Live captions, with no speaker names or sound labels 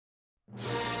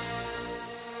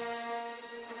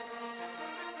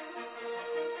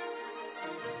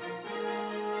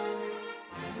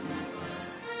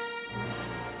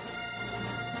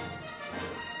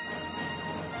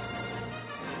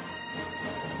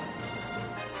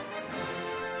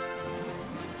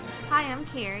Hi, I'm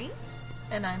Carrie.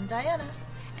 And I'm Diana.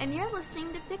 And you're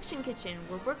listening to Fiction Kitchen,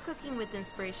 where we're cooking with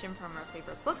inspiration from our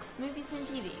favorite books, movies, and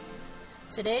TV.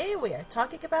 Today we are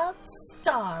talking about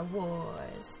Star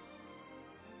Wars.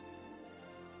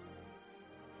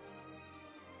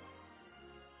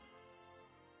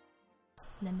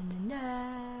 Na na na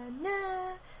na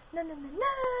na na na na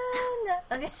na.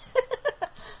 Okay.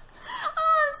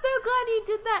 Oh, I'm so glad you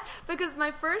did that, because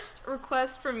my first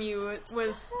request from you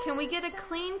was, can we get a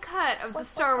clean cut of the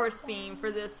Star Wars theme for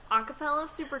this acapella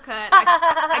supercut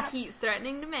I keep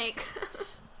threatening to make.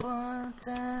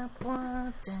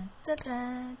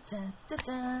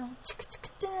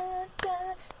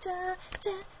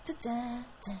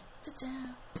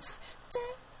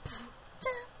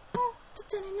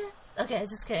 Okay,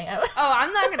 just kidding. Oh,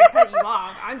 I'm not going to cut you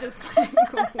off. I'm just kidding.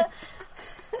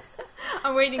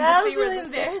 I'm waiting to see. That was really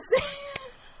embarrassing.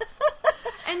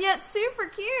 And yet super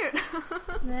cute.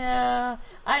 Yeah,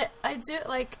 I do,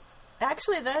 like,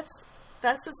 actually that's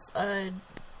I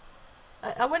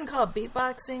wouldn't call it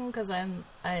beatboxing, because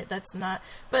that's not,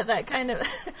 but that kind of,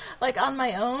 like, on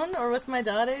my own or with my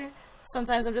daughter,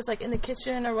 sometimes I'm just, like, in the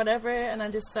kitchen or whatever, and I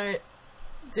just start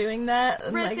doing that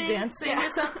and, riffing, like, dancing or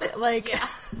something, like,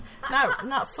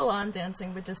 not full-on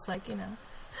dancing, but just, like, you know.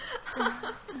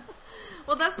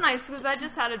 Well, that's nice, because I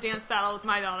just had a dance battle with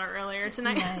my daughter earlier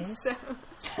tonight. Nice. So,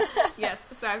 yes,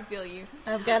 so I feel you.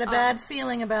 I've got a bad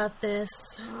feeling about this.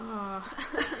 Oh.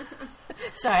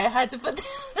 Sorry, I had to put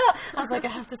that. I was like, I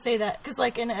have to say that, because,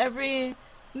 like, in every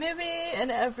movie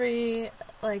and every,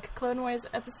 like, Clone Wars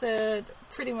episode,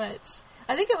 pretty much,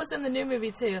 I think it was in the new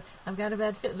movie too, I've got a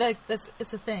bad feeling. Like,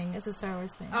 it's a thing. It's a Star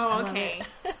Wars thing. Oh, okay.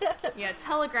 Yeah,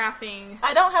 telegraphing.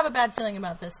 I don't have a bad feeling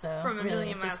about this, though. From a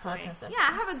million miles away. Yeah,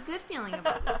 I have a good feeling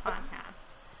about this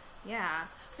podcast. Yeah.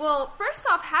 Well, first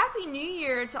off, Happy New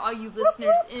Year to all you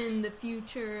listeners in the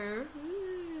future.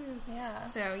 Woo. Yeah.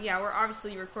 So, yeah, we're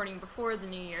obviously recording before the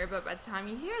New Year, but by the time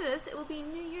you hear this, it will be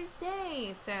New Year's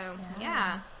Day. So,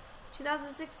 yeah.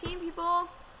 2016, people.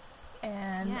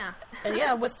 And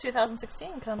yeah, with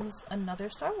 2016 comes another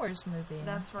Star Wars movie.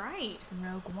 That's right.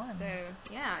 Rogue One. So,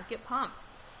 yeah, get pumped.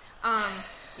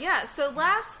 Yeah, so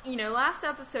last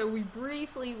episode we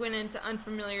briefly went into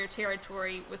unfamiliar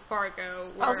territory with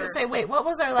Fargo. I was going to say, wait, what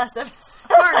was our last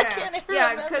episode? Fargo. I can't even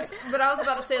remember. But I was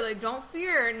about to say, like, don't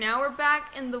fear. Now we're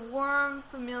back in the warm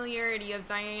familiarity of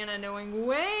Diana knowing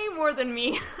way more than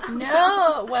me.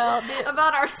 No, well,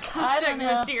 about our subject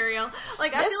material.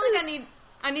 Like, I feel like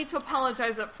I need to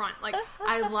apologize up front. Like,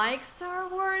 I like Star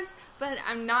Wars, but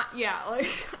I'm not, like...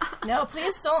 No,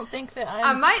 please don't think that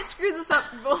I might screw this up,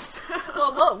 people.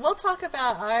 Well, we'll talk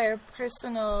about our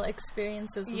personal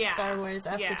experiences with Star Wars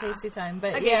after Tasty Time.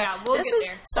 But okay, we'll get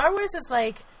there. Star Wars is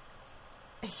like...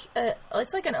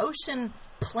 it's like an ocean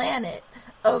planet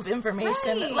of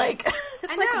information. Right. Like, it's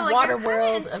I like know, a water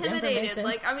world of intimidated. information.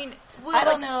 Like, I mean... I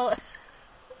don't know.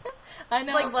 I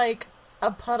know, like a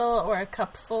puddle or a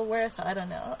cupful worth. I don't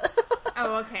know.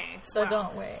 Oh, okay. So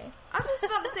don't worry. I was just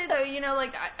about to say, though,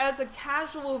 like, as a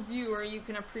casual viewer, you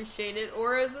can appreciate it,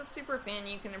 or as a super fan,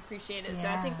 you can appreciate it. Yeah. So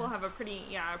I think we'll have a pretty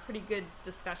good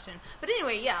discussion. But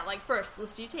anyway, like, first,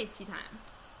 let's do Tasty Time.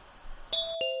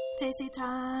 Tasty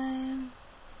Time.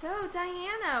 So,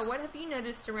 Diana, what have you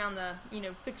noticed around the,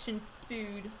 fiction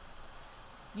food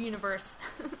universe?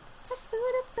 The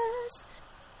foodiverse.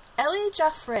 Ellie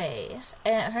Jaffray.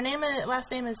 Her last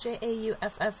name is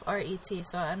Jauffret,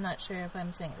 so I'm not sure if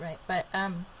I'm saying it right. But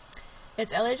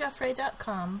it's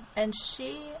elliejaffray.com, and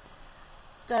she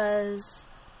does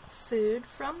food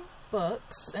from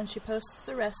books, and she posts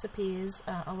the recipes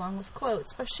along with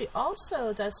quotes. But she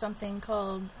also does something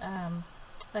called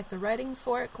like the Writing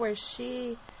Fork, where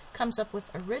she comes up with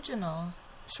original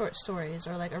short stories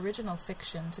or like original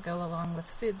fiction to go along with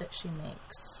food that she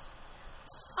makes.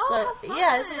 So,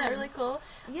 yeah, isn't that really cool?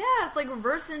 Yeah, it's like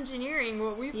reverse engineering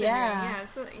what we've been doing.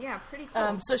 Yeah, pretty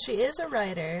cool. So she is a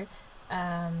writer,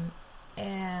 and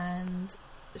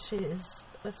she is,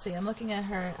 let's see, I'm looking at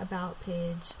her About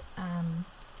page,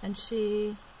 and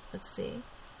she,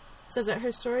 says that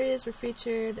her stories were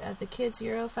featured at the Kids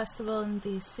Euro Festival in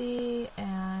D.C.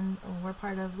 and were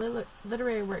part of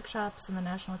literary workshops in the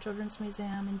National Children's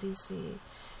Museum in D.C.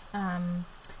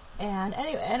 And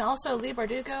anyway, and also Leigh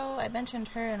Bardugo, I mentioned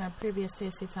her in a previous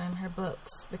Tasty Time, her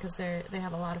books, because they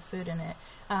have a lot of food in it.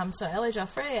 So Ellie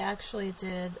Jaffray actually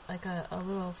did like a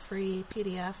little free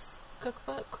PDF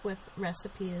cookbook with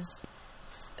recipes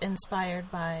inspired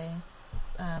by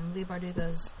Leigh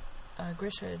Bardugo's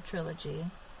Grisha trilogy.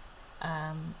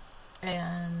 And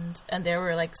they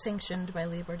were like sanctioned by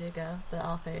Leigh Bardugo, the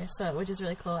author, which is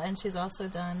really cool. And she's also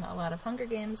done a lot of Hunger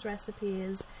Games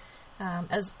recipes.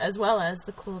 as well as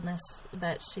the coolness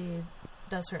that she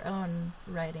does her own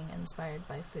writing inspired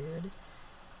by food.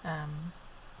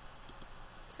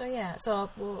 So yeah,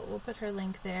 we'll put her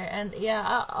link there, and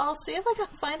yeah, I'll see if I can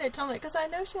find her Tumblr, because I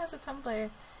know she has a Tumblr,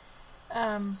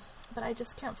 but I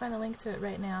just can't find the link to it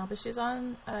right now. But she's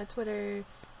on Twitter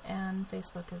and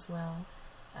Facebook as well.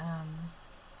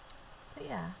 But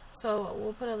yeah, so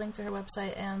we'll put a link to her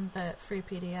website and the free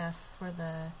PDF for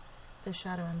the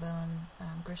Shadow and Bone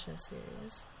Grisha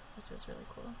series, which is really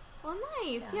cool. Well,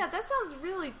 nice. Yeah, that sounds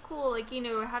really cool. Like,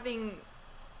 having,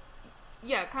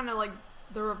 kind of like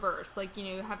the reverse. Like,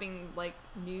 having like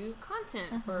new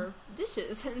content for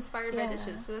dishes inspired by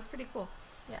dishes. So that's pretty cool.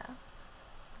 Yeah.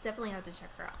 Definitely have to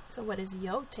check her out. So what is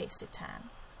your tasty time?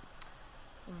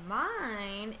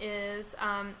 Mine is,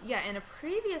 in a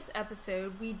previous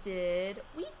episode we did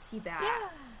Wheatsy Bat. Yeah.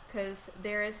 Because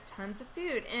there is tons of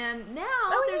food. And now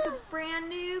there's a brand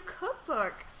new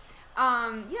cookbook.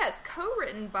 It's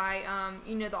co-written by,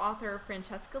 the author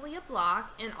Francesca Lia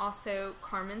Block and also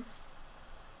Carmen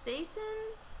Staten.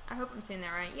 I hope I'm saying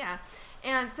that right. Yeah.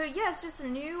 And so, it's just a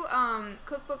new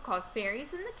cookbook called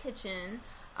Fairies in the Kitchen.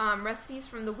 Recipes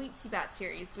from the Wheatsy Bat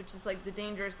series, which is like the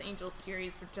Dangerous Angels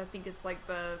series, which I think is like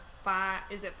the 5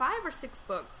 or 6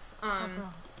 books?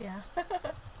 Several. Yeah.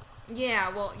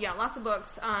 Lots of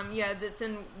books. That's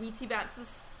in Wheatsy Bat's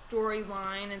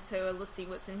storyline, and so let's see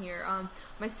what's in here.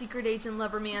 My Secret Agent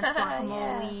Loverman's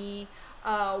guacamole,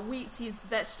 Wheatsy's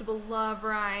vegetable love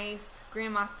rice,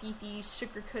 Grandma Fifi's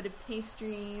sugar-coated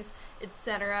pastries,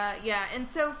 etc. Yeah, and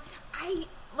so I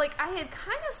had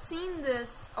kind of seen this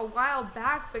a while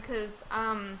back because,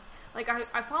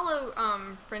 I follow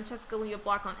Francesca Lia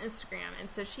Block on Instagram, and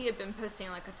so she had been posting,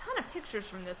 like, a ton of pictures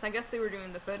from this. I guess they were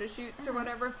doing the photo shoots or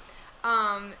whatever.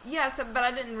 But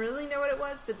I didn't really know what it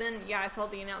was, but then, I saw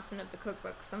the announcement of the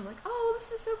cookbook, so I'm like, oh,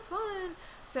 this is so fun.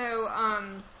 So,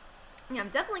 I'm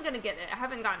definitely going to get it. I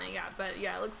haven't gotten it yet, but,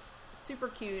 it looks super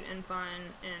cute and fun,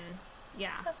 and,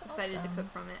 that's excited awesome. to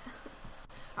cook from it.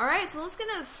 Alright, so let's get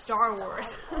into Star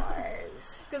Wars.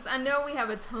 Because I know we have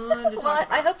a ton to talk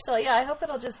about. I hope so. Yeah, I hope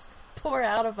it'll just pour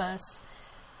out of us.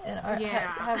 And I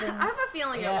have a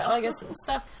feeling it will. I guess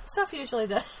stuff usually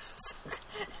does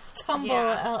tumble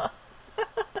out.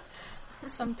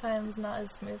 Sometimes not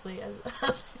as smoothly as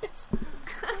others.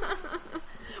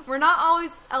 We're not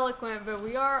always eloquent, but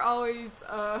we are always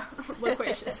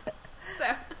loquacious.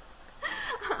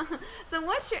 So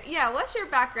what's your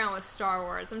background with Star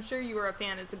Wars? I'm sure you were a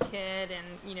fan as a kid, and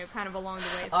kind of along the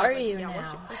way. Are you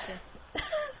now?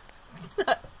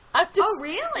 Oh,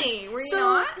 really? Were you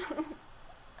not?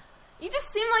 You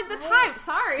just seem like the type.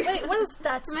 Sorry. Wait, what is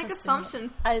that? To make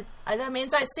assumptions. That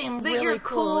means I seem that really you're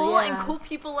cool, and cool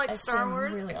people like Star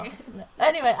Wars. Really awesome. No.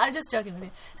 Anyway, I'm just joking with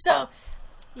you. So,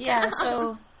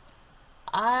 so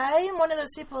I am one of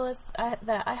those people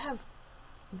that I have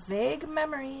vague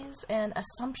memories and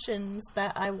assumptions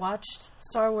that I watched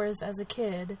Star Wars as a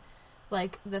kid,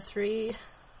 like the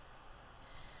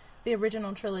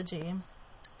original trilogy.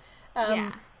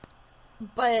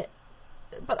 But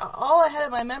all I had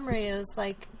in my memory is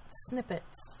like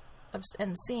snippets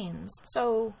and scenes.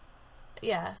 So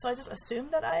so I just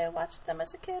assumed that I watched them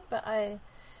as a kid, but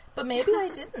maybe I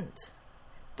didn't.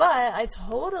 But I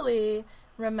totally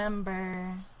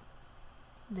remember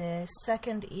the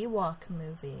second Ewok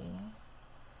movie.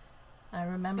 I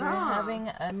remember having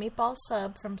a meatball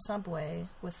sub from Subway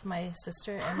with my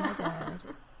sister and my dad,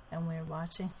 and we were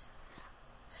watching.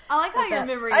 I like how your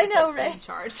memory I know, right? In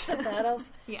charge.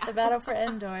 The Battle for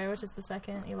Endor, which is the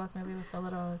second Ewok movie with the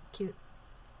little cute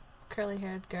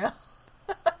curly-haired girl.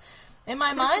 In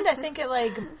my mind, I think it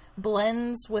like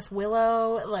blends with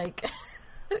Willow, like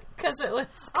because it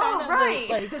was kind of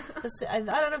like I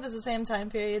don't know if it's the same time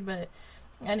period, but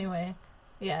anyway,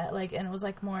 and it was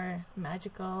like more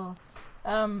magical.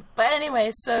 But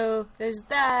anyway, so there's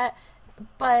that.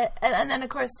 But and then of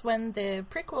course when the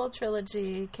prequel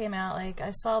trilogy came out, like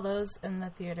I saw those in the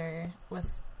theater with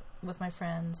my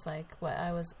friends. Like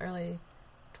I was early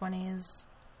 20s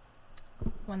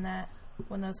when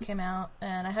those came out,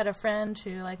 and I had a friend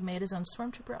who like made his own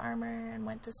stormtrooper armor and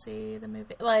went to see the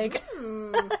movie. Like,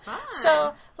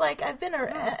 so like I've been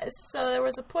around. So there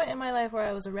was a point in my life where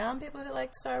I was around people who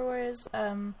liked Star Wars.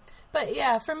 But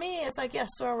yeah, for me, it's like,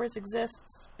 Star Wars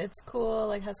exists. It's cool,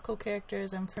 like, has cool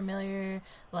characters. I'm familiar.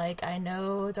 Like, I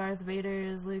know Darth Vader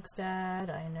is Luke's dad.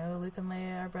 I know Luke and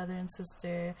Leia are brother and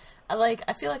sister. I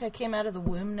feel like I came out of the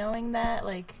womb knowing that.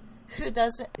 Like, who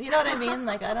doesn't? You know what I mean?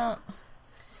 Like, I don't...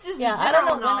 I don't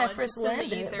know when I first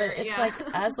learned it, but it's like,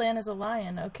 Aslan is a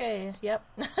lion. Okay, yep.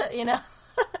 Yep,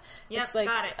 it's like,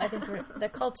 got it. I think the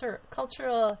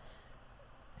cultural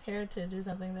heritage or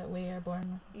something that we are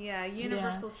born with. Yeah,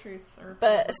 universal truths are.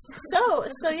 But so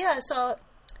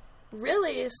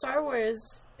really, Star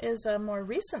Wars is a more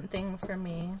recent thing for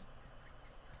me.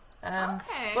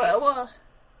 Okay. Well,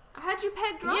 I had you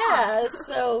pegged wrong. yeah.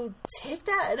 So take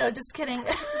that. No, just kidding.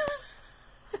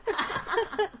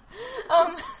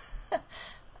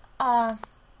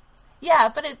 Yeah,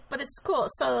 but it's cool.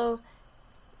 So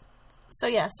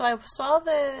I saw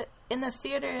in the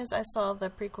theaters. I saw the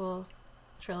prequel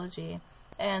trilogy,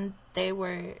 and they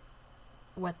were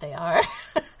what they are.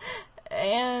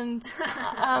 And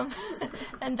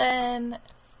then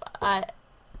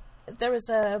there was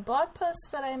a blog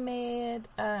post that I made.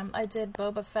 I did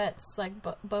Boba Fett's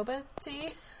boba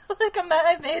tea.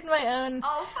 I made my own.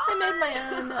 Oh, I made my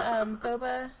own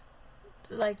boba,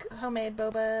 homemade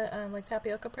boba,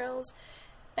 tapioca pearls.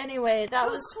 Anyway, that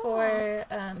was cool. for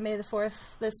May the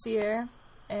 4th this year.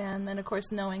 And then, of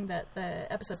course, knowing that the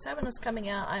episode 7 was coming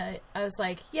out, I was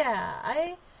like,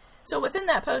 yeah, So within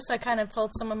that post, I kind of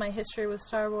told some of my history with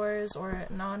Star Wars, or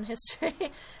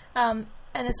non-history. And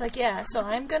it's like, yeah, so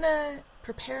I'm going to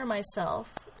prepare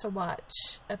myself to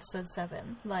watch episode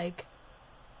 7.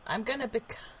 I'm going to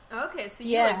become... Okay, so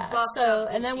you buffed up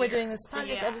and then this we're year. doing this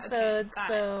podcast episode,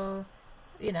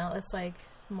 it's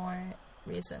more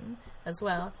reason as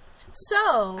well.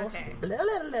 So, okay. Blah,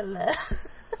 blah, blah, blah.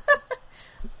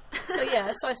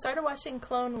 So I started watching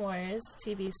Clone Wars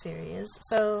TV series.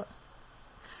 So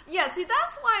yeah, see,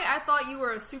 that's why I thought you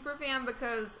were a super fan,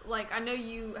 because I know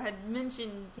you had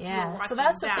mentioned. Yeah, so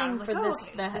that's that. a thing for this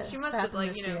okay. that so has happened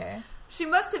this year. She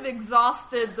must have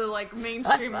exhausted the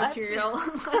mainstream material.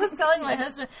 I was telling my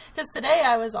husband, because today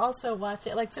I was also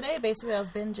watching, today basically I was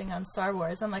binging on Star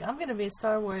Wars. I'm I'm going to be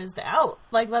Star Wars out,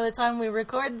 by the time we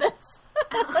record this.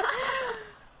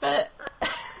 But...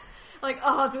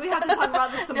 do we have to talk about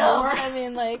this some no, more? but I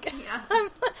mean, yeah.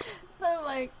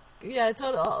 I'm yeah,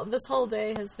 total. This whole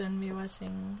day has been me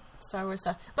watching Star Wars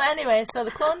stuff. But anyway, so the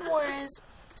Clone Wars.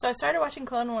 So I started watching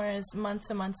Clone Wars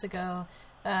months and months ago,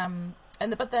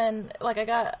 but then I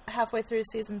got halfway through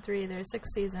season 3. There's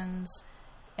 6 seasons,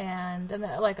 and then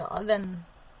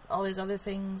all these other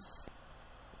things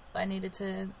I needed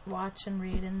to watch and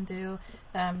read and do.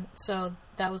 So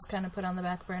that was kind of put on the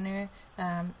back burner,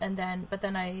 but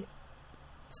then I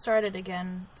started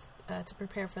again to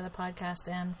prepare for the podcast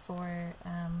and for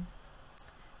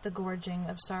the gorging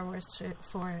of Star Wars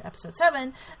for episode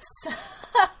 7.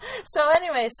 So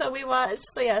anyway, so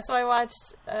I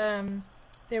watched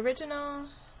the original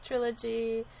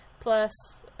trilogy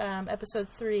plus episode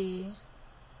 3,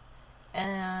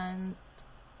 and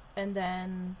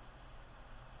then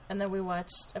we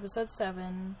watched episode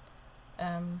 7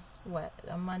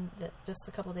 just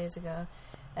a couple days ago,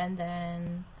 and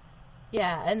then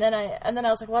I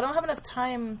was like, well, I don't have enough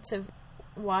time to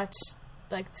watch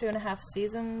 2.5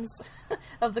 seasons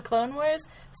of the Clone Wars,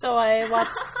 so I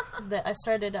watched I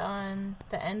started on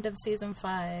the end of season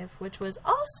 5, which was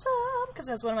awesome because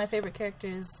it has one of my favorite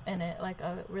characters in it,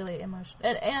 a really emotional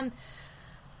and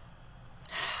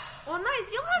well,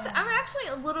 nice. You'll have to. I'm actually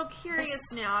a little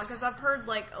curious now because I've heard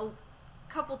a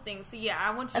couple things. So yeah,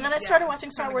 I want you. And then I started watching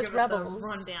Star Wars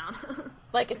Rebels. Rundown.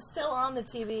 It's still on the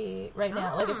TV right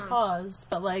now. It's paused,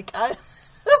 but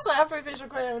so after we finish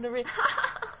recording, I'm gonna read.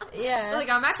 Yeah.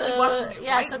 I'm actually watching it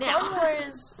right so now. Clone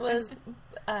Wars was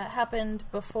happened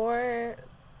before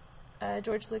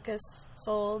George Lucas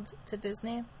sold to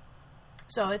Disney.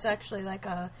 So it's actually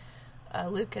a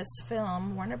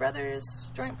Lucasfilm Warner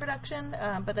Brothers joint production.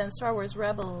 But then Star Wars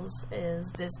Rebels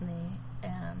is Disney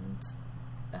and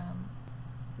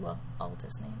all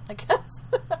Disney, I guess.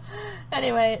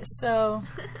 Anyway,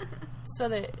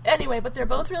 but they're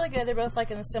both really good. They're both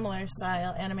in a similar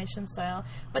style, animation style.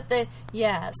 But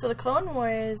so the Clone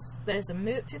Wars, there's a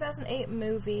 2008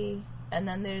 movie, and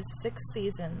then there's 6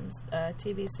 seasons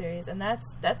TV series, and that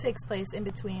takes place in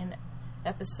between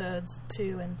episodes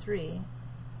 2 and 3.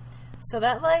 So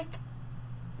that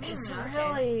it's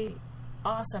really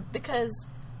awesome because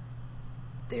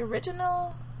the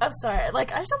original. I'm sorry, I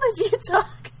should let you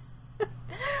talk.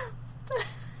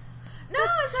 No,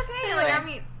 it's okay.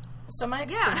 Anyway, so my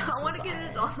experience I want to get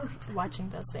it all. Watching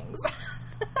those things.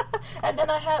 And then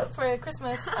I have, for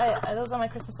Christmas, that was on my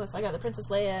Christmas list, I got the Princess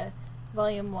Leia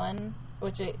Volume 1,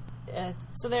 which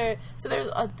so there's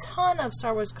a ton of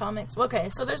Star Wars comics. Okay,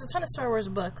 so there's a ton of Star Wars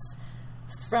books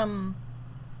from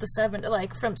the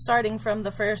starting from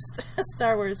the first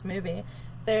Star Wars movie.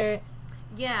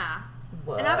 Yeah.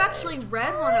 What? And I've actually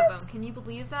read one of them. Can you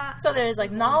believe that? So there's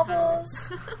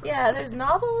novels. Yeah, there's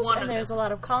novels, and there's a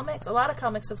lot of comics. A lot of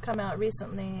comics have come out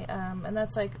recently, and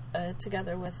that's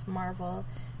together with Marvel.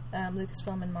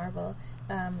 Lucasfilm and Marvel.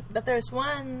 But there's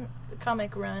one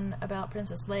comic run about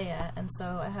Princess Leia, and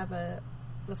so I have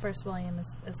the first volume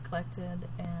is collected,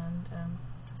 and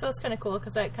so that's kind of cool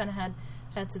because that kind of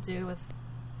had to do with.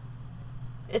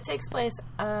 It takes place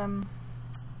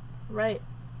right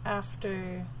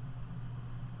after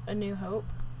A New Hope.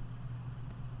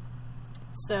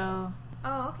 So.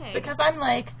 Oh, okay. Because I'm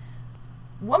like,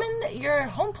 woman, your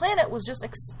home planet was just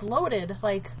exploded.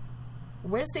 Like,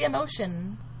 where's the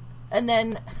emotion? And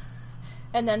then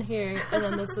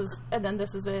this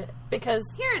is it. Because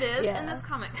here it is in this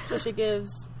comic. So she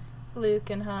gives Luke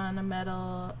and Han a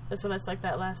medal. So that's like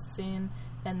that last scene,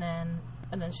 and then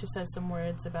she says some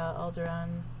words about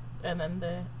Alderaan, and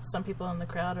then some people in the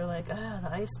crowd are like, the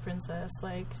Ice Princess,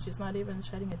 like she's not even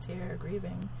shedding a tear or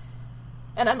grieving.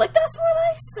 And I'm like, that's what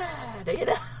I said, you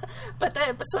know. But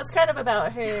so it's kind of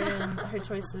about her and her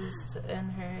choices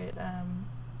and her,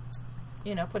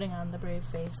 putting on the brave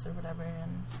face or whatever.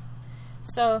 And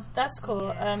so that's cool.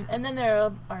 Yeah. And then there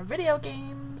are video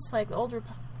games like the Old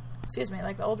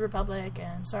Republic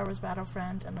and Star Wars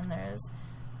Battlefront, and then there's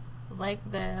like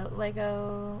the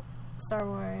Lego Star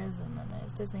Wars, and then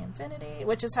there's Disney Infinity,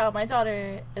 which is how my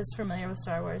daughter is familiar with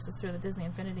Star Wars, is through the Disney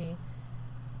Infinity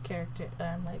character,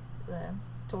 like the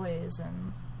toys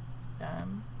and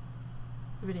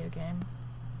video game.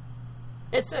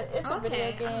 It's a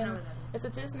video game. I don't know what that is. It's a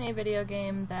Disney video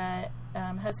game that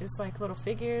has these like little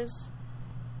figures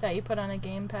that you put on a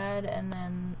gamepad, and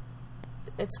then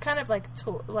it's kind of like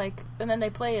and then they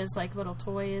play as like little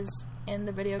toys in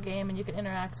the video game, and you can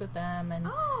interact with them, and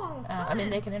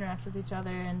they can interact with each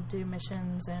other and do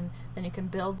missions, and then you can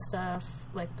build stuff,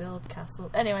 like build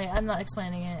castles. Anyway, I'm not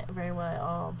explaining it very well at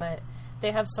all, but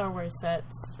they have Star Wars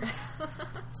sets.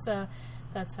 So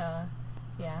that's how,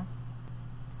 yeah.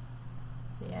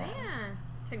 Man,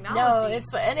 technology.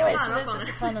 No, anyway, so there's just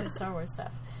a ton of Star Wars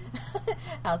stuff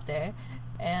out there.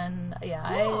 And yeah,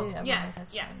 cool. I've only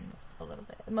touched on a little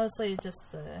bit. Mostly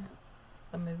just the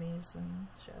movies and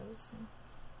shows. And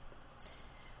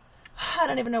I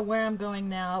don't even know where I'm going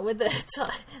now with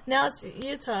the now it's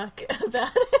you talk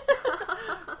about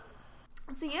it.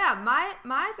 So yeah,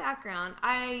 my background,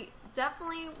 I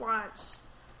definitely watched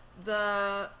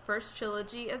the first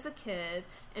trilogy as a kid.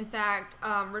 In fact,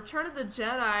 Return of the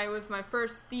Jedi was my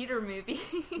first theater movie.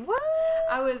 What?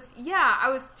 I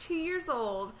was 2 years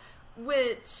old,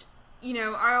 which,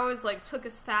 I always like took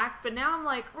as fact, but now I'm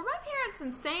like, were my parents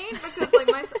insane? Because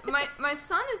like my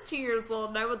son is 2 years old,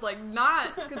 and I would like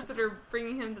not consider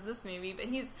bringing him to this movie. But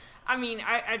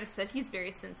I just said he's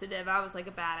very sensitive. I was like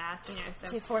a badass, So.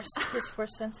 Is he force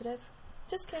sensitive?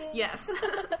 Just kidding. Yes.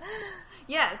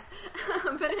 Yes.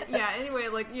 But yeah, anyway,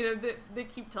 like, they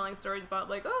keep telling stories about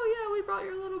like, oh yeah, we brought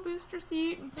your little booster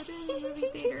seat and put it in the movie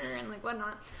theater and like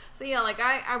whatnot. So yeah, like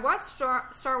I watched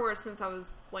Star Wars since I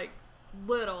was like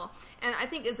little, and I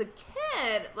think as a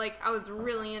kid, like I was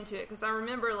really into it because I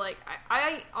remember like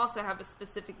I also have a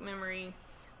specific memory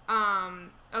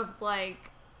of like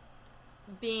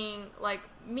being like,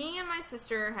 me and my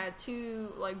sister had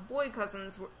two like boy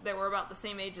cousins that were about the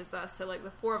same age as us, so like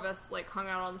the four of us like hung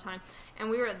out all the time, and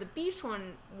we were at the beach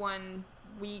one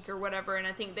week or whatever, and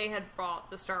I think they had brought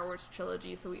the Star Wars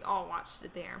trilogy, so we all watched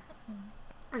it there.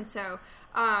 And so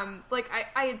like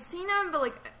I had seen them, but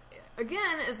like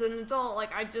again as an adult,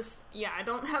 like I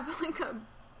don't have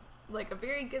like a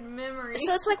very good memory.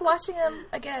 So it's like watching them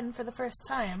again for the first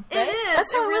time, right? It is.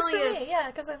 That's how it was really for me. Yeah,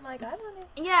 because I'm like, I don't know.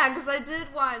 Yeah, because I did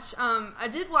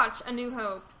watch A New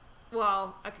Hope.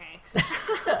 Well, okay.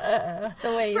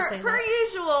 The way you say that. Per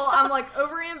usual, I'm like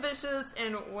overambitious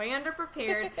and way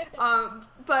underprepared.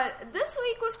 But this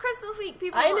week was Christmas week,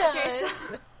 people. I know.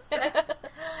 Okay,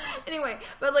 anyway,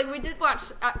 but like I did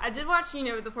watch,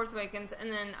 The Force Awakens, and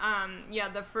then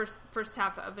the first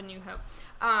half of A New Hope.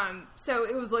 So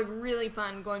it was like really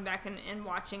fun going back and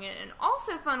watching it, and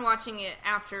also fun watching it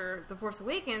after The Force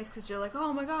Awakens, because you're like,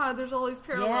 oh my god, there's all these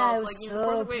parallels. Yeah, it was like,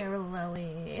 so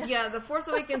parallel-y. Yeah, The Force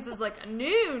Awakens is like a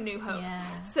New Hope.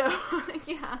 Yeah. So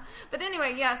yeah, but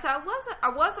anyway, yeah. So I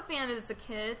was a fan as a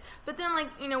kid, but then like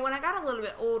when I got a little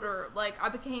bit older, like I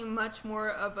became much more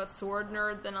of a sword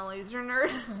nerd than a laser nerd.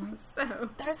 Mm-hmm. So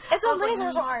it's a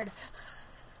laser sword.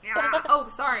 Yeah. Oh,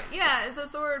 sorry. Yeah, it's a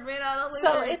sword made out of laser.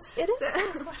 So it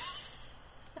is.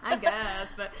 I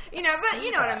guess, but you know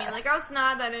what I mean. Like I was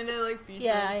not that into like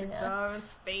futuristic stuff and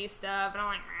space stuff, and I'm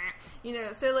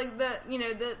like, So like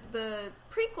the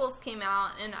prequels came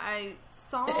out, and I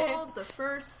saw the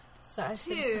first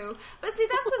two. But see,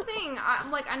 that's the thing.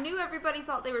 I knew everybody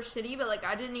thought they were shitty, but like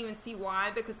I didn't even see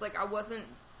why, because like I wasn't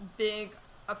big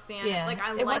a fan. Yeah, like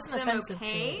I it liked wasn't them offensive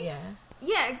okay. to you,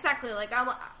 Yeah, exactly. Like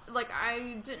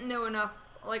I didn't know enough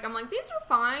like, I'm like, these are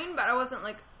fine, but I wasn't,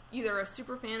 like, either a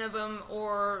super fan of them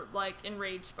or, like,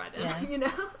 enraged by them, you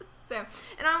know? So,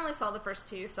 and I only saw the first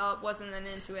 2, so I wasn't then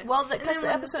into it. Well, because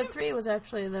the episode 3 was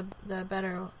actually the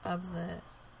better of the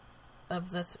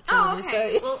trilogy. Oh,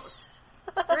 okay. So. Well,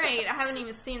 great. I haven't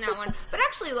even seen that one. But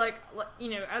actually, like,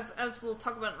 you know, as we'll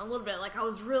talk about in a little bit, like, I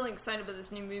was really excited about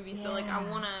this new movie, so, like, I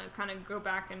want to kind of go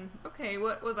back and, okay,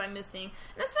 what was I missing?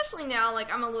 And especially now,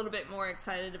 like, I'm a little bit more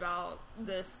excited about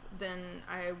this than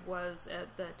I was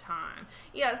at the time.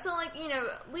 Yeah, so, like, you know,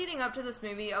 leading up to this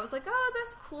movie, I was like, oh,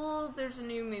 that's cool, there's a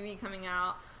new movie coming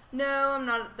out. No, I'm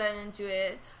not that into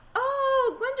it.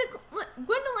 Oh,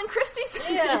 Gwendolyn Christie's in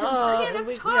Brienne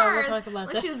of Tarth. We'll talk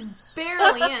about that. She was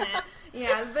barely in it.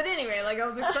 Yeah, but anyway, like, I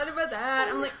was excited about that.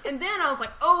 I'm like, and then I was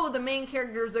like, oh, the main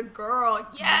character is a girl.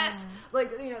 Yes!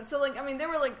 Like, you know, so, like, I mean, they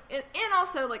were, like, and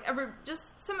also, like,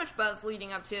 just so much buzz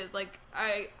leading up to it. Like,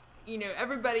 you know,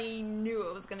 everybody knew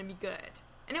it was going to be good.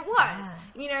 And it was,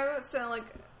 you know, so, like,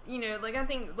 you know, like, I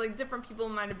think, like, different people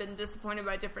might have been disappointed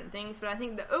by different things, but I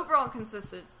think the overall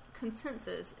consensus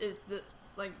is that,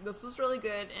 like, this was really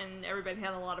good, and everybody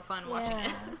had a lot of fun watching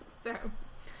it. So,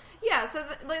 yeah, so,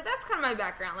 like, that's kind of my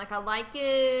background. Like, I like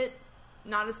it,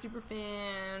 not a super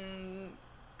fan,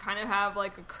 kind of have,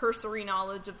 like, a cursory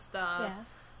knowledge of stuff.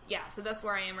 Yeah, so that's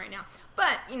where I am right now.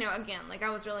 But, you know, again, like,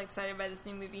 I was really excited by this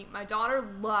new movie. My daughter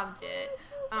loved it,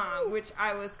 which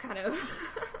I was kind of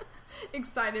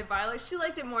excited by. Like, she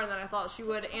liked it more than I thought she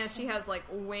would, and she has, like,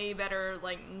 way better,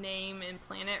 like, name and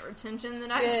planet retention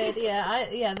than I do.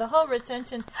 Yeah, the whole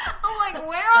retention. I'm like,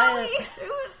 where are we?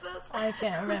 Who is this? I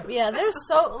can't remember. Yeah, they're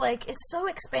so, like, it's so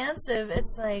expansive.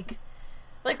 It's like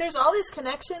there's all these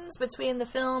connections between the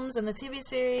films and the TV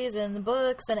series and the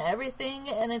books and everything,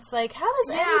 and it's like, how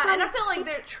does anybody and I feel keep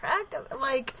like track of,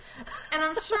 like... And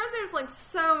I'm sure there's, like,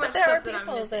 so much but there stuff are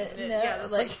people that I'm that missing. know,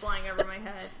 that's, like, flying over my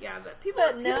head. Yeah, but people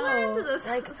are into this.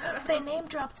 Like, they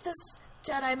name-dropped this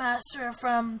Jedi Master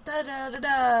from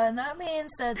da-da-da-da, and that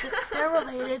means that they're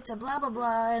related to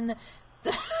blah-blah-blah, and...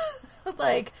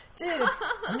 like, dude,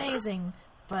 amazing,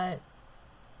 but...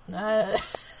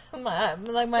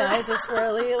 my eyes are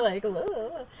swirly, like,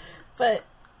 but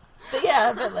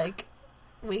like,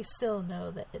 we still know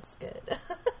that it's good.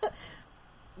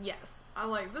 Yes, I'm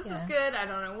like, this is good. I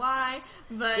don't know why,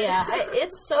 but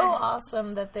it's so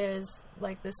awesome that there's,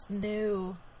 like, this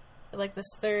new, like, this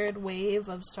third wave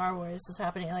of Star Wars is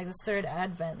happening, like this third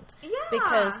advent. Yeah,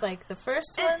 because, like, the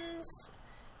first ones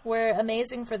were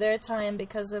amazing for their time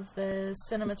because of the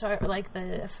like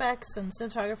the effects and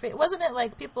cinematography. Wasn't it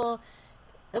like people?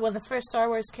 When the first Star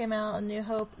Wars came out, A New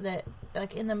Hope, that,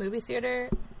 like, in the movie theater,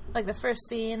 like, the first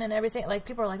scene and everything, like,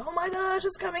 people were like, oh my gosh,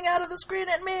 it's coming out of the screen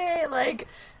at me! Like,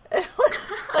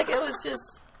 like, it was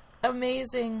just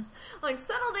amazing. Like,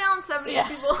 settle down, 70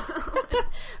 people.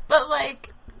 But,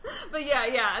 like... But, yeah,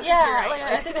 I think you're right. Like,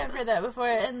 I think I've heard that before,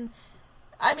 and,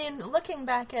 I mean, looking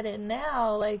back at it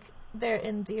now, like, they're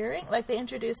endearing, like, they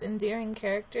introduce endearing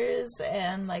characters,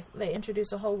 and, like, they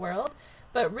introduce a whole world,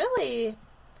 but really,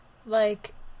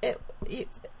 like... I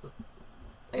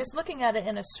guess looking at it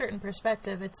in a certain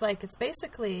perspective, it's like, it's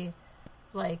basically,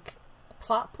 like,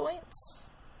 plot points,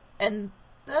 and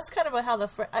that's kind of how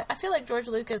I feel like George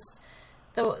Lucas,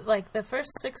 the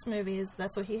first 6 movies,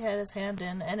 that's what he had his hand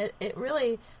in, and it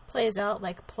really plays out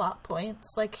like plot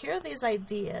points, like, here are these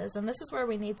ideas, and this is where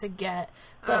we need to get,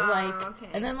 but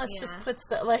and then let's just put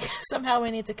stuff, like, somehow we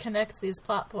need to connect these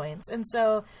plot points, and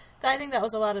so I think that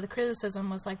was a lot of the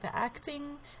criticism, was, like, the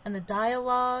acting and the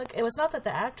dialogue. It was not that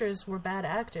the actors were bad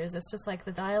actors, it's just, like,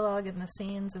 the dialogue and the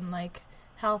scenes and, like,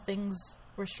 how things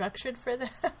were structured for them.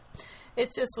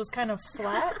 It just was kind of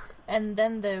flat. And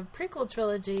then the prequel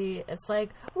trilogy, it's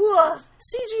like, whoa,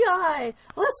 CGI!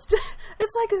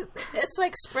 It's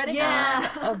like spreading on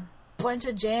a bunch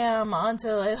of jam onto,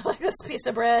 like, this piece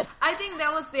of bread. I think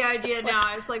that was the idea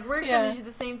now. It's like, we're going to do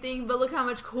the same thing, but look how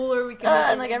much cooler we can make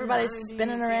and, like, everybody's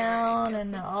spinning around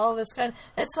and all this kind of...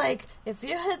 It's like, if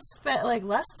you had spent, like,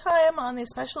 less time on these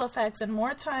special effects and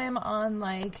more time on,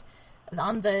 like,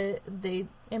 on the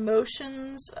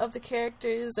emotions of the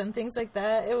characters and things like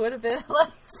that, it would have been, like,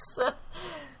 so...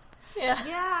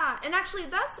 Yeah, and actually,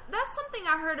 that's something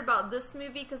I heard about this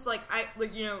movie, because, like,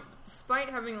 you know, despite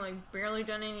having, like, barely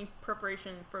done any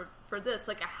preparation for this,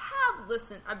 like,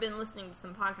 I've been listening to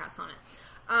some podcasts on it,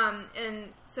 and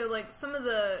so, like, some of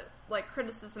the, like,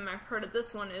 criticism I've heard of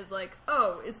this one is, like,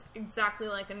 oh, it's exactly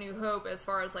like A New Hope as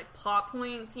far as, like, plot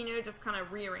points, you know, just kind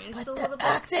of rearranged a little bit.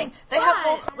 Acting, they have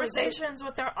whole conversations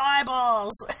with their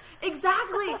eyeballs.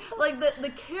 Exactly, like,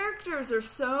 the characters are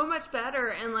so much better,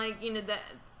 and, like, you know,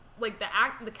 like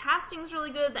the casting's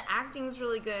really good, the acting's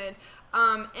really good,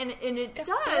 and it does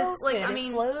feels like good. I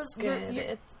mean, it flows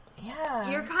good.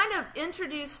 You're kind of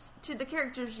introduced to the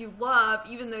characters you love,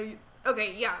 even though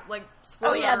like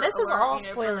spoiler this is alert, all you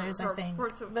know, spoilers. I think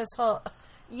this whole.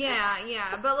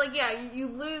 But like, you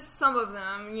lose some of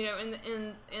them, you know,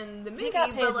 in the movie. He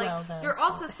got paid but like, well, though, you're so.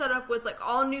 also set up with like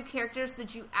all new characters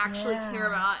that you actually care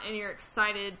about, and you're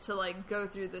excited to like go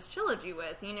through this trilogy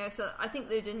with, you know. So I think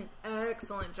they did an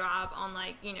excellent job on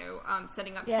like, you know,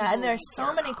 setting up. Yeah, and there's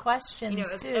so many about, questions you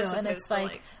know, too, and it's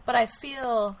like, but I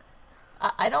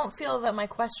don't feel that my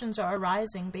questions are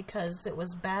arising because it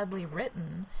was badly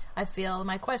written. I feel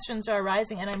my questions are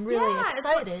arising, and I'm really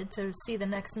excited to see the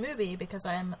next movie because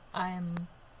I'm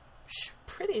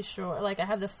pretty sure, like I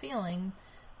have the feeling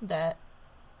that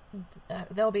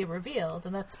they'll be revealed,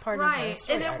 and that's part of the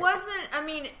story and it arc. wasn't, I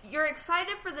mean, you're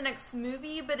excited for the next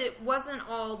movie, but it wasn't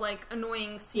all like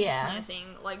annoying seed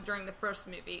planting like during the first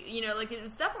movie, you know, like it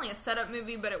was definitely a setup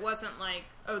movie, but it wasn't like,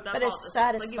 oh, that's but all it's this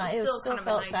satisfying. Like, it still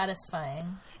felt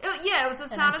satisfying. It was a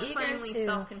and I'm satisfyingly eager to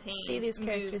self-contained see these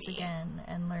characters movie. again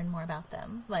and learn more about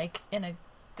them, like in a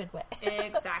good way.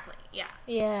 Exactly. Yeah.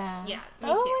 Yeah. Yeah.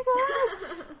 Oh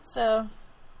my gosh. So,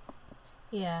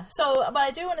 yeah. So, but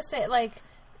I do want to say, like,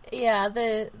 yeah,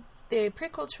 the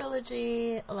prequel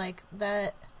trilogy, like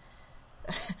that.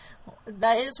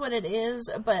 That is what it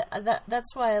is, but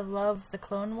that's why I love the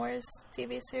Clone Wars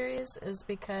TV series, is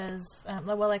because,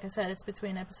 well, like I said, it's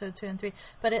between episode 2 and 3,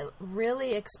 but it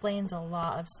really explains a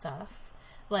lot of stuff.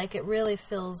 Like, it really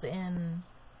fills in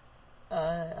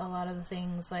a lot of the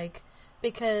things, like,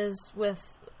 because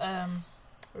with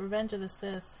Revenge of the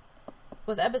Sith,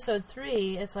 with episode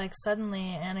 3, it's like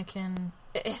suddenly Anakin,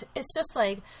 it's just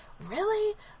like,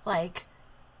 really? Like,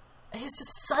 he's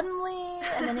just suddenly,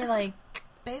 and then he, like,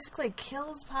 basically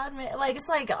kills Padme. Like, it's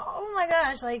like, oh my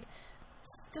gosh, like,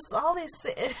 just all these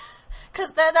things.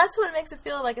 Because that's what makes it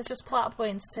feel like it's just plot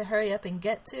points to hurry up and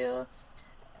get to.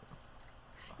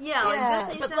 Yeah,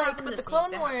 like, this but like with the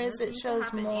Clone Wars, it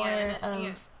shows more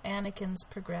of Anakin's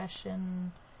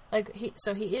progression. Like, he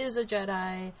is a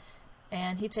Jedi,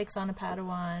 and he takes on a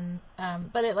Padawan,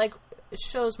 but it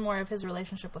shows more of his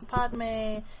relationship with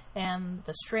Padme and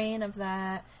the strain of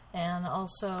that, and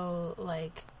also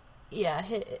like, yeah,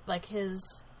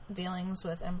 his dealings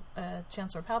with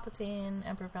Chancellor Palpatine,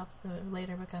 Emperor Palpatine, who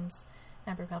later becomes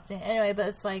Emperor Palpatine. Anyway, but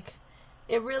it's like,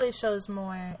 it really shows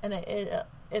more, and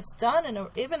it's done in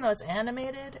even though it's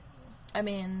animated. I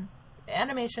mean,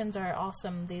 animations are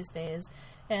awesome these days,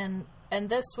 and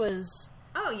this was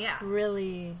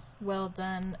really well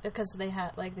done because they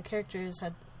had, like, the characters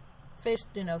had face,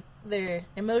 you know, their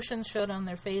emotions showed on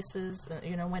their faces,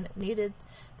 you know, when it needed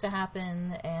to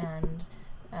happen, and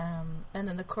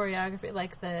then the choreography,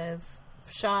 like the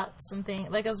shots and things,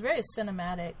 like, it was very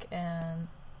cinematic. And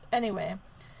anyway,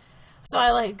 so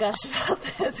I like gush about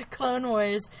the Clone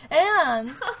Wars,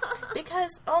 and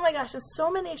because, oh my gosh, there's so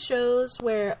many shows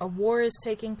where a war is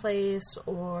taking place,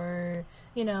 or,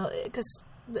 you know, because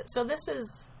so this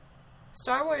is,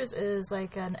 Star Wars is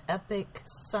like an epic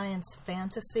science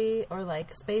fantasy or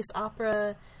like space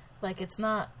opera. Like, it's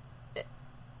not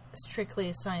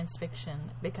strictly science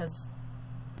fiction because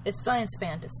it's science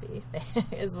fantasy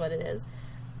is what it is.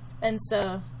 And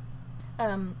so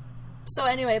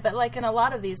anyway, but like in a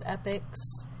lot of these epics,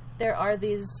 there are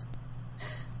these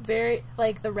very,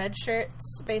 like, the red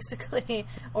shirts basically,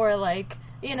 or like,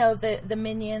 you know, the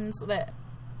minions that,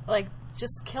 like,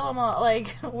 just kill them all.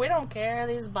 Like, we don't care,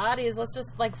 these bodies, let's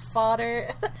just, like, fodder.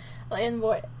 And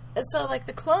so, like,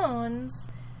 the clones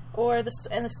or the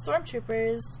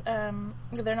stormtroopers,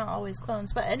 they're not always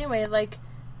clones, but anyway, like,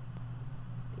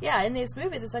 yeah, in these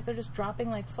movies it's like they're just dropping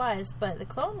like flies. But the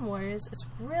Clone Wars, it's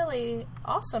really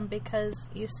awesome because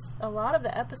a lot of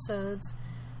the episodes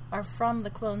are from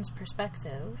the clones'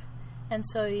 perspective, and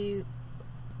so and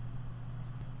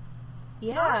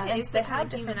they have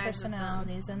different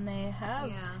personalities, and they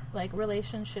have like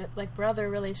like brother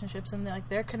relationships, and like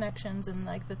their connections, and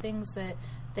like the things that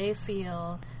they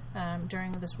feel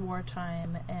during this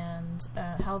wartime, and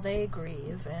how they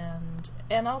grieve,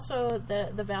 and also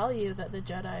the value that the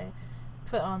Jedi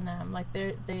put on them. Like,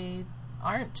 they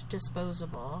aren't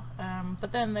disposable.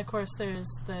 But then, of course, there's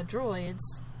the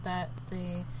droids that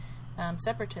the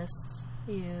Separatists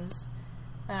use,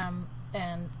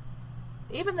 and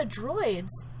even the droids,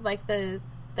 like the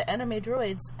enemy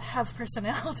droids, have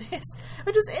personalities,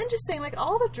 which is interesting. Like,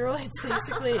 all the droids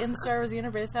basically in the Star Wars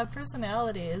universe have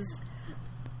personalities.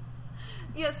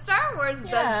 Yeah, Star Wars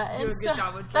does do a good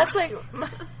job with droids. That's like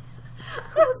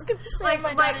was gonna say like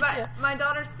my daughter too. my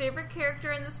daughter's favorite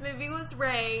character in this movie was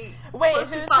Rey. Wait,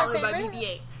 closely who's her followed by favorite?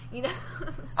 BB-8. You know.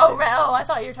 Oh, Rey. Oh, I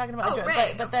thought you were talking about Oh, Droid,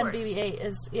 Rey, but then of course. BB-8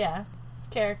 is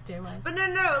character-wise. But no,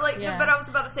 like, Yeah. but I was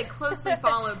about to say closely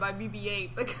followed by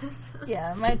BB-8 because.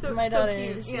 Yeah, my So daughter,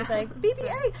 cute, she's yeah. like,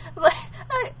 BB-8.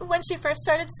 Like, when she first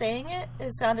started saying it,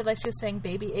 it sounded like she was saying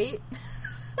Baby-8.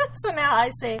 So now I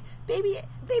say,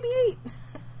 Baby-8.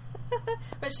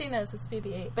 But she knows it's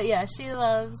BB-8. But yeah, she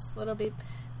loves little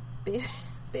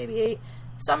Baby-8.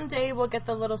 Someday we'll get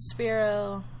the little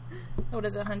Sphero, what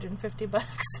is it, $150?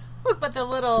 But the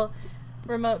little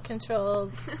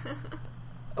remote-controlled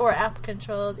or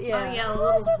app-controlled, yeah. Oh, yeah, the Oh,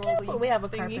 little so cute. rolly But we have a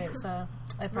thingy. carpet, so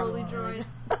I probably Rolly won't really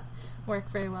droid. work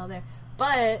very well there.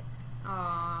 But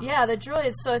Aww. yeah, the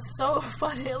droids. So it's so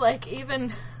funny. Like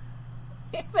even,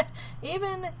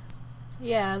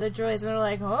 yeah, the droids. And they're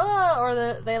like, oh, or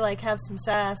they like have some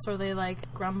sass, or they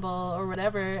like grumble or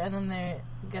whatever, and then they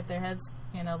get their heads,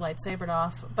 lightsabered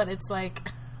off. But it's like,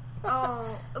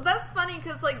 Oh, that's funny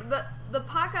because like the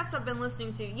podcasts I've been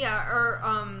listening to,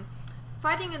 are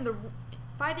fighting in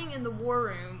the War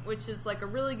Room, which is like a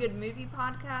really good movie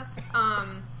podcast.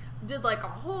 Did like a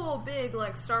whole big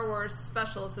like Star Wars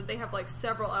special, so they have like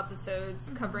several episodes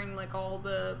covering like all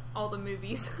the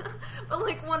movies. But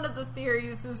like one of the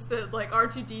theories is that like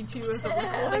R2-D2 is a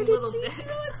withholding little dick.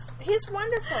 He's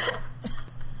wonderful.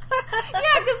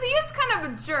 Yeah, because he is kind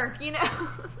of a jerk,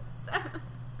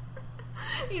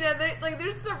 So,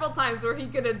 there's several times where he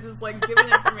could have just like given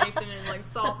information and like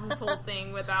solved this whole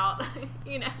thing without, So,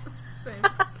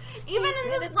 even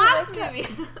in this last movie.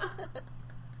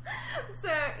 So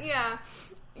yeah.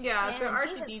 Man, So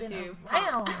he has R2-D2 been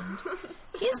around.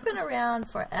 He's been around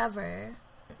forever.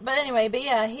 But anyway, he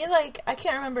I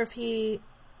can't remember if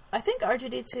I think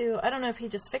R2-D2, I don't know if he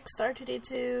just fixed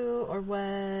R2-D2 or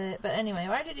what, but anyway,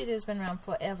 R2-D2 has been around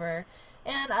forever.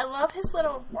 And I love his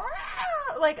little,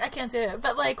 like, I can't do it,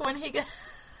 but like when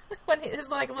his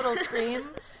like little scream,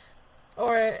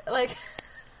 or like,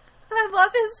 I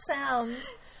love his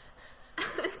sounds.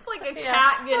 It's like a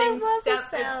cat getting I love his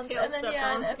stepped sounds. And then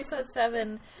in episode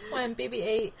 7, when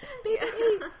BB-8,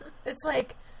 it's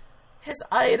like his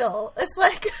idol. It's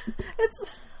like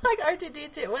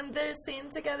R2-D2 when they're seen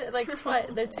together, like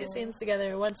they're two scenes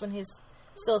together. Once when he's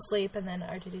still asleep, and then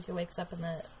R2-D2 wakes up in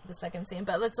the second scene.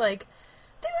 But it's like,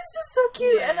 it was just so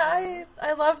cute, and I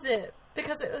loved it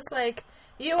because it was like,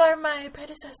 you are my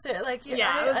predecessor, like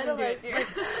I idolize, like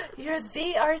you're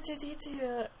the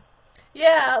R2-D2.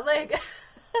 Yeah, like,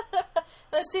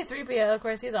 let's see, C-3PO, of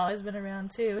course, he's always been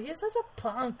around, too. He's such a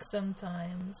punk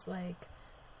sometimes, like.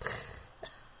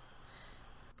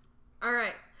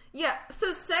 Alright. Yeah,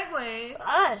 so segue.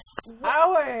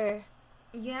 Our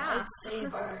Yeah.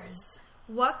 lightsabers.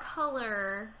 What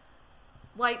color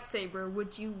lightsaber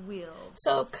would you wield?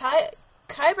 So,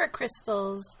 kyber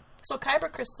crystals,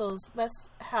 that's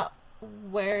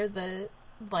where the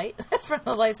light from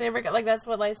the lightsaber, like that's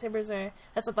what lightsabers are,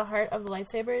 that's at the heart of the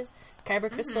lightsabers,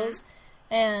 kyber crystals,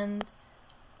 and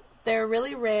they're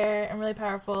really rare and really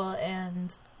powerful,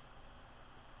 and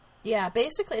yeah,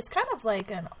 basically it's kind of like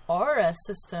an aura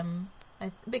system,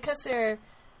 because they're,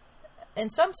 in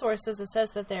some sources it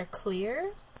says that they're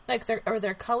clear, like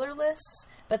they're colorless,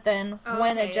 but then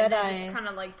when a Jedi kind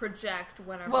of like project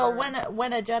whenever. Well, when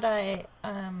a Jedi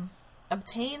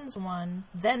obtains one,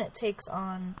 then it takes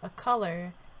on a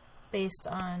color based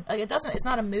on, like, it's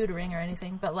not a mood ring or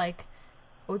anything, but like,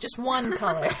 just one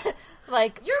color.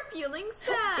 Like, you're feeling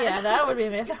sad. Yeah, that would be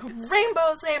amazing.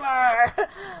 Rainbow saber.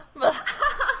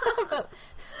 but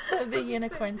the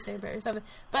unicorn saber or something.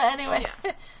 But anyway,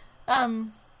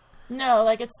 no,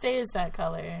 like it stays that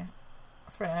color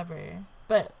forever.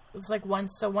 But it's like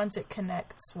once it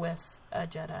connects with a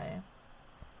Jedi.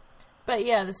 But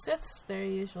yeah, the Siths, they're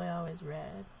usually always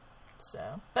red.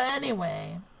 So, but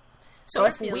anyway, so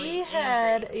if we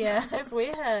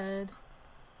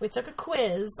took a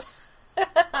quiz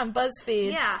on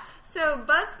BuzzFeed. Yeah. So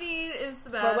BuzzFeed is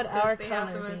the best. What would our they have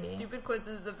the color most be? stupid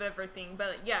quizzes of everything.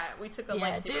 But yeah, we took a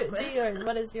lightsaber do quiz. yours.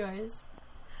 What is yours?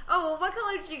 Oh, well, what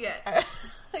color did you get?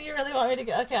 You really want me to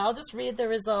go? Okay, I'll just read the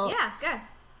result. Yeah,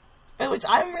 go. Which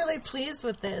I'm really pleased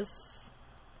with this,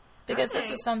 because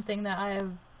this is something that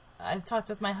I've talked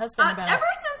with my husband about. Ever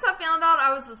since I found out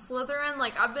I was a Slytherin,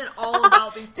 like I've been all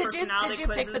about these Did you quizzes.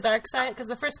 pick the dark side? Because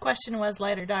the first question was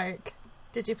light or dark.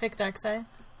 Did you pick dark side?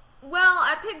 Well,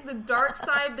 I picked the dark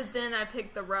side, but then I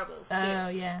picked the rebels too. Oh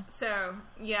yeah. So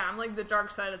yeah, I'm like the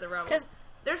dark side of the rebels. 'Cause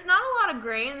there's not a lot of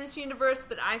gray in this universe,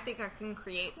 but I think I can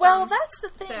create some. Well, that's the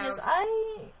thing, is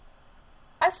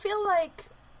I feel like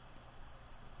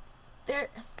there,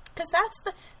 because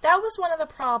that was one of the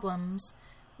problems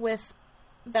with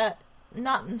that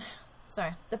not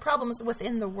sorry, the problems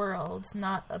within the world,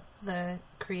 not the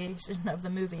creation of the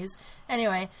movies.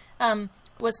 Anyway,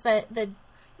 was that the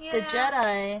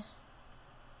Jedi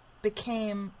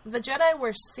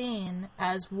were seen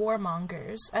as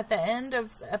warmongers at the end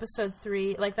of episode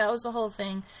 3. Like, that was the whole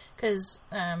thing, because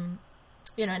and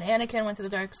Anakin went to the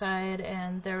dark side,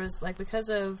 and there was, like, because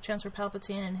of Chancellor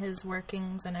Palpatine and his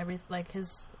workings and everything, like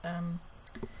his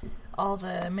all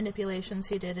the manipulations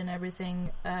he did and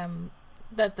everything,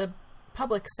 that the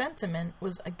public sentiment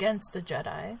was against the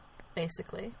Jedi,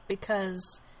 basically,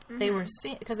 because they were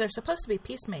seen, because they're supposed to be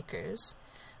peacemakers,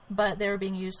 but they were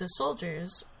being used as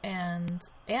soldiers, and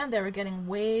they were getting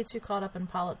way too caught up in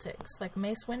politics. Like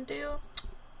Mace Windu,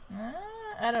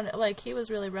 I don't know, like, he was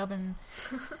really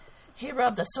he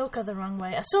rubbed Ahsoka the wrong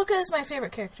way. Ahsoka is my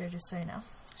favorite character, just so you know.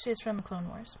 She's from the Clone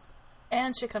Wars.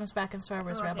 And she comes back in Star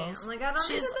Wars Rebels. Like,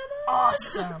 she's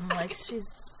awesome. Like, she's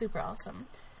super awesome.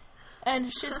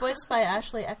 And she's voiced by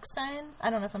Ashley Eckstein. I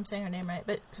don't know if I'm saying her name right,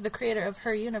 but the creator of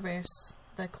Her Universe,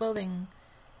 the clothing,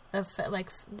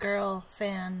 female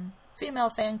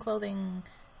fan clothing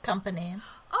company.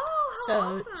 Oh, so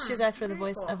awesome. She's actually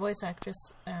Very a voice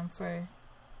actress for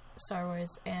Star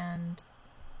Wars, and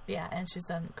she's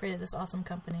created this awesome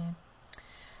company.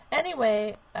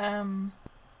 Anyway,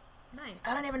 nice.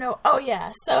 I don't even know. Oh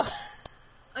yeah, so.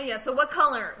 Oh yeah, so what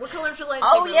color? What color's your lightsaber?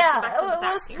 Oh yeah,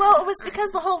 it was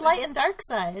because the whole light and dark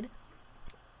side.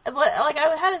 Like,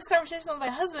 I had this conversation with my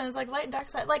husband. It's like light and dark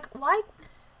side. Like, why?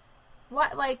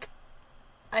 Like,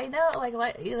 I know, like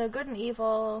good and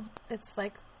evil. It's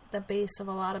like the base of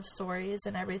a lot of stories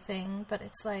and everything. But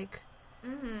it's like.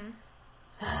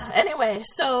 Anyway,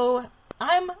 so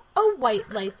I'm a white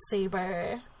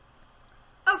lightsaber.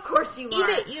 Of course you are. Eat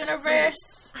it,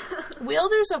 universe!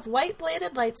 Wielders of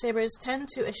white-bladed lightsabers tend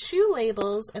to eschew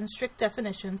labels and strict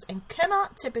definitions and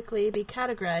cannot typically be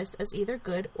categorized as either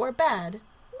good or bad.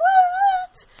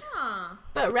 What? Huh.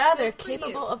 But rather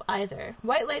capable of either.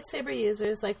 White lightsaber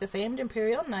users, like the famed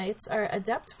Imperial Knights, are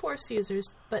adept Force users,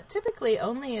 but typically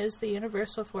only use the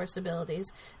universal Force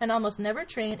abilities and almost never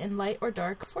train in light or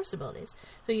dark Force abilities.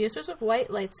 So users of white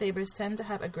lightsabers tend to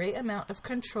have a great amount of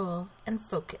control and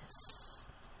focus.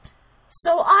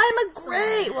 So I'm a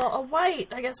gray. Well, a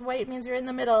white. I guess white means you're in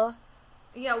the middle.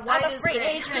 Yeah, white I'm a is free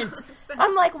gray. agent.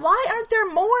 I'm like, why aren't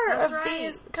there more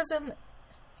these? Because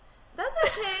that's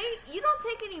okay. You don't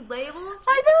take any labels.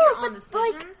 I know, but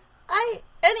like,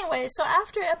 anyway. So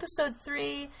after episode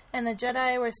 3, and the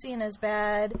Jedi were seen as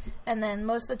bad, and then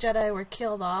most of the Jedi were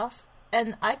killed off,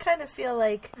 and I kind of feel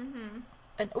like, and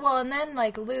then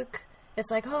like Luke,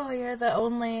 it's like, oh, you're the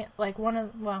only one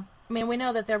of. Well, I mean, we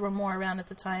know that there were more around at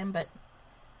the time, but.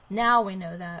 Now we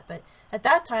know that, but at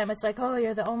that time it's like, oh,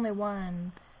 you're the only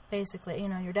one, basically.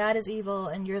 Your dad is evil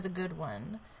and you're the good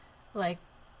one. Like,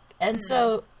 and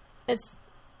so it's,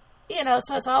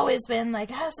 so it's always been like,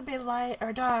 it has to be light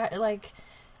or dark, like,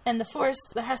 and the Force,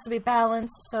 there has to be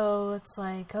balance, so it's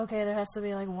like, okay, there has to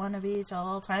be like one of each at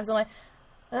all times. I'm like,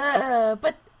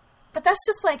 but that's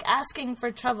just like asking for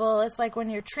trouble. It's like when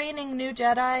you're training new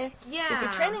Jedi. Yeah. If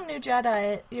you're training new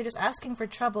Jedi, you're just asking for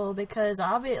trouble because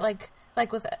obviously,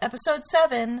 like with episode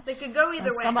 7, they could go either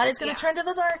way. Somebody's going to turn to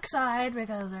the dark side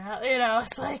because they're,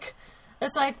 it's like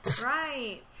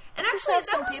right. And Let's actually, have that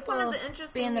some was people one of the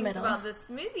interesting be in the things middle. about this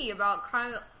movie, about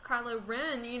Kylo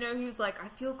Ren. He's like, I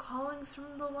feel callings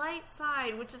from the light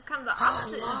side, which is kind of the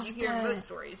opposite as you hear in most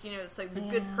stories. It's like the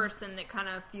good person that kind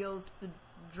of feels the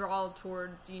draw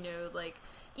towards, like,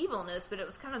 evilness, but it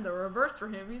was kind of the reverse for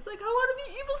him. He's like, I want to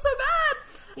be evil so bad.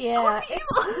 Yeah,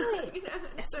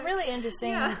 it's really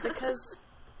interesting because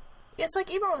it's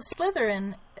like even with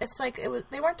Slytherin, it's like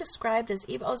they weren't described as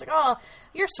evil. I was like, oh,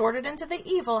 you're sorted into the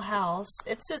evil house.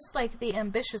 It's just like the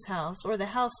ambitious house or the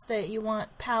house that you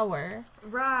want power.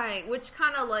 Right, which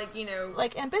kind of like,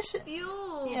 like ambition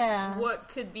fuels what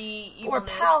could be evilness. Or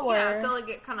power. Yeah, so like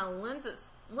it kind of lends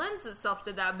itself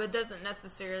to that, but doesn't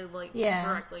necessarily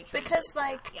directly translate because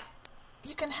like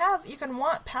you can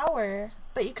want power,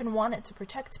 but you can want it to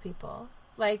protect people.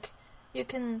 Like you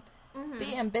can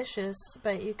be ambitious,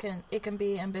 but it can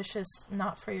be ambitious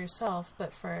not for yourself,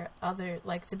 but for other,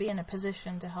 like to be in a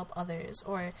position to help others,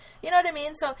 or you know what I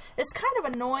mean. So it's kind of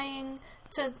annoying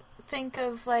to think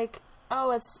of like,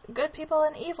 oh, it's good people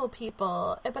and evil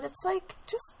people, but it's like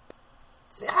just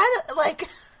like.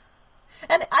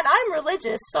 And I'm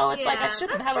religious, so it's like I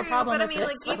shouldn't have a problem with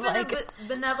this. But I mean, like, even a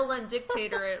benevolent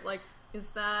dictator, like, is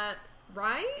that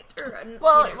right? Or,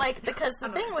 well, like, because the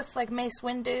thing with, like, Mace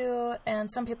Windu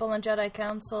and some people in Jedi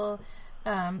Council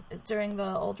during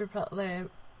the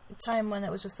time when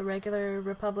it was just the regular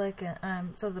Republic,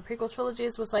 and so the prequel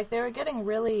trilogies was like they were getting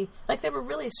really they were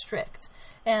really strict,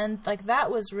 and like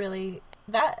that was really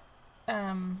that,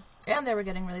 and they were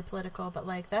getting really political. But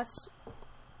like that's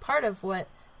part of what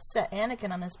set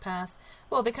Anakin on this path.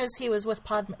 Well, because he was with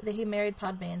Padme, he married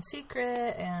Padme in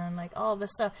secret, and like all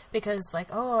this stuff. Because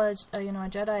like a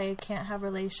Jedi can't have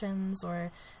relations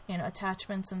or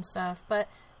attachments and stuff, but.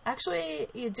 Actually,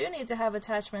 you do need to have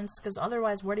attachments, because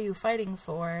otherwise, what are you fighting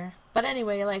for? But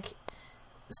anyway,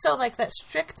 so that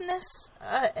strictness...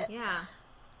 yeah.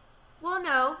 Well,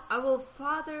 no, I will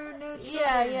father no children.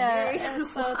 Yeah. And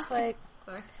so it's like...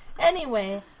 Sorry.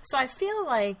 Anyway, so I feel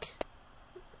like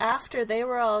after they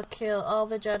were all killed, all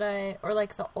the Jedi, or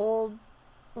like the old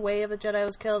way of the Jedi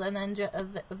was killed, and then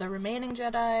the remaining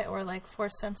Jedi, or like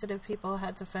Force-sensitive people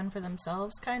had to fend for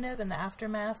themselves, kind of, in the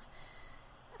aftermath.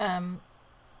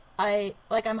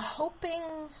 I'm hoping,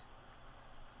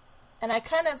 and I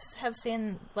kind of have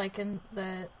seen,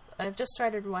 I've just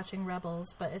started watching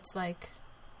Rebels, but it's like,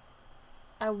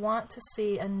 I want to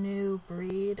see a new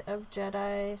breed of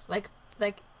Jedi, like,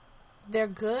 they're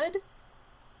good,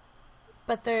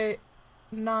 but they're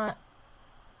not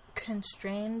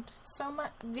constrained so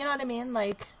much, you know what I mean?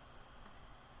 Like,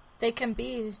 they can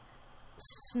be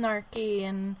snarky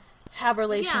and have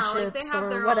relationships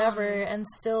or whatever and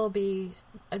still be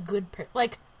a good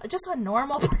just a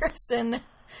normal person.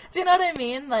 Do you know what I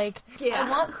mean? Like,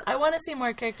 yeah. I want to see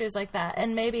more characters like that,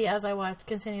 and maybe as I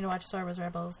continue to watch Star Wars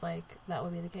Rebels, like that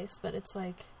would be the case. But it's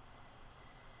like,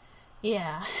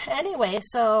 yeah. Anyway,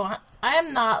 so I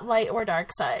am not light or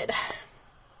dark side.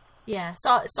 Yeah.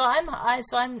 So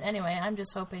I'm anyway. I'm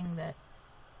just hoping that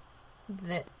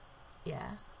the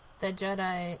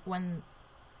Jedi,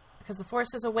 because the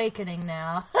Force is awakening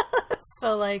now.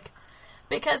 So,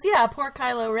 because, poor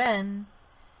Kylo Ren,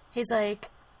 he's like,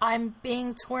 I'm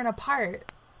being torn apart.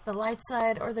 The light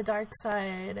side or the dark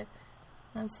side.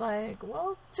 And it's like,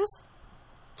 well, just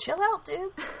chill out,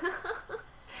 dude.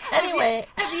 Anyway.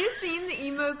 Have you seen the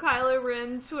emo Kylo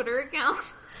Ren Twitter account?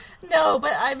 No,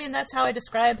 but I mean, that's how I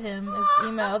describe him, as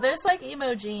emo. There's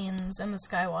emo genes in the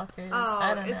Skywalkers. Oh,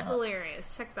 I don't know. It's hilarious.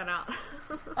 Check that out.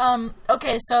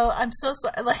 Okay, so I'm so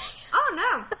sorry. Oh,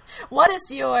 no.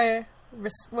 What's your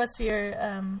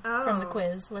from the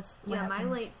quiz? What my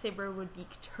lightsaber would be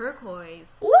turquoise.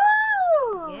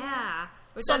 Woo! Yeah.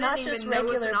 Which so I not didn't just even know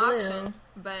regular was an blue. option,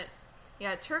 but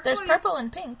yeah, turquoise. There's purple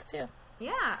and pink too.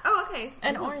 Yeah. Oh, okay.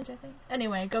 And orange, I think.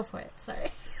 Anyway, go for it.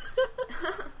 Sorry.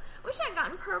 Wish I'd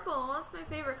gotten purple. That's my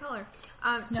favorite color.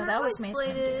 No, that was Mace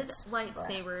Windu's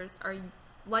lightsabers are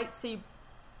lightsabers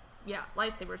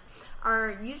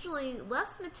are usually less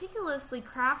meticulously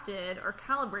crafted or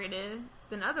calibrated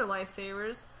than other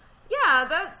lightsabers. Yeah,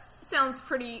 that sounds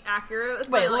pretty accurate.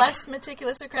 Wait, less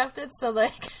meticulously crafted? So,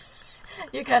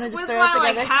 you kind of just throw it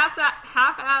together? With my,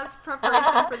 half-ass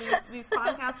preparation for these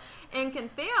podcasts, and can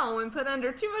fail when put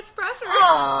under too much pressure.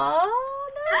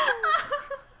 Oh, no.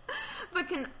 But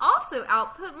can also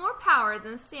output more power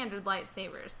than standard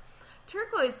lightsabers.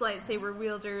 Turquoise lightsaber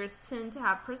wielders tend to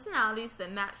have personalities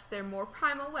that match their more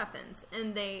primal weapons,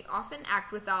 and they often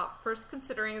act without first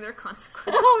considering their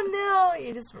consequences. Oh no!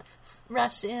 You just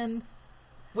rush in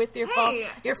with your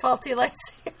faulty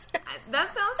lightsaber.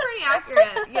 That sounds pretty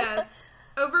accurate. Yes,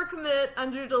 overcommit,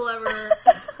 underdeliver.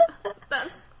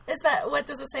 Is that what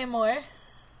does it say more?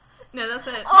 No, that's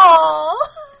it. Oh.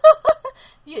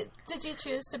 Did you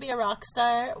choose to be a rock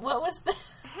star? What was the...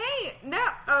 Hey, no.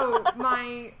 Oh,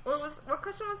 what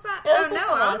question was that?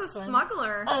 I was a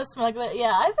smuggler. Oh, smuggler.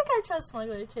 Yeah, I think I chose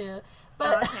smuggler too.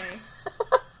 But okay.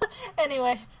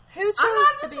 Anyway, who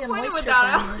chose to be a moisture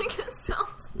farmer? I think it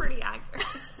sounds pretty accurate.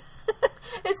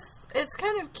 It's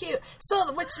kind of cute.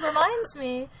 So, which reminds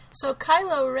me, so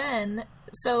Kylo Ren,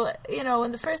 so,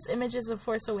 when the first images of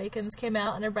Force Awakens came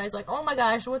out and everybody's like, oh my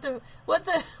gosh, what the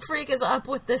freak is up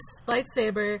with this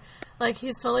lightsaber?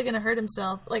 He's totally going to hurt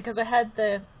himself. Because I had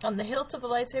on the hilt of the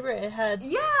lightsaber, it had...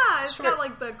 Yeah, it's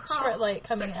got the cross short light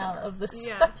coming out of this.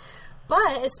 Yeah.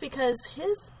 But it's because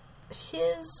his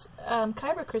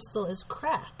kyber crystal is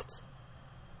cracked.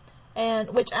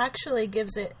 And, which actually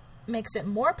makes it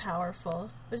more powerful.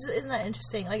 Isn't that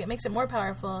interesting? It makes it more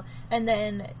powerful, and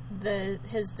then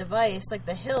his device,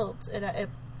 the hilt, it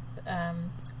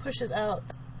pushes out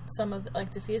some of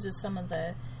diffuses some of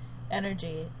the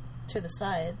energy to the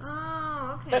sides.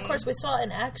 Oh, okay. But of course, we saw it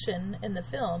in action in the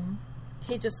film.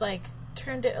 He just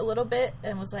turned it a little bit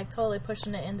and was totally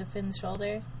pushing it into Finn's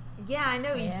shoulder. Yeah, I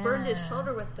know. He burned his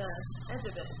shoulder with the edge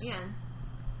of it.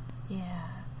 Yeah.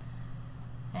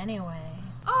 Yeah. Anyway.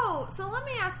 Oh, so let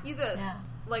me ask you this. Yeah.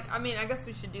 like, I mean, I guess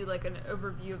we should do, like, an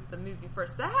overview of the movie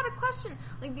first. But I had a question.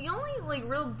 Like, the only, like,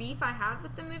 real beef I had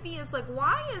with the movie is, like,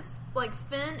 why is, like,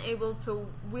 Finn able to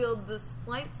wield this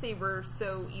lightsaber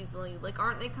so easily? Like,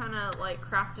 aren't they kind of, like,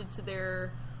 crafted to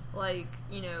their, like,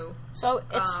 you know... So,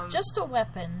 it's just a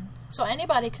weapon. So,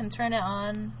 anybody can turn it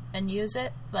on and use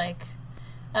it, like,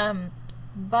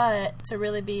 but to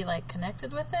really be, like,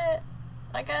 connected with it,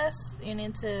 I guess, you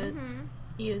need to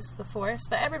use the Force.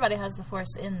 But everybody has the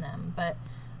Force in them, but,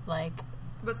 like...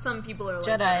 But some people are,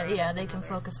 like... Jedi, yeah, they can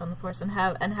focus on the Force and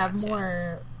have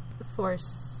more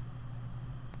Force...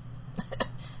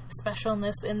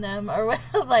 specialness in them, or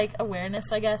like awareness,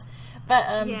 I guess. But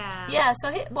yeah. So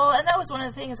and that was one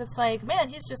of the things. It's like, man,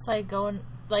 he's just like going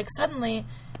like suddenly,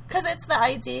 because it's the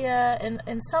idea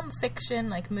in some fiction,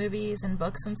 like movies and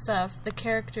books and stuff. The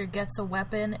character gets a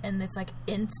weapon and it's like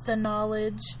insta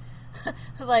knowledge,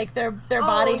 like their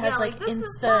body has like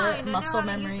insta muscle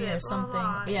memory or something.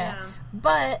 Blah, blah, yeah,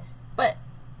 but.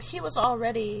 He was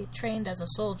already trained as a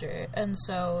soldier, and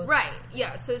so right,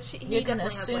 yeah. So he can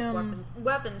assume has, like,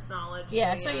 weapons knowledge.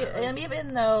 Yeah, so and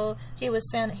even though he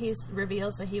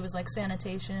reveals that he was like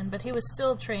sanitation, but he was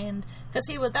still trained because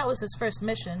that was his first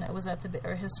mission. It was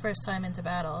his first time into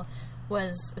battle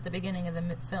was at the beginning of the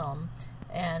film,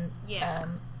 and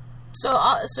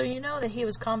so you know that he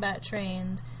was combat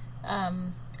trained.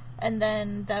 And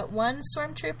then that one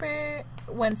stormtrooper,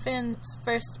 when Finn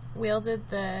first wielded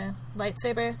the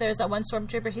lightsaber, there's that one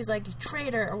stormtrooper, he's like, "You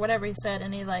traitor," or whatever he said,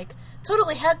 and he, like,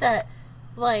 totally had that,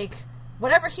 like,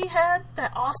 whatever he had,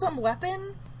 that awesome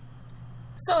weapon.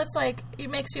 So it's like,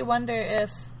 it makes you wonder if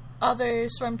other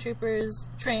stormtroopers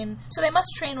train, so they must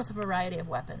train with a variety of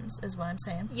weapons, is what I'm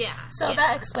saying. Yeah. So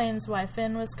that explains why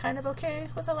Finn was kind of okay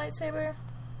with a lightsaber.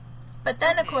 But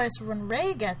then, of course, when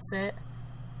Rey gets it,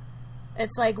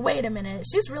 it's like, wait a minute,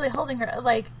 she's really holding her...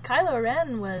 Like, Kylo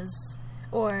Ren was...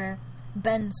 Or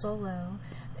Ben Solo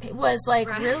was, like,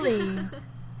 really...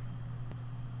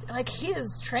 Like, he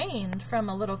is trained from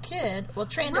a little kid. Well,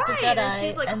 trained as a Jedi, and,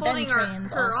 she's, like, and then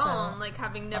trained her also... own, like,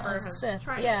 having never as a Sith.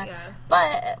 tried yeah. it,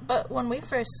 yes. But when we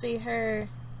first see her...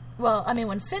 Well, I mean,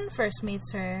 when Finn first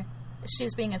meets her,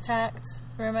 she's being attacked,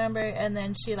 remember? And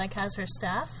then she, like, has her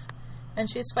staff, and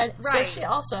she's fighting... Right. So she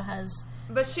also has...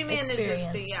 But she manages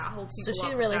experience. to, hold people so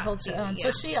she up really with holds her that, own. too,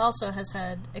 So she also has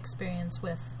had experience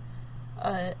with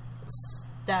a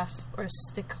staff or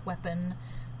stick weapon.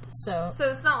 So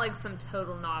it's not like some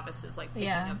total novice is like picking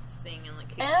up this thing and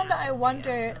like. And I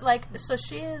wonder, like, so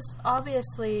she is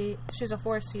obviously she's a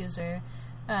Force user,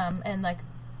 and like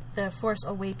the Force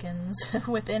awakens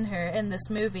within her in this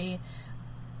movie,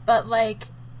 but like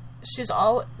she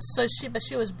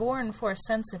was born Force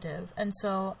sensitive, and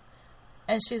so.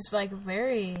 And she's, like,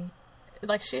 very...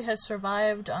 Like, she has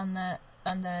survived on that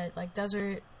like,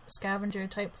 desert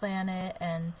scavenger-type planet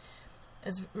and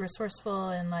is resourceful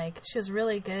and, like, she's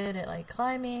really good at, like,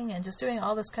 climbing and just doing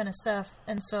all this kind of stuff.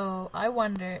 And so I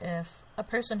wonder if a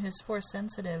person who's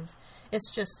Force-sensitive,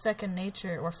 it's just second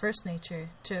nature or first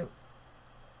nature to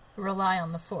rely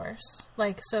on the Force.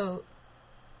 Like, so...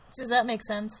 Does that make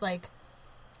sense? Like...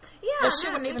 Yeah, she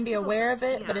wouldn't even be aware of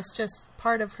it, but it's just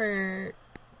part of her...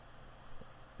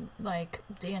 like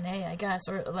DNA, I guess,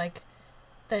 or like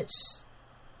that.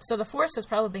 So the Force has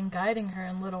probably been guiding her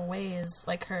in little ways,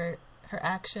 like her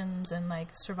actions and like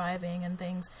surviving and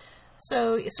things.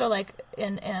 So like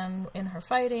in her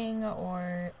fighting,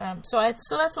 or so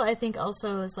that's what I think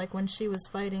also is like when she was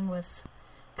fighting with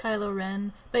Kylo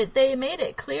Ren. But they made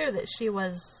it clear that she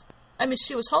was. I mean,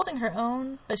 she was holding her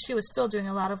own, but she was still doing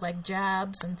a lot of like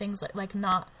jabs and things like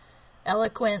not.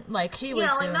 Eloquent like he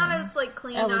was doing. Not as like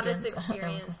clean, elegant, not as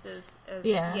experienced as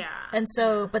yeah. And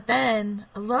so, but then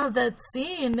I love that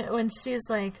scene when she's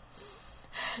like,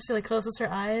 she like closes her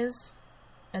eyes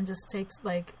and just takes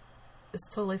like is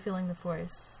totally feeling the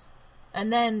Force,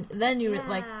 and then you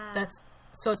like that's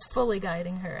so it's fully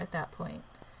guiding her at that point,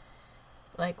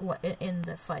 like what in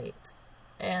the fight,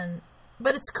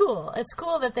 but it's cool. It's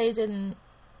cool that they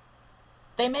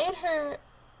made her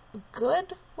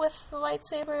good with the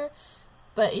lightsaber,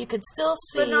 but you could still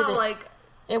see but not that like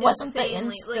it wasn't the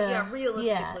insta. Like, realistically.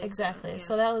 Yeah, exactly. Yeah.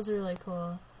 So that was really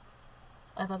cool.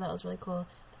 I thought that was really cool.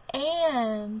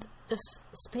 And just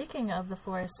speaking of the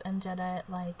Force and Jedi,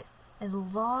 like I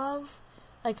love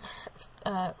like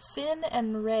Finn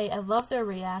and Rey. I love their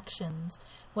reactions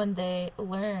when they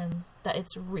learn that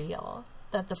it's real,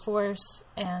 that the Force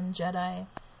and Jedi,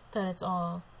 that it's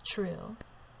all true.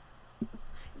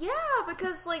 Yeah,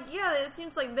 because, like, it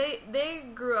seems like they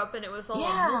grew up and it was all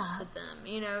to them,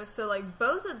 you know? So, like,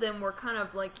 both of them were kind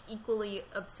of, like, equally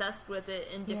obsessed with it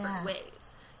in different ways.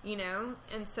 you know?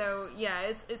 And so,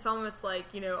 yeah, it's almost like,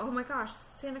 you know, oh my gosh,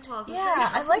 Santa Claus is Yeah, real.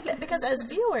 I like that because as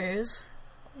viewers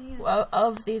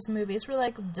of these movies, we're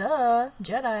like, duh,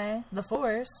 Jedi, the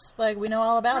Force, like, we know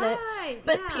all about it.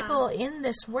 But people in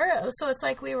this world, so it's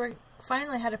like we were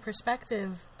finally had a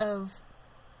perspective of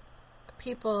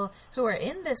people who are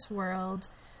in this world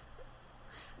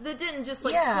that didn't just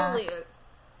like totally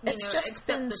it's just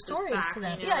been stories to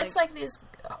them. You know, it's like these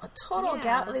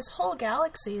these whole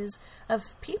galaxies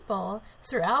of people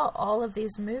throughout all of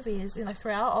these movies, you know,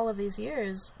 throughout all of these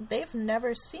years, they've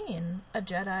never seen a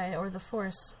Jedi or the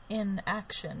Force in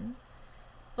action.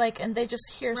 Like, and they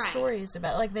just hear stories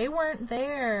about it. Like, they weren't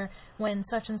there when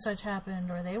such and such happened,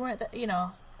 or they weren't there, you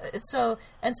know. So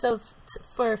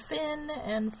for Finn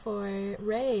and for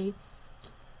Rey,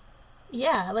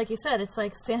 yeah, like you said, it's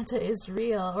like Santa is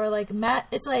real, or like Matt.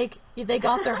 It's like they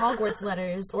got their Hogwarts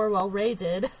letters, or well, Rey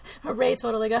did. Rey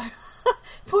totally got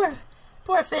poor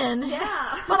Finn.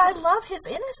 Yeah, but I love his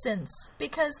innocence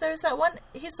because there's that one.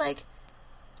 He's like,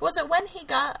 was it when he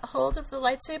got hold of the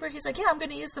lightsaber? He's like, yeah, I'm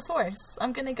going to use the Force.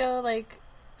 I'm going to go like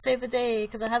save the day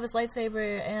because I have this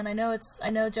lightsaber and I know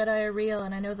Jedi are real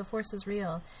and I know the Force is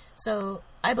real. So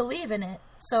I believe in it.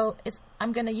 So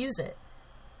I'm going to use it.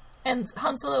 And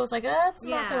Han Solo was like, that's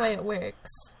not the way it works.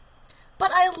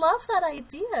 But I love that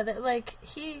idea that, like,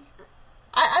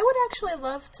 I would actually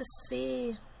love to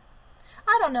see...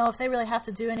 I don't know if they really have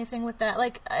to do anything with that.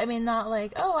 Like, I mean, not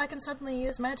like, oh, I can suddenly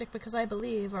use magic because I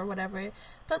believe or whatever.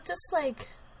 But just, like...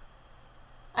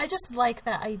 I just like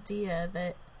that idea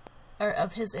that... Or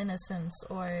of his innocence,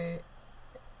 or...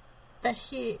 That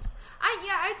he...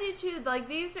 I do too. Like,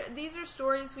 these are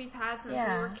stories we've had since we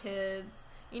were kids.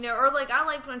 You know, or like I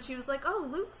liked when she was like, "Oh,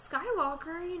 Luke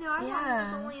Skywalker," you know, I thought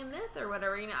he was only a myth or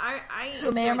whatever. You know,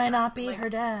 who may or may not be her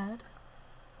dad.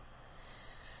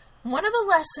 One of the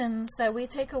lessons that we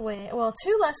take away, well,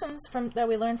 two lessons that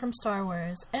we learn from Star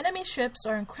Wars: enemy ships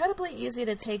are incredibly easy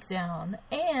to take down,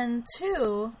 and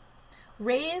two,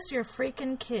 raise your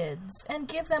freaking kids and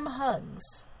give them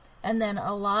hugs, and then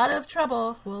a lot of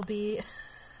trouble will be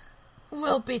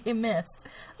missed.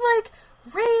 Like,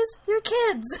 raise your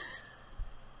kids.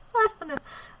 I don't know,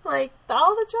 like,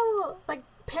 all the trouble, like,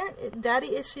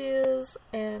 daddy issues,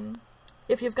 and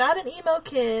if you've got an emo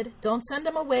kid, don't send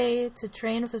him away to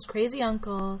train with his crazy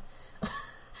uncle,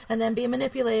 and then be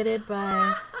manipulated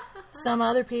by some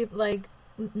other people, like,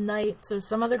 knights, or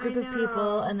some other group of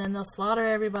people, and then they'll slaughter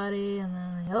everybody, and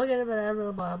then he'll get blah,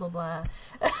 blah, blah, blah, blah.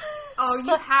 Oh,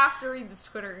 you have to read this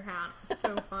Twitter account. It's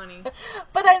so funny.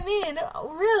 But I mean,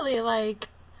 really, like...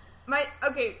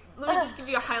 Okay, let me just give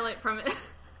you a highlight from it.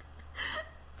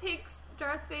 Takes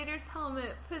Darth Vader's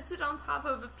helmet, puts it on top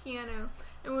of a piano,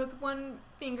 and with one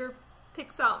finger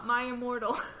picks out "My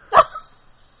Immortal."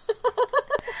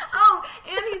 Oh,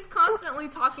 and he's constantly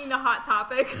talking to Hot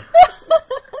Topic.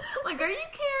 Like, are you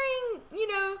carrying, you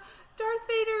know, Darth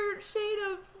Vader shade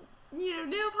of, you know,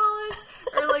 nail polish?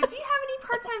 Or like, do you have any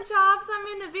part-time jobs? I'm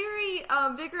in a very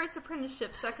vigorous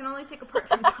apprenticeship, so I can only take a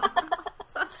part-time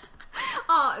job.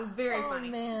 Oh, it's very funny.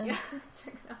 Oh, man. Yeah,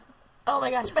 check it out. Oh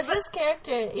my gosh, but his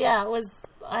character, I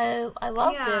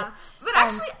loved it. But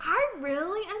actually, I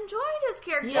really enjoyed his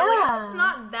character. Yeah. Like, I'm just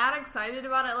not that excited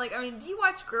about it. Like, I mean, do you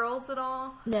watch Girls at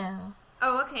all? No.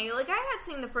 Oh, okay. Like, I had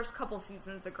seen the first couple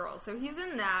seasons of Girls, so he's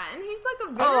in that, and he's like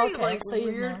a very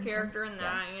weird character in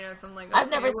that, you know, so I'm like, okay,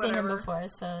 I've never seen him before,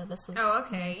 so this was... Oh,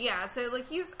 okay, yeah, so, like,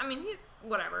 he's,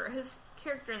 whatever, his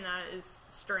character in that is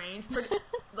strange.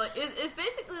 Like, it's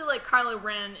basically like Kylo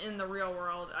Ren in the real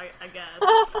world, I guess.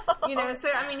 You know, so,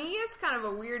 I mean, he is kind of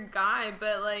a weird guy,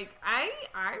 but, like, I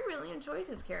really enjoyed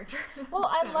his character. Well,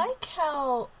 I like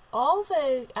how all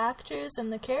the actors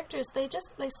and the characters, they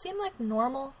seem like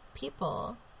normal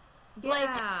people. Yeah.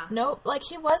 Like, like,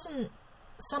 he wasn't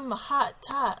some hot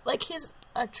tot. Like, he's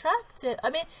attractive. I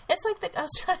mean, it's like, I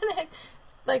was trying to,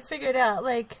 like, figure it out.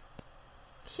 Like,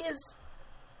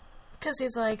 because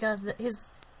he's like, he's,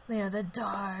 you know, the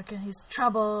dark, and he's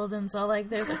troubled, and so, like,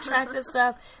 there's attractive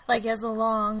stuff. Like, he has the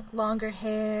longer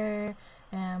hair,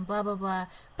 and blah, blah, blah.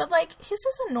 But, like, he's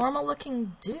just a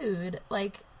normal-looking dude.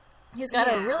 Like, he's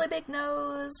got a really big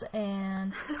nose,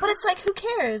 but it's like, who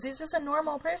cares? He's just a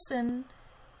normal person.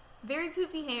 Very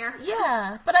poofy hair.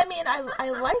 Yeah, but I mean, I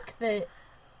like that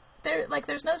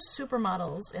there's no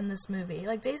supermodels in this movie.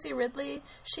 Like, Daisy Ridley,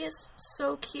 she is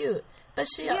so cute, but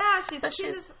she's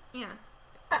cute.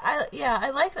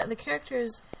 I like that the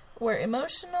characters were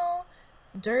emotional,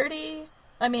 dirty.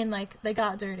 I mean, like, they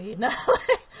got dirty,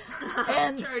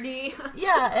 and dirty.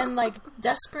 Yeah, and like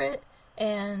desperate,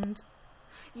 and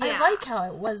I like how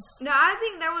it was. No, I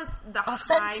think that was the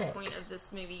authentic. high point of this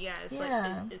movie. Yeah, it's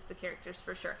Yeah. like is the characters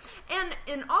for sure,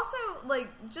 and also like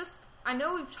just I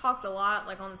know we've talked a lot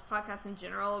like on this podcast in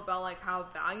general about like how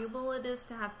valuable it is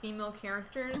to have female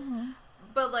characters.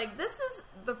 But, like, this is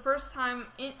the first time...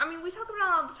 I mean, we talk about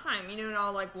it all the time. You know, and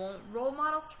I'll, like, want role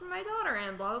models for my daughter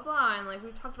and blah, blah, blah. And, like,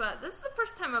 we've talked about it. This is the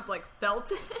first time I've, like, felt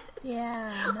it.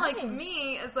 Yeah, nice. Like,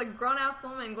 me, as, like, grown-ass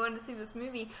woman going to see this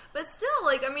movie. But still,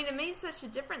 like, I mean, it made such a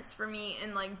difference for me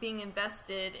in, like, being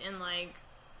invested in, like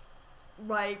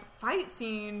fight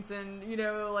scenes and, you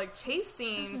know, like chase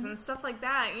scenes and stuff like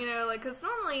that, you know, like, because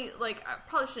normally, like, I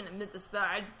probably shouldn't admit this, but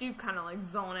I do kind of, like,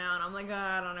 zone out. I'm like,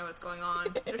 I don't know what's going on.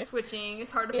 They're switching.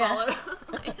 It's hard to follow.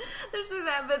 Like, there's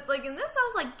that. But, like, in this,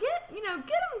 I was like, get him,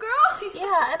 girl.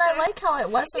 Yeah, and so, I like how it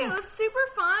wasn't... It was super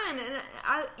fun, and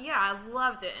I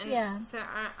loved it. And so,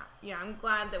 I'm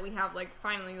glad that we have, like,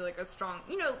 finally, like, a strong,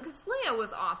 you know, because Leia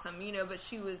was awesome, you know, but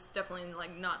she was definitely,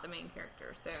 like, not the main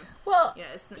character, so. Well, yeah,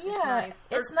 it's nice.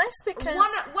 It's nice because...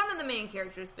 One of the main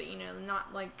characters, but, you know,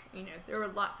 not, like, you know, there were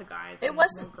lots of guys. It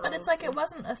wasn't, but it's like, it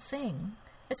wasn't a thing.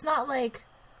 It's not like,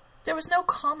 there was no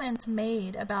comment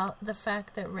made about the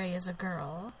fact that Rey is a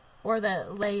girl, or that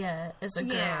Leia is a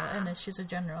girl, and that she's a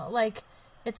general. Like,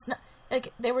 it's not...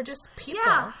 Like, they were just people.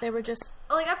 Yeah. They were just...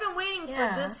 Like, I've been waiting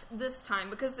for this time,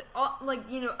 because, like,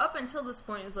 you know, up until this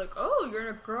point, it's like, oh, you're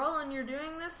a girl and you're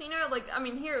doing this, you know? Like, I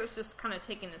mean, here it was just kind of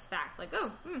taking this fact. Like,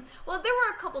 oh, Well, there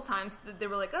were a couple times that they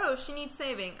were like, oh, she needs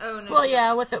saving. Oh, no. Well,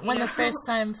 yeah, when the first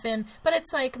time Finn... But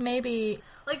it's like, maybe...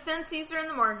 Like, Finn sees her in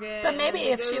the market. But maybe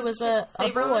if she was a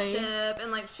boy... Ship,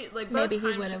 and, like, she, like, both maybe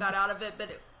times she got out of it, but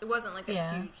it wasn't, like, a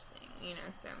huge thing. You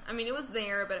know, so I mean, it was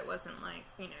there, but it wasn't like,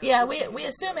 you know. Yeah, we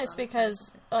assume it's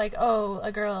because like, oh,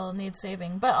 a girl needs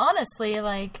saving, but honestly,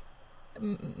 like,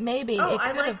 maybe it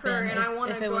could have been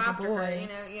if it was a boy. Her, you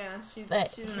know, yeah, she's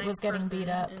a nice was getting person, beat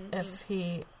up if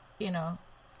he, you know.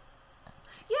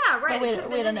 Yeah, right. So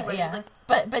we don't know. Yeah,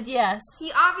 but yes,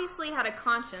 he obviously had a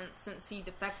conscience since he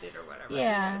defected or whatever.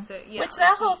 Yeah, you know? So, which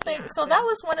that whole thing. So that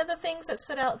was one of the things that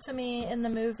stood out to me in the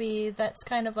movie. That's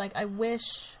kind of like, I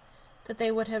wish that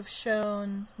they would have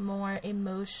shown more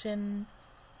emotion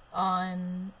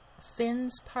on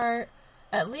Finn's part,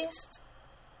 at least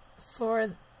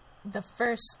for the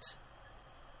first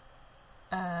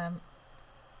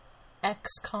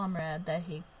ex-comrade that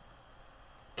he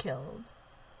killed.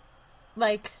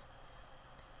 Like,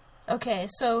 okay,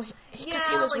 so because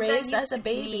he was raised as a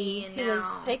baby, he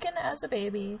was taken as a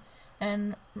baby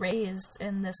and raised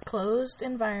in this closed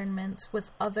environment with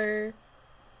other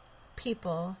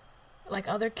people, like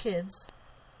other kids,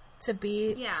 to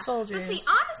be soldiers. But see,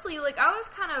 honestly, like, I was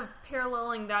kind of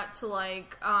paralleling that to,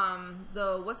 like,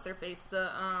 the, what's their face?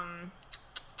 The,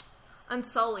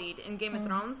 Unsullied in Game of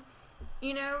Thrones.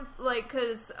 You know, like,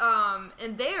 because,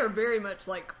 and they are very much,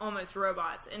 like, almost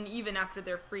robots, and even after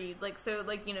they're freed, like, so,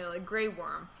 like, you know, like, Grey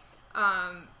Worm,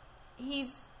 he's,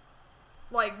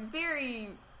 like, very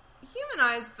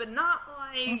humanized, but not,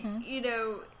 like, you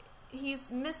know, he's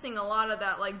missing a lot of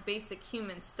that, like, basic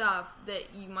human stuff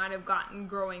that you might have gotten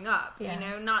growing up, you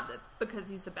know, not that because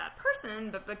he's a bad person,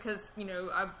 but because, you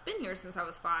know, I've been here since I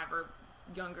was 5 or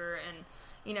younger, and,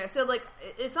 you know, so, like,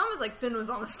 it's almost like Finn was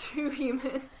almost too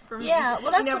human for me. Yeah,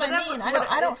 well, that's, you know, what I mean.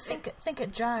 I don't think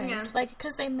it jived. Yeah. Like,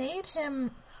 because they made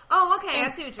him... Oh, okay, I see what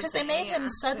you're saying. Because they made him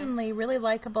suddenly really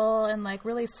likable and, like,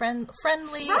 really friendly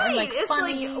and, like, it's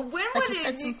funny. Like, he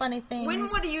said some funny things. When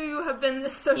would you have been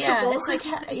this sociable? Yeah, it's like,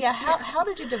 how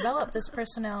did you develop this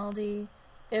personality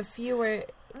if you were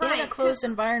in a closed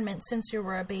environment since you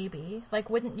were a baby? Like,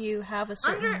 wouldn't you have a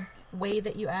certain way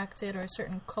that you acted or a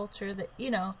certain culture that, you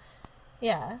know...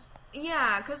 Yeah.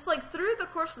 Yeah, because, like, through the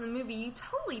course of the movie, you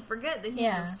totally forget that he's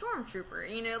a stormtrooper.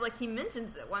 You know, like, he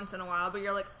mentions it once in a while, but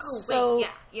you're like, oh, wait,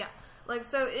 yeah. Like,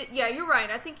 so, you're right.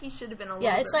 I think he should have been a little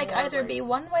bit it's like more, either be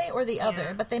one way or the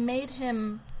other, but they made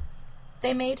him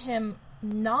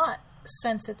not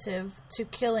sensitive to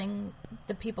killing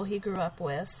the people he grew up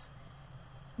with,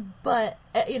 but,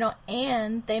 you know,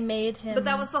 and they made him... But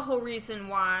that was the whole reason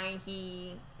why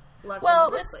he...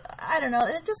 Well, I don't know.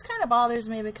 It just kind of bothers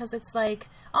me because it's like,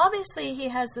 obviously he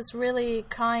has this really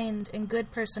kind and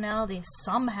good personality.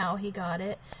 Somehow he got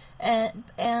it.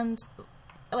 And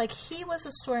like, he was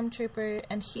a stormtrooper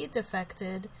and he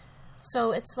defected.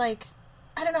 So it's like,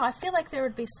 I don't know. I feel like there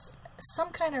would be some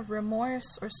kind of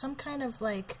remorse or some kind of,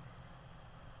 like,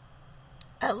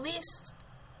 at least,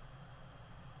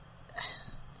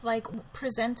 like,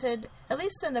 presented, at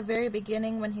least in the very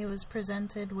beginning when he was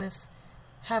presented with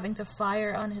having to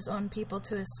fire on his own people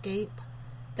to escape,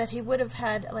 that he would have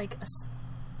had, like,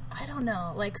 I don't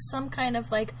know, like some kind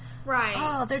of like, right.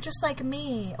 Oh, they're just like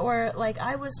me, or like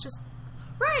I was just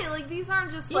right. Like these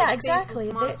aren't just like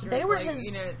exactly. They were like,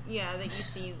 his, you know, that you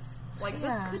see. Like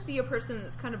this could be a person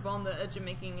that's kind of on the edge of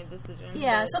making a decision.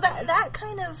 Yeah, so that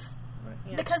kind of.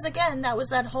 Yeah. Because again, that was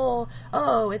that whole,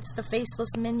 it's the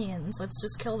faceless minions, let's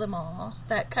just kill them all.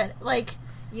 That kind of, like...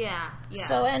 Yeah.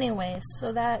 So anyway,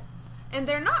 that... And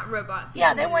they're not robots.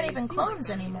 Yeah, they weren't even clones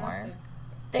anymore.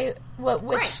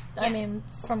 Right. I mean,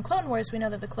 from Clone Wars, we know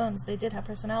that the clones, they did have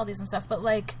personalities and stuff, but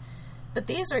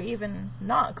these are even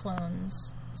not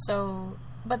clones. So,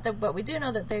 but we do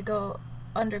know that they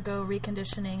undergo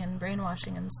reconditioning and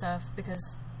brainwashing and stuff,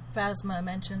 because Phasma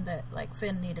mentioned that, like,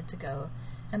 Finn needed to go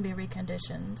and be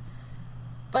reconditioned.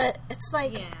 But it's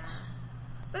like... Yeah.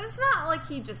 But it's not like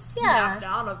he just snapped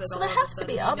out of it. So there have to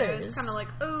be others. It's kind of like,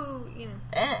 you know.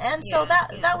 And so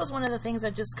that was one of the things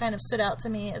that just kind of stood out to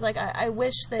me. Like, I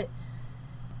wish that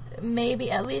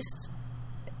maybe at least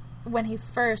when he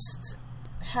first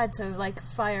had to, like,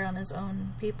 fire on his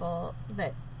own people,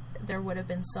 that there would have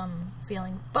been some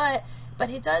feeling. But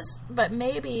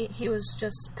maybe he was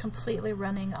just completely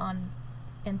running on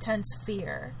intense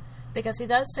fear. Because he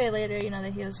does say later, you know,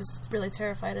 that he was just really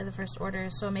terrified of the First Order,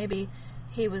 so maybe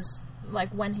he was, like,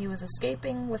 when he was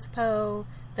escaping with Poe,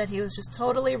 that he was just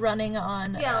totally running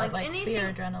on, fear,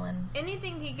 adrenaline.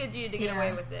 Anything he could do to get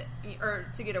away with it, or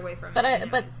to get away from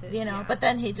it. But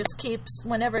then he just keeps,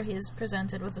 whenever he's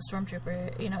presented with a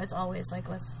stormtrooper, you know, it's always like,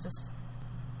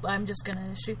 I'm just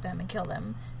gonna shoot them and kill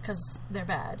them, because they're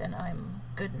bad, and I'm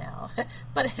good now.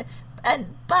 and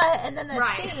then that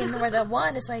scene where the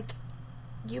one is like,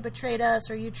 you betrayed us,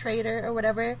 or you traitor, or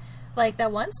whatever, like,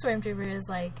 that one stormtrooper is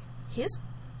like, he's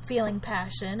feeling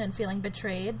passion and feeling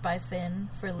betrayed by Finn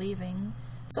for leaving.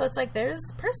 So it's like, there's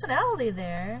personality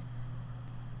there.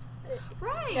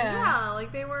 Right, yeah,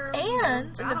 like they were...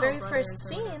 And in the very first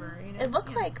scene, it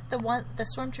looked like the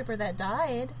stormtrooper that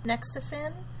died next to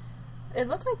Finn, it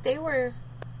looked like they were...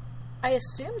 I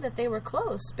assumed that they were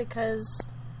close, because...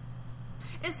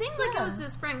 It seemed like it was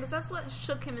his friend, because that's what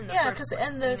shook him in the first place.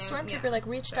 And the stormtrooper,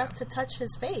 reached up to touch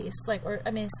his face, he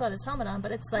still had his helmet on,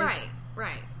 but it's like...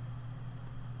 Right.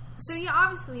 So he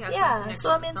obviously has some connection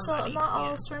so I mean, so not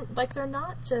all they're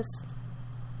not just...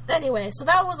 Anyway, so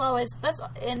that was always... That's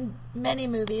in many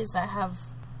movies that have,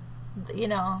 you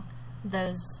know,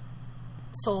 those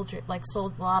a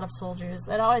lot of soldiers.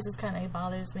 That always just kind of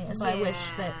bothers me, and so I wish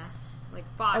that...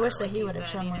 Father, I wish that he would have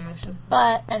shown more emotion.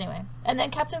 But anyway. And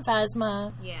then Captain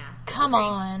Phasma. Yeah. Come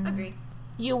on. Agree.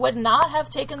 You would not have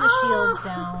taken the shields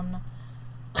down.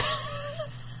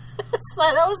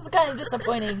 That was kind of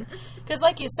disappointing. Because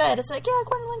like you said, it's like, yeah,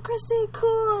 Gwendolyn Christie,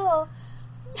 cool.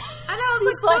 I know,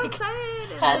 she's so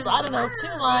excited. Has, I don't know, 2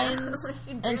 lines.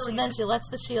 and then she lets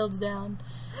the shields down.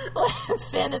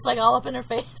 Finn is all up in her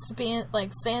face, being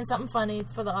saying something funny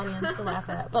for the audience to laugh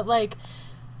at. But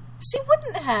she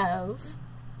wouldn't have.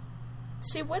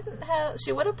 She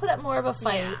would have put up more of a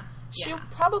fight. Yeah. She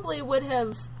probably would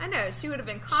have... I know, she would have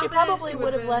been confident. She probably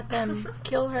would have let them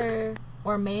kill her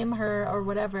or maim her or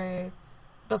whatever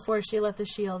before she let the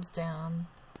shields down.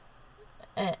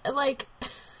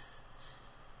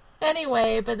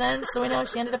 Anyway, but then, so we know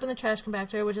she ended up in the trash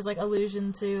compactor, which is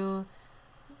allusion to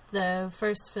the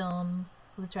first film,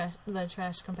 the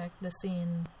trash compactor, the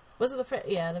scene. Was it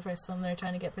the first one? They're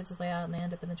trying to get Princess Leia out and they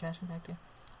end up in the trash compactor.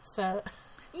 So...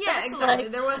 Yeah, exactly.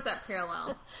 There was that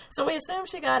parallel. So we assume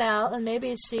she got out, and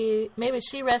maybe she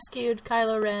rescued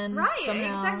Kylo Ren. Right,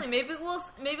 somehow. Exactly.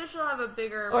 Maybe she'll have a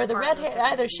bigger. Or the red hair.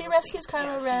 Either she rescues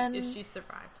Kylo Ren, if she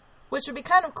survived, which would be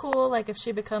kind of cool. If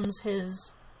she becomes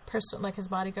his person, his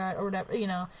bodyguard or whatever, you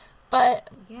know. But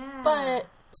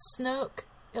Snoke,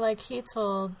 he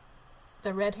told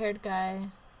the red-haired guy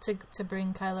to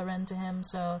bring Kylo Ren to him.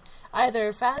 So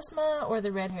either Phasma or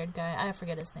the red-haired guy. I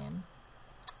forget his name.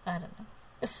 I don't know.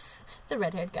 The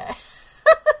red-haired guy.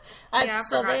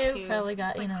 So they probably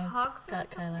got, got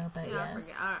Kylo, but I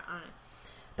forget. I don't know.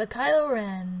 But Kylo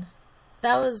Ren,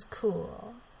 that was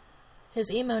cool. His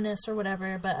emo-ness or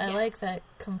whatever, but I like that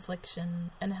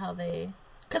confliction and how they...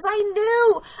 Because I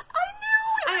knew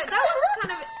it was going to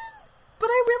happen! But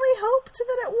I really hoped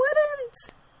that it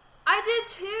wouldn't. I did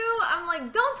too. I'm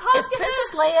like, don't talk to him! If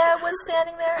Princess Leia was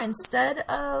standing there instead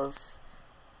of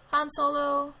Han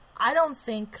Solo... I don't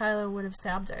think Kylo would have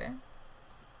stabbed her.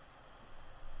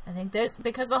 I think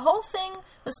because the whole thing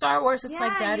with Star Wars, it's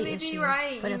daddy issues.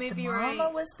 Right. But if the mama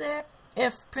was there,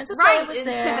 if Princess Leia was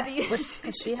there,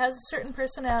 because she has a certain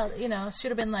personality, she'd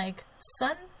have been like,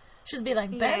 son, she'd be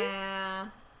like,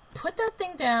 Ben, put that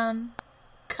thing down,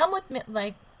 come with me,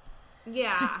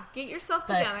 yeah, get yourself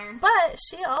together. But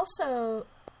she also,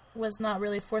 was not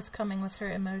really forthcoming with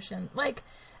her emotion. Like,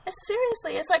 it's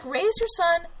seriously, it's like, raise your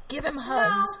son, give him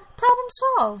hugs, problem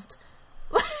solved.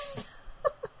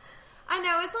 I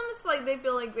know, it's almost like they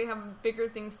feel like they have bigger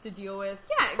things to deal with.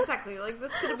 Yeah, exactly. Like,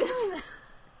 this could have been...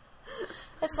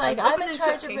 It's like, I'm in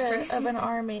charge of an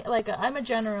army. Like, I'm a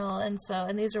general, and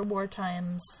these are war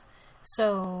times.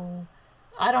 So,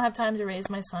 I don't have time to raise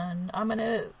my son. I'm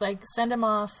gonna, like, send him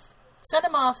off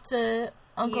to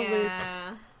Uncle Luke.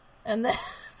 And then,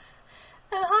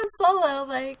 and Han Solo,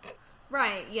 like...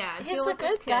 Right, yeah. He's a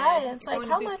good guy. It's like,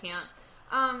 how much...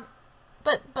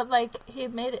 But like, he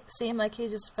made it seem like he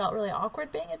just felt really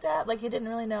awkward being a dad. Like, he didn't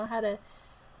really know how to...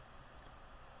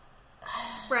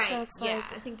 Right, so it's yeah,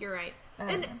 like, I think you're right.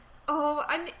 And it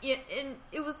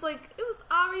was like, it was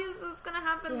obvious it was gonna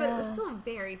happen, but it was still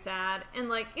very sad. And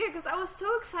like, yeah, because I was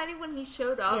so excited when he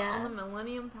showed up on the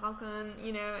Millennium Falcon,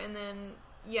 you know, and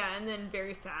then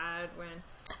very sad when...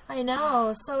 I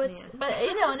know, so it's... But,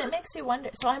 you know, and it makes you wonder.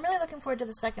 So I'm really looking forward to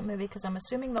the second movie, because I'm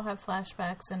assuming they'll have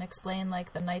flashbacks and explain,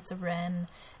 like, the Knights of Ren,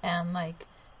 and, like,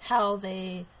 how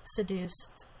they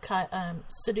seduced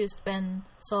Ben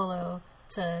Solo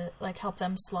to, like, help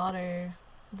them slaughter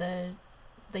the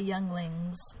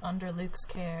younglings under Luke's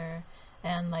care,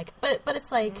 and, like... But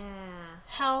it's like,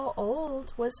 how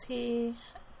old was he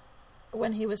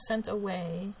when he was sent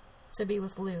away to be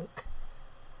with Luke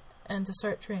and to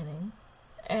start training?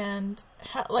 And,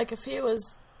 like, if he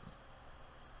was...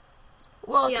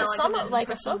 Well, because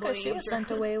Ahsoka, she was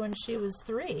sent away when she was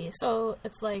 3. So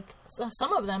it's like,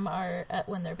 some of them are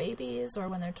when they're babies or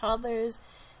when they're toddlers.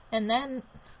 And then...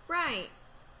 Right.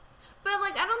 But,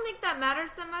 like, I don't think that matters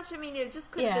that much. I mean, it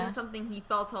just could have been something he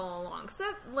felt all along. So,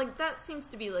 that seems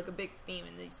to be, like, a big theme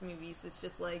in these movies. It's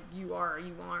just, like, you are,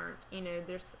 you aren't. You know,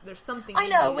 there's something... I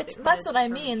know, that's what I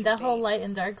mean, the whole light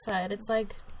and dark side. It's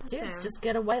like, dudes, just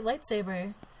get a white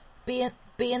lightsaber. Be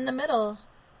in the middle.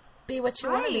 Be what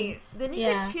you want to be. Then you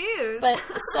can choose. But,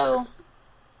 so...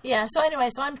 Yeah, so anyway,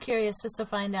 so I'm curious just to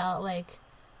find out, like...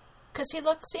 Because he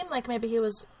seemed like maybe he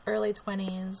was early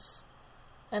 20s...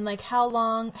 And, like, how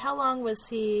long was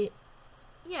he...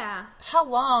 Yeah. How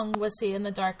long was he in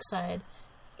the dark side?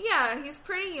 Yeah, he's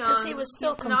pretty young. Because he was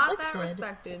still conflicted not that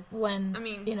respected.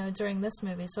 when, you know, during this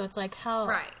movie. So it's like,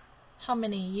 how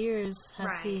many years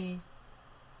has he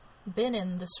been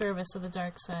in the service of the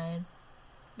dark side?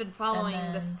 Been following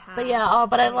this path. But yeah,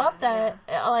 but I love that.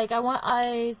 Yeah. Like,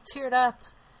 I teared up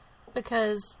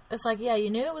because it's like, yeah, you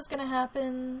knew it was going to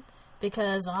happen...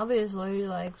 Because obviously,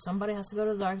 like, somebody has to go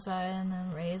to the dark side, and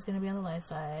then Rey's going to be on the light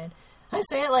side. I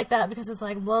say it like that because it's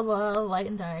like, blah, blah, light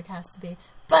and dark has to be.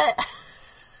 But...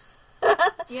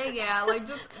 yeah, like,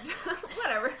 just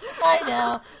whatever. I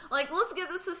know. Like, let's get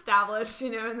this established, you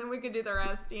know, and then we can do the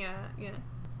rest. Yeah.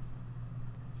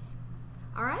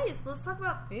 Alright, so let's talk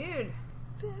about food.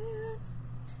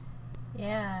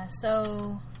 Yeah,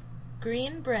 so,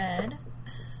 green bread.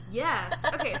 Yes.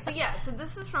 Okay, so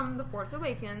this is from The Force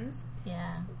Awakens.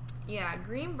 Yeah. Yeah,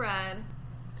 green bread.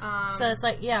 So it's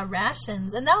like,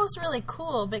 rations. And that was really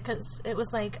cool because it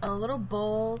was like a little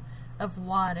bowl of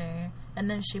water, and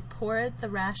then she poured the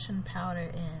ration powder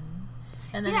in.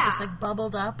 And then it just like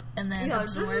bubbled up and then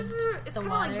absorbed it's the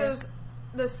water. It's kind of like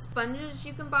those sponges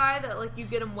you can buy that like you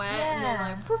get them wet and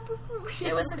then like... Poof, poof, poof.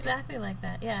 It was exactly like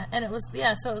that, yeah. And it was,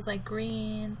 so it was like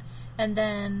green. And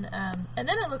then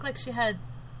it looked like she had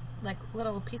like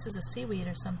little pieces of seaweed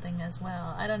or something as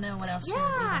well. I don't know what else she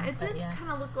was eating. Yeah, it did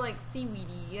kind of look like seaweedy,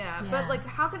 yeah. But like,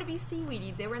 how could it be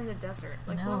seaweedy? They were in the desert.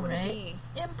 Like, what would it be?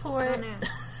 Import. I don't know.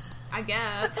 I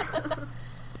guess.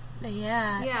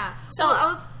 Yeah. Yeah. So well, I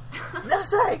was... No,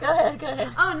 sorry, go ahead.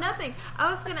 Oh, nothing.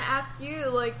 I was gonna ask you,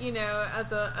 like, you know,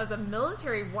 as a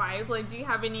military wife, like, do you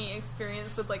have any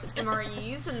experience with, like,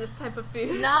 MREs and this type of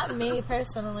food? Not me,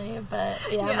 personally, but,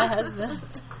 my husband.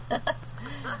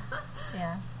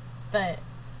 Yeah. But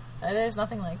there's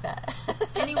nothing like that.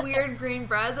 Any weird green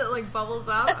bread that like bubbles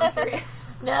up? I'm curious.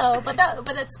 No, but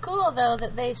it's cool though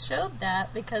that they showed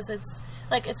that because it's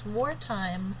like it's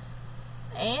wartime,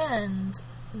 and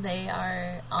they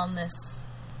are on this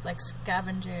like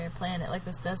scavenger planet, like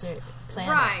this desert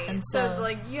planet, right? And so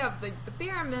like you have the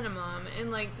bare minimum, and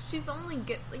like she's only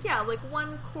like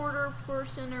 1/4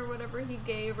 portion or whatever he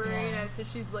gave her, you know, so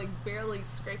she's like barely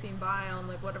scraping by on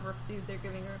like whatever food they're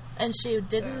giving her. And she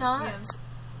did not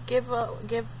trade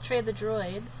the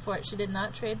droid for it. She did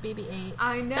not trade BB-8.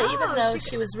 I know. But even though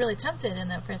she was really tempted in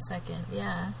that first second,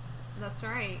 That's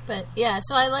right. But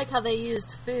so I like how they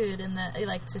used food and that,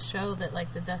 like, to show that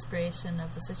like the desperation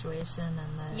of the situation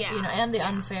and the and the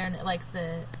unfairness, like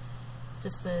the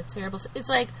terrible. It's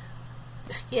like,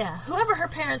 whoever her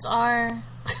parents are.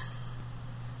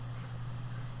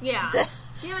 Yeah.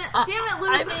 Damn it, Luke.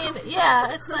 I mean,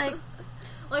 yeah, it's like...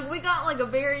 Like, we got, like, a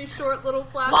very short little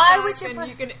flashback. Why would you and put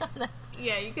you can,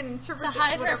 yeah, you can interpret to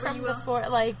hide her whatever from you the will.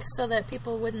 like, so that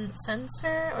people wouldn't sense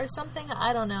her or something?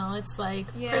 I don't know. It's like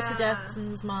Percy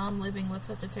Jackson's mom living with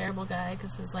such a terrible guy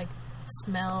because his, like,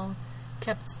 smell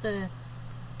kept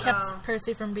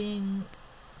Percy from being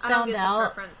found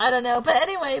out. I don't know. But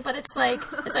anyway, it's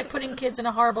like putting kids in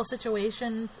a horrible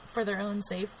situation for their own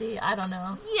safety. I don't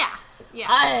know.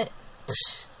 Yeah.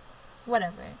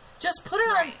 Whatever. Just put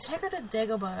her on, take her to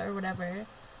Dagobah or whatever.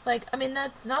 Like, I mean,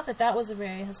 not that was a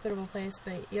very hospitable place,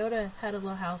 but Yoda had a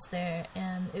little house there,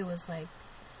 and it was, like,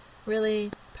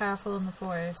 really powerful in the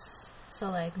Force.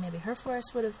 So, like, maybe her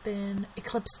Force would have been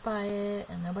eclipsed by it,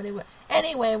 and nobody would...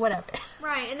 Anyway, whatever.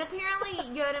 Right, and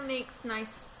apparently Yoda makes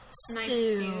nice stew,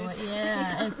 stews.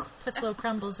 yeah, and puts little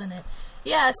crumbles in it.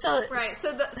 Yeah, so... Right,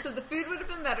 so the food would have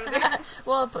been better there.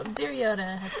 Well, dear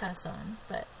Yoda has passed on,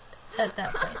 but... At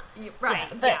that point. Right,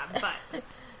 but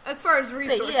as far as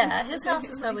resources... But yeah, his house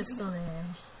is probably still there.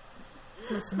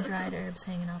 With some dried herbs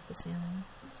hanging off the ceiling.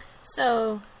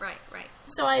 So... Right.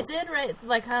 So I did write,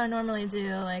 like how I normally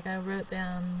do, like I wrote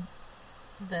down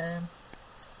the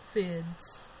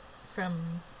foods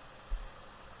from,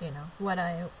 what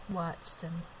I watched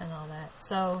and all that.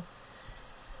 So,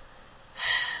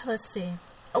 let's see.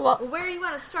 Well, where do you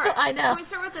want to start? I know. Can we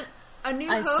start with A New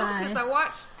Hope? Because I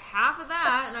watched half of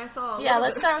that, and I saw.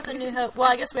 Let's start with A New Hope. Well,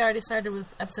 I guess we already started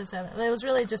with episode 7. It was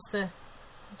really just the.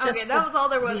 Okay, that was all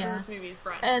there was in this movie's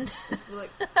bread. And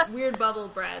like weird bubble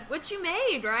bread, which you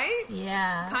made, right?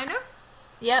 Yeah. Kind of.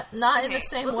 Yep, not in the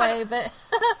same way, but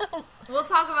we'll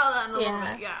talk about that in a little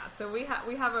bit. Yeah. So we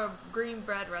have a green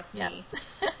bread recipe. Yep.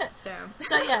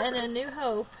 So yeah, in A New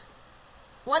Hope,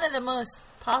 one of the most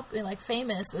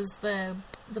famous is the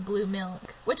blue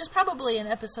milk, which is probably in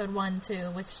episode 1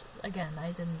 too, which again I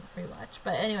didn't rewatch.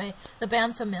 But anyway, the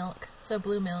bantha milk, so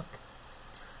blue milk.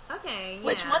 Okay. Yeah.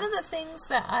 Which one of the things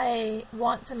that I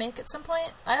want to make at some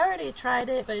point, I already tried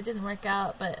it, but it didn't work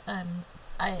out. But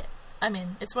I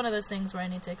mean, it's one of those things where I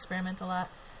need to experiment a lot.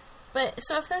 But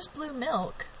so if there's blue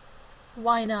milk,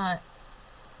 why not?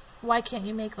 Why can't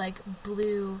you make like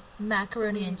blue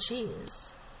macaroni and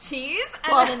cheese? Cheese?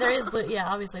 Well, I mean, there is blue,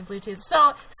 obviously blue cheese.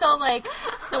 So like,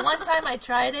 the one time I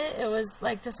tried it, it was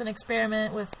like just an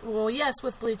experiment with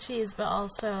blue cheese, but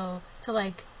also to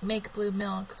like make blue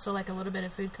milk, so like a little bit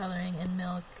of food coloring in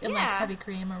milk and like heavy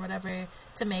cream or whatever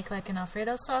to make like an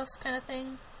Alfredo sauce kind of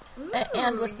thing. Ooh,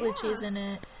 and with blue cheese in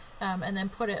it, and then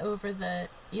put it over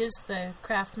use the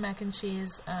Kraft mac and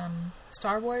cheese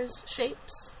Star Wars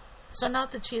shapes. So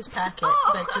not the cheese packet,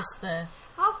 but just the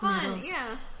how fun, noodles.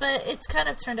 Yeah. But it's kind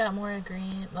of turned out more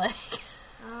green, like...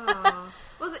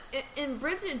 Well, in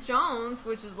Bridget Jones,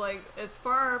 which is, like, as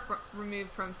far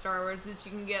removed from Star Wars as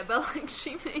you can get, but, like,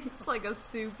 she makes, like, a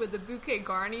soup with a bouquet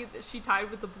garni that she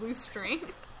tied with a blue string,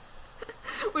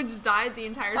 which dyed the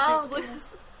entire soup blue.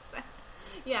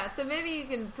 Yeah, so maybe you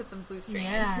can put some blue string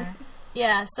in.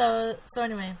 Yeah, so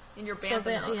anyway. In your bantha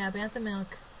milk. Yeah, bantha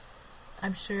milk.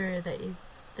 I'm sure that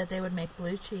they would make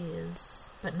blue cheese,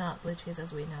 but not blue cheese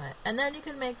as we know it. And then you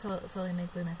can totally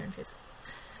make blue macaroni and cheese.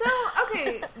 So,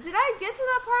 okay, did I get to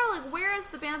that part? Like, where is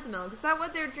the bantha milk? Is that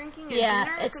what they're drinking at dinner?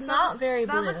 Yeah, it's not very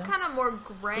blue. That looked kind of more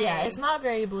gray. Yeah, it's not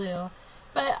very blue.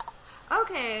 But...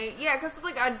 Okay, yeah, because,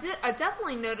 like, I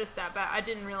definitely noticed that, but I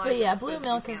didn't realize... But yeah, blue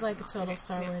milk is, like, a total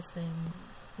Star Wars thing.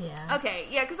 Yeah. Okay,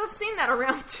 yeah, because I've seen that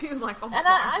around, too, like, and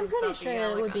I'm pretty sure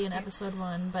it would be in episode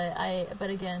 1, but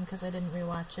again, because I didn't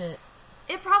rewatch it.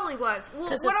 It probably was. Well,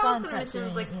 what I was going to mention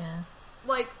was,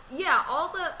 like,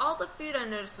 all the food I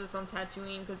noticed was on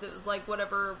Tatooine because it was like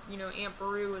whatever Aunt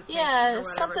Beru was making or whatever.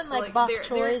 Something so, like bok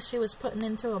choy she was putting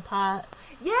into a pot.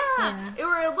 Yeah.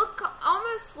 It looked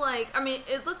almost like, I mean,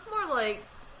 it looked more like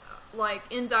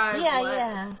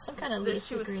endive some kind of leafy that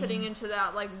she was green. putting into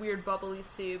that like weird bubbly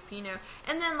soup,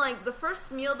 And then like the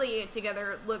first meal they ate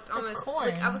together looked almost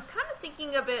like I was kind of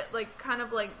thinking of it like kind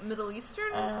of like Middle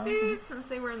Eastern food since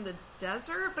they were in the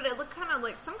desert, but it looked kind of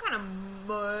like some kind of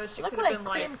mush. It looked like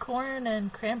cream corn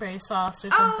and cranberry sauce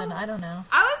or something. I don't know.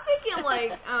 I was thinking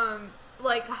like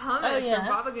hummus or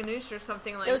baba ganoush or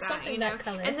something like that. It was something that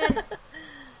color. And then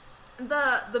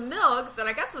the milk that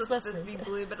I guess was supposed to be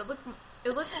blue, but it looked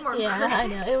more green. I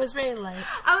know. It was very light.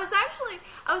 I was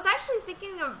actually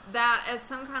thinking of that as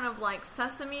some kind of like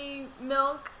sesame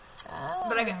milk. Oh.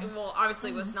 But obviously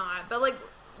it was not. But like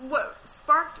what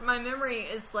sparked my memory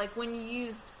is like when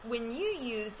you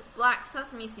use black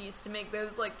sesame seeds to make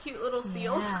those like cute little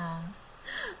seals. Yeah.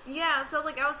 Yeah, so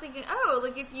like I was thinking,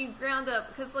 like if you ground up,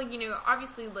 because like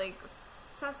obviously like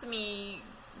sesame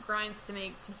grinds to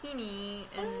make tahini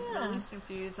and Middle Eastern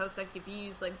foods. I was like, if you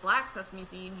use like black sesame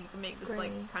seeds, you can make this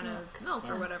like kind of milk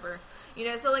or whatever. You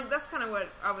know, so like that's kind of what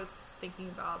I was thinking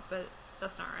about, but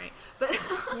that's not right. But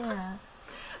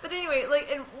but anyway,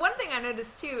 like, and one thing I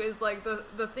noticed too is like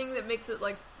the thing that makes it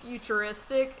like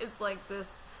futuristic is like this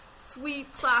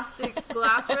sweet plastic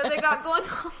glassware they got going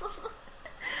on.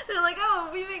 They're like, oh,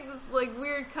 we make this like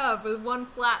weird cup with one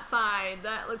flat side.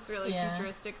 That looks really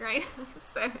futuristic, right?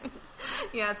 So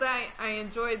so I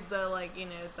enjoyed the like, you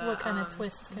know, the what kind of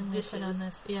twist can we put on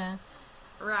this? Yeah.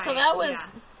 Right. So that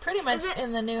was pretty much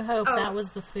in the New Hope. That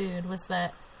was the food. Was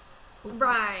that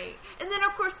right? And then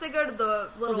of course they go to the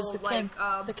little the bar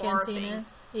cantina. Thing.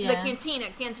 Yeah. The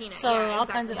cantina. So all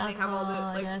exactly. kinds of alcohol,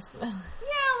 I guess.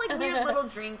 Yeah, like weird little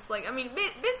drinks. Like, I mean,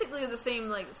 basically the same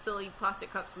like silly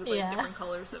plastic cups with like different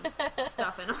colors of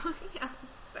stuff in them.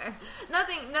 So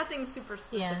nothing super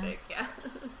specific.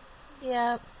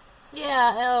 Yeah.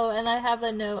 Oh, and I have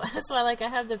a note. So I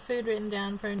have the food written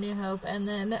down for New Hope, and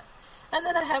then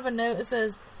I have a note that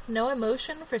says, "No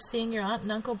emotion for seeing your aunt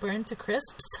and uncle burned to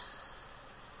crisps."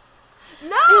 No,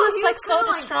 he was like so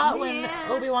distraught when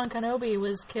Obi-Wan Kenobi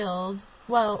was killed.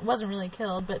 Well, wasn't really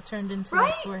killed, but turned into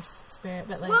a Force spirit.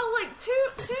 But like, well, like two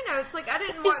notes. Like I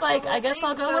didn't. He's watch like, the whole I guess thing,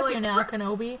 I'll go so, with you now,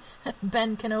 Kenobi,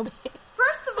 Ben Kenobi.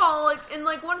 First of all, like in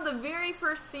like one of the very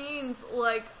first scenes,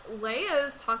 like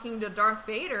Leia's talking to Darth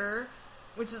Vader,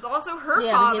 which is also her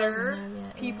father.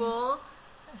 People.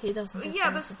 He doesn't.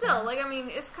 But still, like I mean,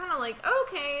 it's kind of like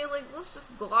okay, like let's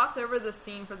just gloss over the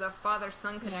scene for the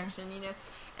father-son connection, you know.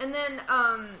 And then,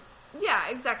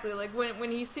 exactly. Like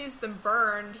when he sees them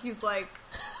burned, he's like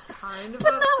kind of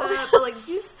upset. But like,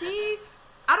 you see,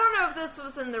 I don't know if this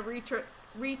was in the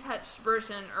retouched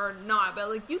version or not, but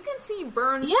like you can see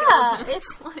burned. Yeah,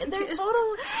 it's like, they're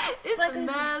total. It's like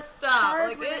messed up.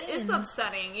 Like it's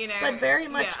upsetting, you know. But very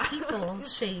much people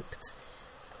shaped.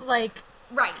 Like.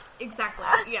 Right, exactly.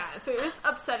 Yeah, so it was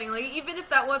upsetting. Like, even if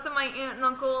that wasn't my aunt and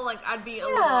uncle, like, I'd be a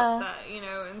little upset, you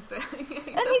know, and so... and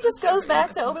he just goes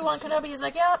back to Obi-Wan Kenobi. He's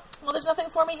like, yeah, well, there's nothing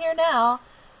for me here now.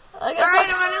 Alright,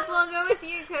 I might as well go with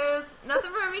you, because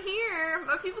nothing for me here.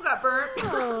 My people got burnt.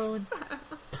 Oh,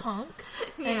 punk.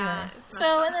 Anyway, yeah.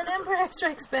 So, and then Empire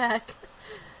Strikes Back.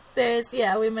 There's,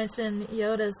 we mentioned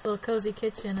Yoda's little cozy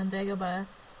kitchen in Dagobah.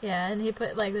 Yeah, and he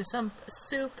put, like, there's some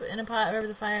soup in a pot over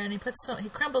the fire, and he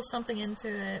crumbles something into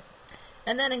it.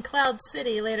 And then in Cloud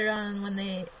City, later on, when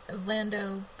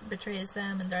Lando betrays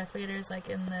them, and Darth Vader's, like,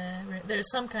 there's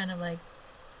some kind of, like,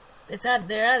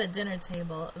 they're at a dinner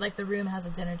table. Like, the room has a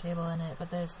dinner table in it,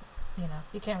 but there's, you know,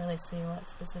 you can't really see what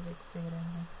specific food or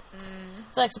anything.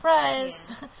 It's like, surprise!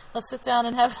 Yeah. Let's sit down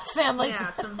and have a family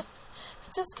dinner.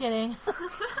 Just kidding.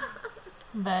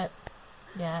 But,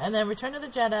 and then Return of the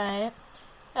Jedi...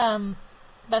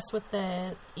 that's with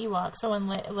the Ewok. So when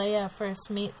Leia first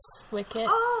meets Wicket,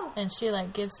 and she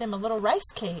like gives him a little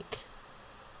rice cake.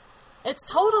 It's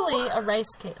totally a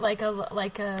rice cake, like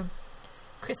a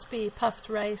crispy puffed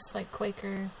rice, like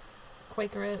Quaker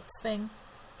Oats thing.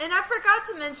 And I forgot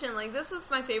to mention, like, this was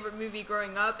my favorite movie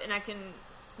growing up, and I can,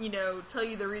 you know, tell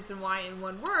you the reason why in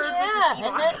one word.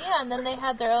 And then they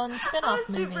had their own spin-off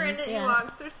movies. Super into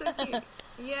Ewoks. They're so cute.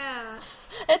 Yeah.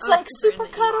 It's like Super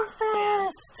Cuddle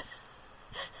Fest.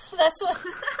 That's what...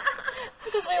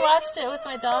 because we watched it with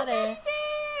my daughter.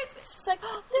 She's like,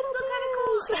 oh, little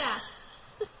bears.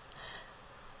 Cool.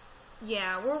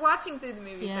 Yeah, we're watching through the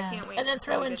movies. I can't wait. And then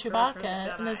throw in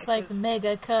Chewbacca, and it's like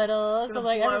mega cuddle. So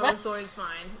like everybody's always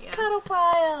fine. Yeah. Cuddle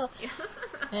pile.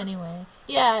 Anyway,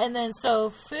 and then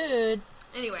so food.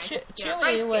 Anyway,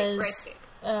 Chewie was rice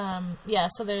cake.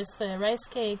 So there's the rice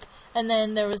cake, and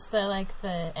then there was the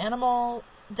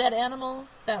dead animal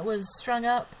that was strung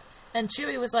up, and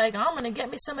Chewie was like, "I'm gonna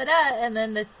get me some of that," and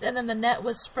then the net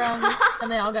was sprung,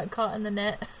 and they all got caught in the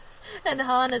net. And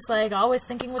Han is like, always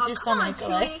thinking with your stomach. So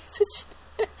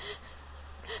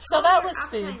that was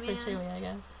food for Chewie, I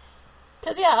guess.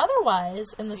 Because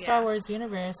otherwise in the Star Wars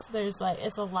universe, there's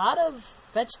it's a lot of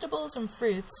vegetables and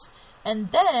fruits,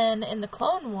 and then in the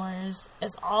Clone Wars,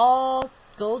 it's all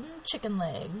golden chicken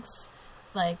legs.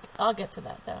 Like, I'll get to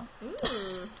that though.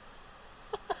 Ooh.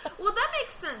 Well, that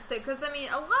makes sense though, because I mean,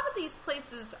 a lot of these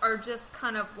places are just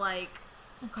kind of like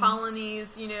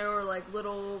colonies, you know, or like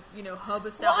little, you know, hub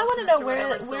establishments. Well, I want to know where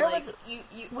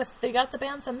so, they got the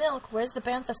bantha milk. Where's the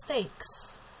bantha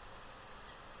steaks?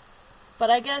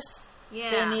 But I guess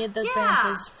they need those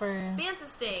banthas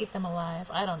to keep them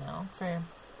alive. I don't know, for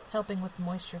helping with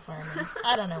moisture farming.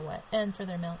 I don't know what, and for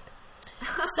their milk.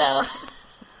 So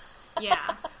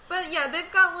but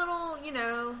they've got little, you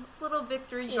know, little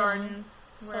victory gardens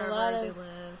wherever they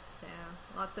live. So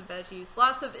lots of veggies,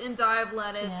 lots of endive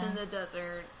lettuce in the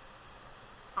desert.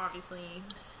 obviously.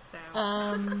 So.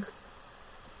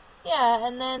 Yeah,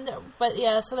 and then,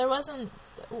 so there wasn't.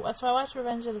 So I watched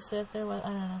Revenge of the Sith. There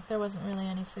wasn't really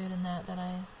any food in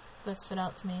that stood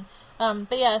out to me.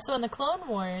 But yeah, so in the Clone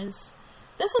Wars,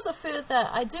 this was a food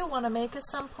that I do want to make at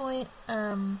some point.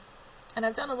 And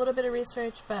I've done a little bit of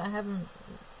research, but I haven't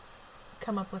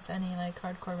come up with any like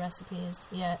hardcore recipes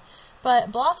yet.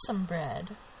 But blossom bread.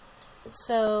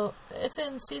 So it's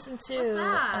in season 2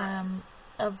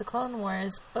 of the Clone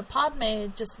Wars, but Padme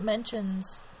just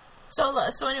mentions.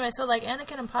 So anyway, like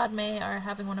Anakin and Padme are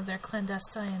having one of their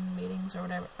clandestine meetings or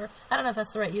whatever. Or I don't know if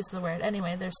that's the right use of the word.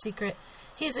 Anyway, they're secret.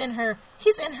 He's in her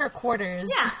quarters.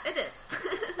 Yeah, it is.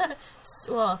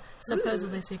 Well,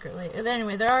 supposedly secretly.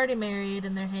 Anyway, they're already married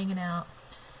and they're hanging out.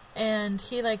 And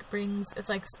he like brings, it's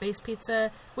like space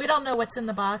pizza. We don't know what's in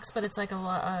the box, but it's like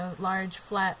a large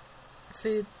flat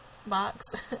food box.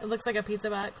 It looks like a pizza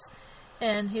box.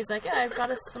 And he's like, yeah, I've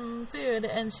got us some food.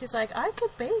 And she's like, I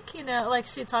could bake, like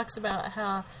she talks about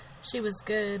how she was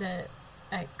good at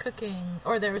cooking,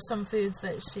 or there were some foods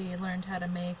that she learned how to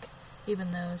make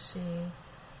even though she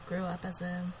grew up as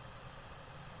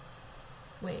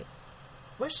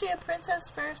was she a princess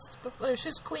first? She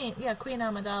was queen. Yeah, Queen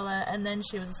Amidala, and then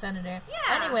she was a senator.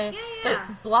 Yeah. Anyway,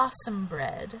 but blossom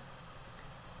bread.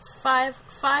 Five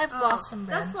blossom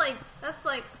bread. That's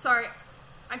like. Sorry,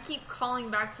 I keep calling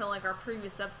back to like our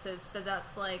previous episodes, but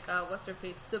that's like what's her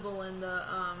face, Sybil in the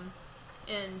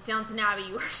in Downton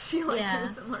Abbey, where she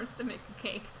goes and learns to make a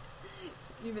cake.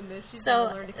 Even though she's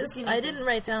never learned to cook anything. I didn't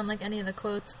write down like any of the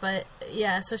quotes, but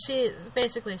yeah, so she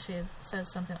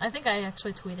says something. I think I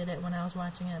actually tweeted it when I was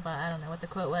watching it, but I don't know what the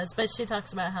quote was. But she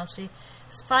talks about how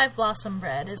 5 blossom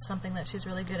bread is something that she's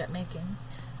really good at making.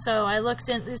 So I looked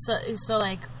in, so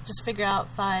like just figure out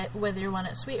 5 whether you want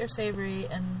it sweet or savory,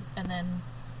 and then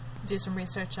do some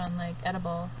research on like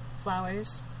edible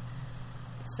flowers.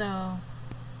 So.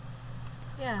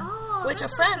 Yeah, which a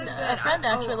friend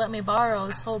actually let me borrow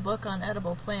this whole book on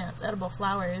edible plants, edible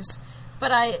flowers,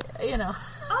 but I didn't.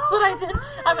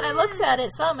 I mean, I looked at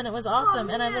it some, and it was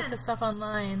awesome, and I looked at stuff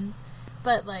online,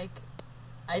 but like,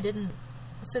 I didn't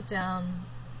sit down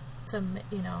to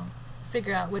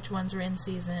figure out which ones were in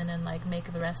season and like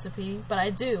make the recipe. But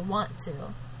I do want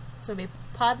to. So it'll be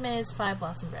Padme's 5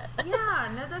 blossom bread.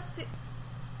 Yeah, no,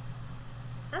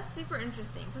 that's super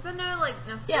interesting, because I know, like...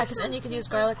 and you can use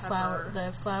garlic flour,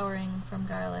 the flowering from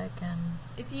garlic, and...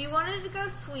 If you wanted to go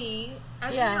sweet,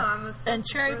 as you know, I'm obsessed and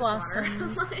cherry with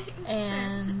blossoms,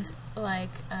 and,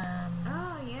 like,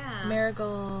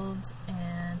 marigold,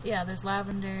 and, there's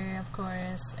lavender, of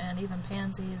course, and even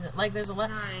pansies, like, there's a lot...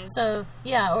 Nice. So,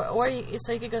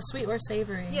 so you could go sweet or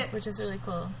savory, which is really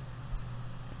cool.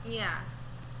 Yeah.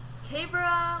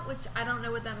 Cabra, which I don't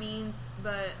know what that means,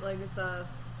 but, like, it's a...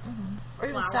 Mm-hmm. Or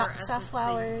even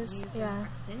safflowers,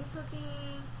 Any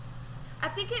cooking. I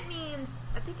think it means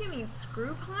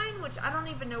screw pine, which I don't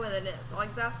even know what that is.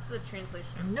 Like, that's the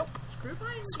translation. Nope. Screw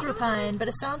pine? Screw pine, but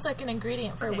it sounds like an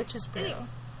ingredient for witch's brew. Anyway,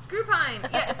 screw pine.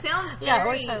 Yeah, it sounds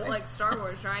very like Star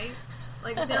Wars, right?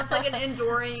 Like, it sounds like an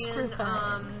Endorian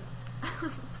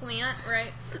plant,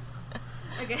 right?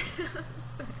 Okay.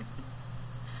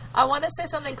 I want to say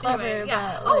something clever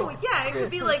about it could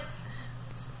be like...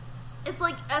 It's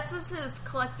like essences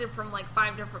collected from like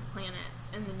 5 different planets,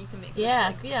 and then you can make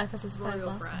because it's 5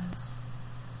 blossoms.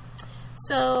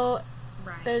 So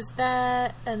there's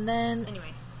that, and then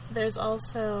there's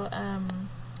also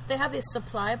they have these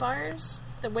supply bars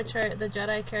which are the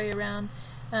Jedi carry around.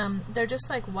 They're just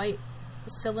like white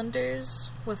cylinders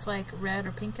with like red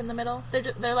or pink in the middle.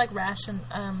 They're like ration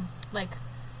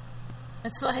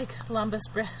it's like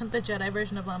lambus bread, the Jedi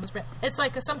version of lambus bread. It's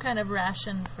like some kind of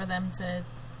ration for them to.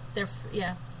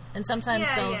 And sometimes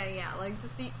they'll... like,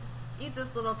 just eat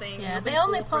this little thing. Yeah, they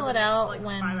only pull it out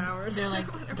when they're, like,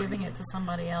 giving it to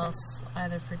somebody else,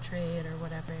 either for trade or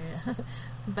whatever.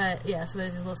 But, so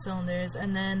there's these little cylinders.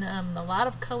 And then a lot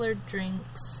of colored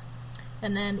drinks.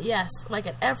 And then, like,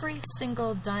 at every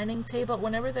single dining table,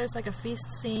 whenever there's, like, a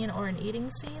feast scene or an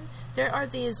eating scene, there are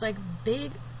these, like,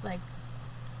 big, like,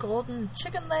 golden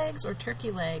chicken legs or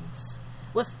turkey legs.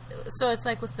 So it's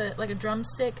like with the a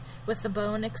drumstick with the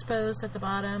bone exposed at the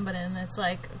bottom, but then it's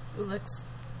like looks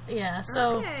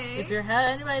So if you're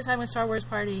anybody's having a Star Wars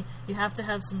party, you have to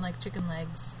have some like chicken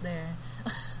legs there.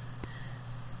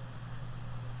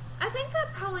 I think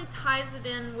that probably ties it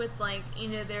in with like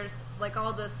there's like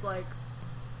all this like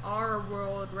our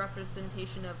world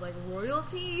representation of like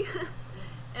royalty.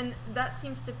 And that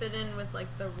seems to fit in with like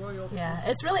the royal. Yeah,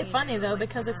 it's really funny though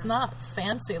because it's not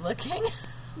fancy looking.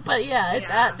 But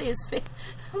it's at these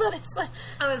but it's like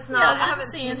it's not. I haven't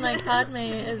seen like Padme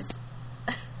is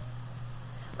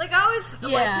Like, I always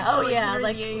Yeah, like, oh yeah,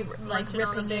 really like munching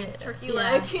on the ripping big it, turkey yeah,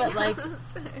 leg, but like know?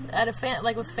 at a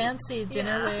like with fancy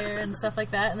dinnerware and stuff like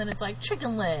that, and then it's like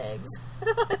chicken legs.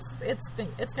 it's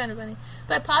kind of funny.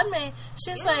 But Padme,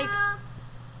 she's like,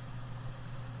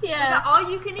 We got all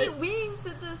you can eat wings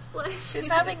at this place. she's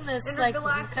having this like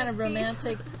Intergalactic kind of beef.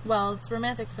 romantic. Well, it's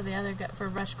romantic for the other guy, for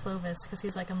Rush Clovis, because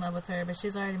he's like in love with her, but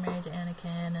she's already married to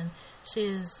Anakin, and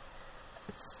she's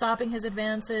stopping his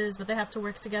advances, but they have to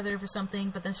work together for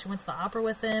something. But then she went to the opera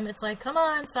with him. It's like, come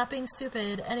on, stop being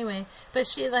stupid. Anyway, but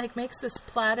she like makes this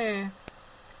platter.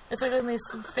 It's like on these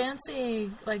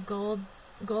fancy like gold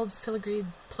filigreed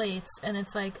plates, and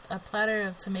it's like a platter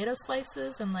of tomato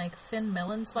slices and like thin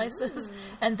melon slices,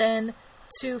 and then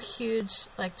 2 huge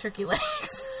like turkey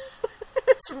legs.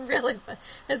 It's really fun.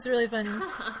 It's really funny.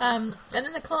 And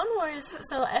then the Clone Wars.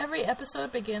 So every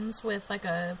episode begins with like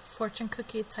a fortune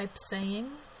cookie type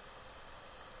saying.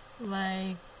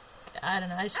 Like, I don't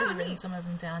know. I should have written some of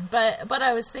them down, but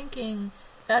I was thinking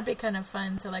that'd be kind of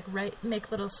fun to like write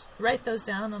those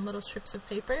down on little strips of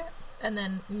paper, and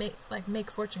then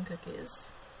make fortune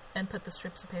cookies and put the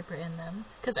strips of paper in them.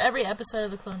 Because every episode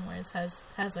of the Clone Wars has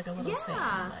like a little saying,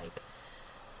 like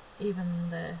even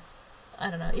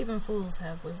fools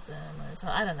have wisdom, or so,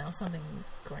 I don't know, something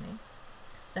corny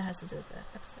that has to do with that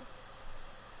episode.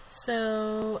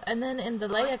 So, and then in the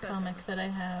Leia comic that I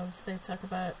have, they talk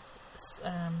about,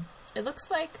 it looks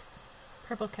like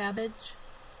purple cabbage,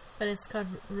 but it's called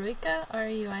Ruica,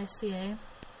 Ruica,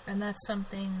 and that's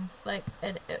something, like,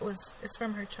 it's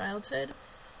from her childhood,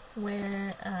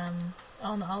 where,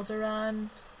 on Alderaan,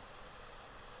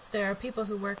 there are people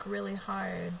who work really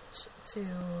hard to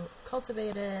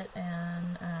cultivate it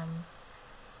and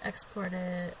export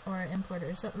it or import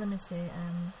it. Or so, let me see.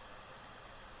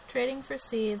 Trading for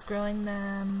seeds, growing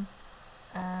them.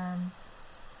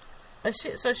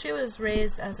 So she was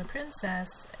raised as a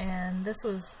princess, and this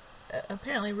was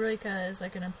apparently Ruica is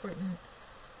like an important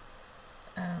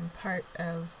part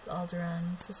of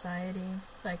Alderaan society,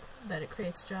 like that it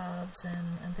creates jobs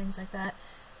and things like that.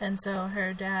 And so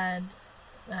her dad,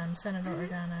 Senator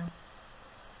Organa,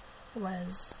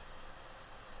 was,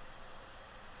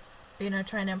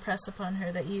 trying to impress upon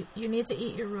her that you need to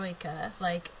eat your Ruica,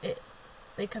 like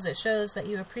because it shows that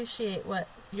you appreciate what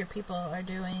your people are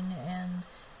doing,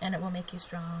 and it will make you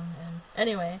strong. And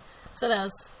anyway, so that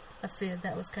was a food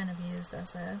that was kind of used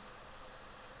as a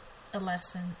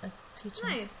lesson, a teaching.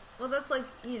 Nice. Well, that's like,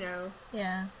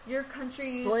 yeah, your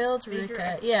country's boiled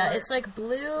Ruica. Yeah, it's like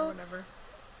blue. Or whatever.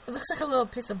 It looks like a little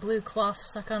piece of blue cloth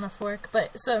stuck on a fork,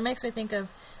 but so it makes me think of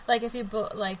like if you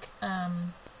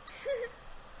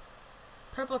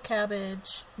purple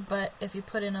cabbage, but if you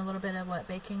put in a little bit of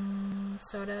baking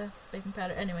powder,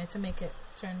 anyway, to make it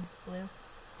turn blue.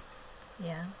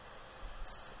 Yeah.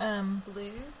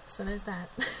 Blue. So there's that.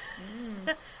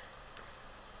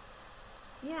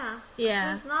 Yeah.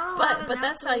 Yeah. There's not a lot But of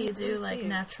that's how you naturally do like foods.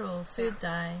 natural food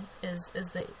dye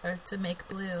or to make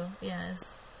blue. Yeah.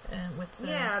 With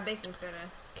the baking soda.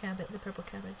 the purple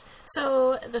cabbage.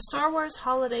 So the Star Wars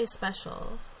Holiday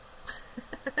Special.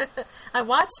 I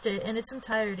watched it in its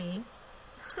entirety.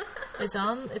 It's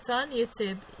on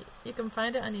YouTube. You can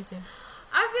find it on YouTube.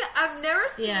 I've never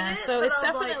seen it. Yeah, so but it's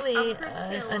I was definitely like,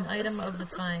 I'm an item of the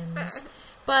times.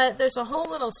 But there's a whole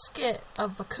little skit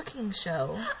of a cooking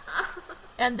show,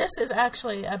 and this is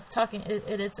actually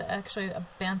it's actually a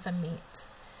bantha meat.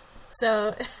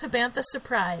 So bantha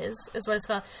surprise is what it's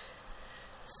called.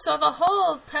 So the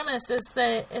whole premise is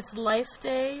that it's Life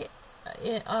Day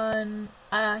on,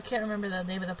 I can't remember the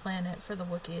name of the planet for the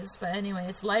Wookiees, but anyway,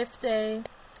 it's Life Day,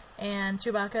 and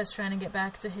Chewbacca is trying to get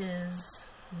back to his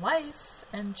wife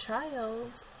and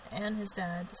child and his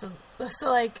dad. So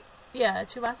yeah,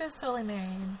 Chewbacca is totally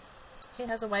married. He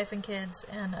has a wife and kids,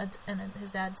 and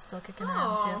his dad's still kicking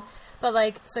around too.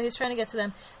 But so he's trying to get to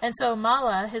them, and so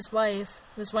Mala, his wife,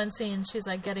 this one scene, she's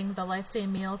getting the Life Day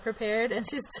meal prepared, and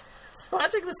she's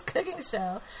watching this cooking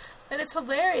show, and it's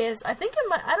hilarious. I think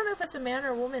I don't know if it's a man or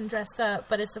a woman dressed up,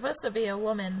 but it's supposed to be a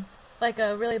woman, like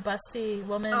a really busty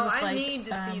woman. Oh, with I need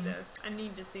to see this. I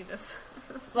need to see this.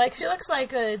 She looks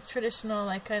like a traditional,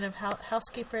 kind of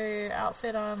housekeeper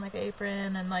outfit on, like an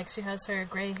apron, and she has her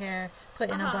gray hair put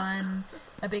in a bun,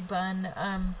 a big bun.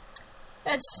 And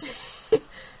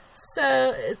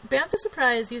so Bantha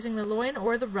Surprise, using the loin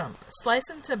or the rump, slice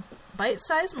into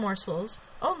bite-sized morsels.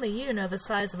 Only you know the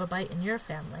size of a bite in your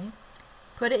family.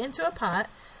 Put it into a pot.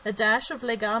 A dash of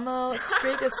legamo, a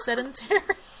sprig of sedentary.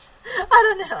 I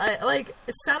don't know.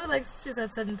 It sounded like she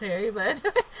said sedentary, but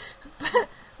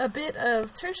a bit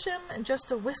of tertium and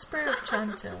just a whisper of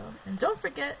chanto. And don't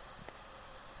forget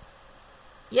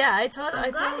Yeah, I I'm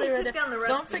glad totally you read took it. down the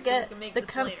recipe Don't so we forget can make the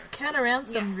this later.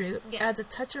 Canaranthum Yeah, root yeah. adds a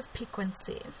touch of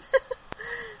piquancy.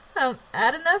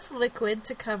 Add enough liquid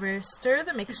to cover, stir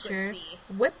the mixture, Piquancy.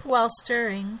 whip while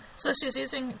stirring. So she's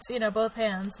using, both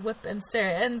hands, whip and stir.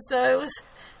 And so it was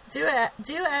do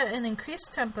at an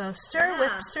increased tempo, stir, Yeah.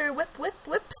 whip, stir, whip, whip,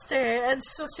 whip, stir. And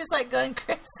so she's like going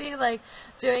crazy, like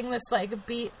doing this like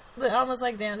beat, almost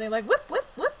like dancing, like whip, whip,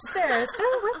 whip, stir,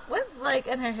 stir, whip, whip, like,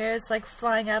 and her hair is like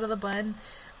flying out of the bun.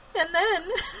 And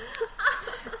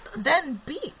then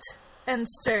beat and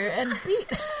stir and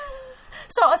beat.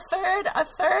 So a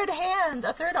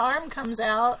third arm comes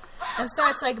out and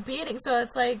starts like beating. So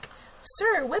it's like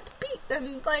stir, whip, beat,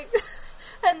 and like,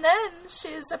 and then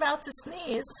she's about to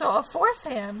sneeze. So a fourth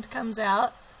hand comes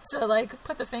out to like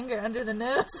put the finger under the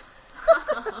nose.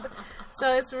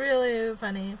 So it's really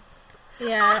funny.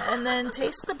 Yeah, and then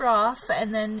taste the broth,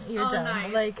 and then you're done.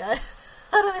 Nice. Like I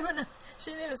don't even know.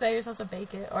 She didn't even say you're supposed to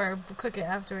bake it or cook it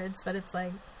afterwards, but it's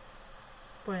like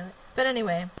boil it. But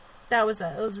anyway. That was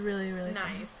that. It was really, really Nice.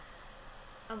 funny.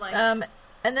 I like it.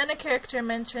 And then a character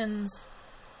mentions,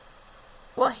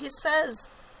 well, he says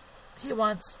he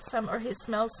wants some, or he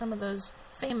smells some of those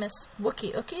famous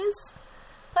Wookiee cookies.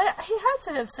 But he had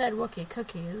to have said Wookiee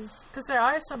cookies, because there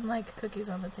are some, like, cookies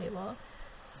on the table.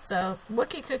 So,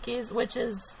 Wookiee cookies, which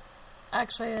is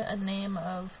actually a name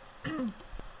of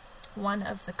one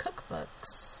of the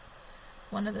cookbooks.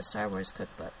 One of the Star Wars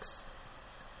cookbooks.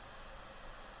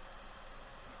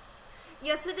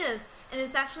 Yes, it is. And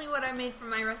it's actually what I made for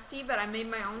my recipe, but I made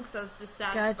my own because I was just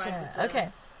satisfied Gotcha. with the Okay.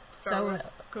 Star So Wars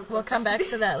cookbook we'll come back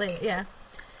recipe. to that later. Yeah.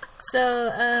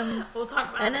 So We'll talk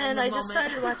about and that then in a I just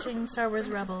moment. started watching Star Wars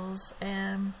Rebels,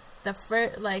 and the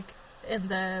first, like, in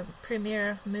the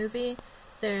premiere movie,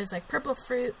 there's like purple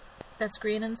fruit that's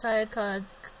green inside called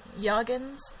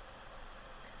Yoggins.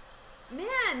 Man,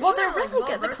 Well, you they're are, like,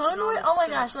 really good. The well-versed Clone in all Wars. this Oh my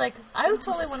stuff. gosh! Like, I would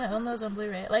totally want to own those on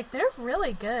Blu-ray. Like, they're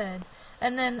really good.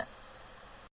 And then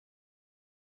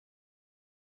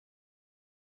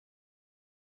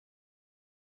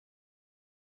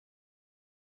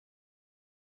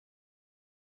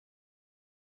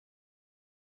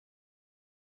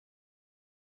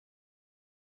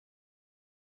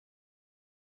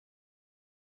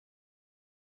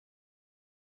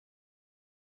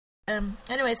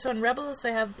anyway, so in Rebels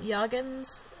they have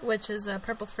Yoggins, which is a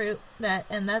purple fruit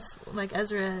and that's like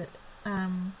Ezra.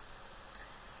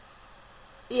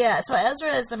 Yeah, so Ezra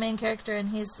is the main character, and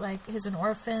he's an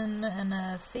orphan and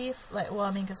a thief. Like, well,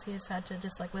 I mean, because he's had to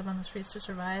just like live on the streets to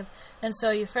survive. And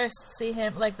so you first see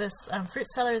him like this fruit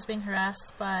seller is being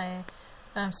harassed by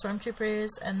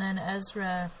stormtroopers, and then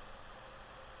Ezra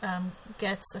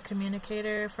gets a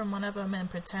communicator from one of them and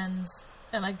pretends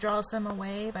and like draws them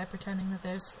away by pretending that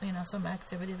there's some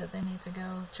activity that they need to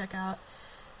go check out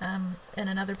in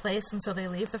another place, and so they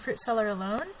leave the fruit seller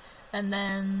alone. And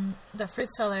then the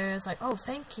fruit seller is like, "Oh,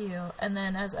 thank you." And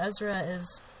then as Ezra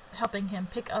is helping him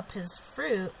pick up his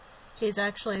fruit, he's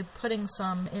actually putting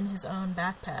some in his own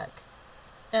backpack.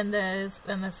 And the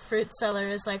fruit seller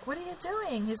is like, "What are you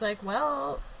doing?" He's like,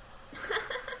 "Well,"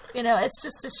 it's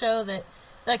just to show that,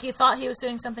 like, he thought he was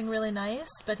doing something really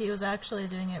nice, but he was actually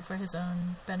doing it for his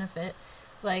own benefit.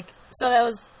 Like, so that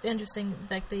was interesting.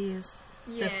 Like, they use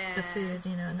the food,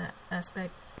 in that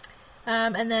aspect.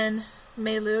 And then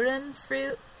Meiluran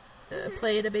fruit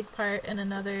played a big part in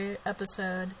another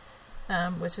episode,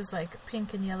 which is like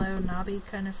pink and yellow knobby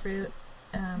kind of fruit.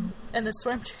 And the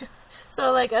stormtrooper.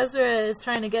 So like Ezra is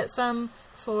trying to get some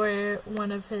for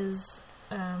one of his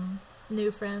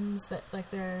new friends that like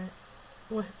they're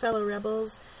fellow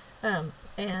rebels, and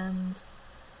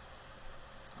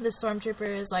the stormtrooper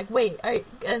is like, "Wait,"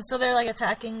 and so they're like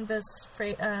attacking this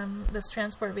freight, this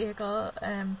transport vehicle.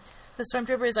 The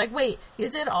stormtrooper is like, "Wait, you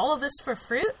did all of this for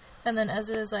fruit?" And then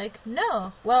Ezra is like,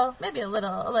 "No, well, maybe a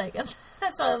little." Like, and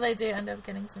that's all they do. End up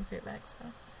getting some fruit back.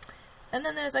 So, and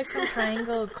then there's like some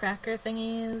triangle cracker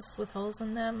thingies with holes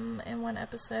in them in one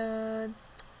episode.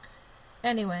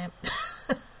 Anyway,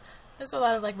 there's a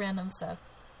lot of like random stuff,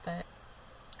 but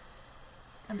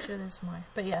I'm sure there's more.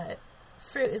 But yeah,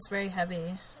 fruit is very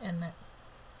heavy in it.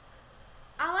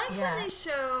 I like when they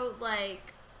show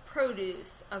like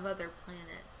produce of other planets.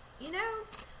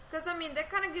 Because, I mean,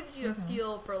 that kind of gives you a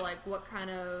feel for, like, what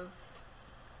kind of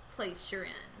place you're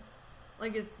in.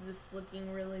 Like, is this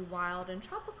looking really wild and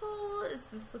tropical? Is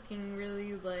this looking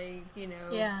really, like,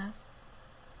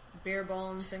 bare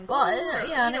bones and cool? Well,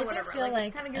 yeah, and I do whatever. feel like,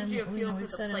 it kind of gives you a feel for we've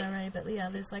the said place. it already, but yeah,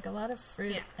 there's, like, a lot of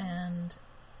fruit, and,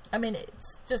 I mean,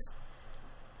 it's just,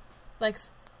 like,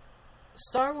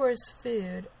 Star Wars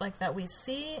food, like, that we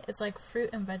see, it's like fruit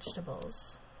and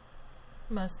vegetables.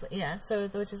 Mostly, yeah, so,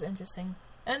 which is interesting.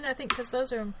 And I think because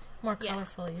those are more Yeah.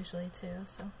 colorful usually too.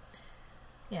 So,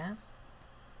 yeah.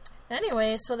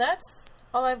 Anyway, so that's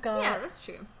all I've got Yeah, that's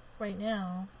true. right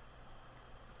now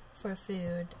for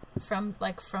food from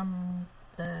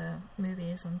the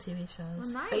movies and TV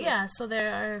shows. Well, nice. But yeah, so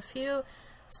there are a few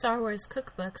Star Wars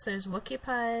cookbooks. There's Wookiee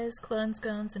Pies, Clone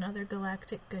Scones, and Other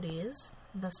Galactic Goodies.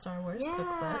 The Star Wars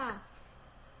cookbook.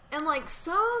 And like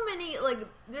so many, like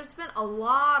there's been a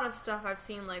lot of stuff I've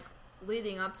seen like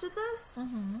leading up to this,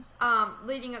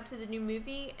 leading up to the new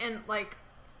movie, and like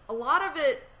a lot of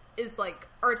it is like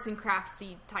arts and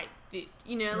craftsy type food.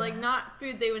 You know, like not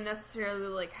food they would necessarily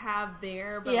like have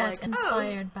there, but Yeah, like it's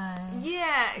inspired by.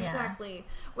 Yeah, exactly.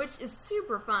 Which is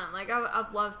super fun. Like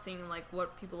I've loved seeing like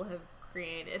what people have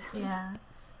created. Yeah.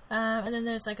 And then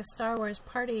there's like a Star Wars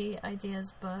party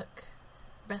ideas book,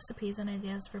 recipes and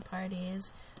ideas for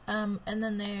parties. And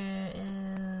then there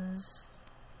is,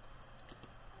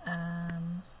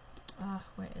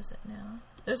 where is it now?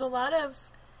 There's a lot of,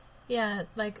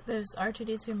 like there's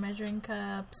R2-D2 measuring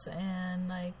cups and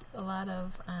like a lot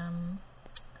of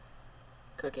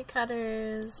cookie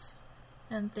cutters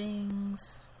and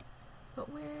things. But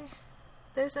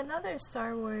there's another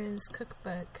Star Wars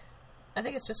cookbook. I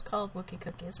think it's just called Wookiee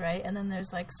Cookies, right? And then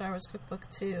there's like Star Wars Cookbook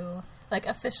 2, like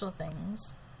official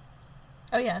things.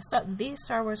 Oh yeah, the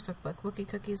Star Wars Cookbook, Wookiee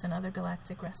Cookies and Other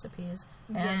Galactic Recipes.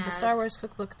 And the Star Wars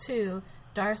Cookbook 2,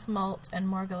 Darth Malt and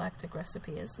More Galactic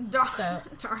Recipes. Darth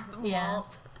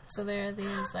Malt. So there are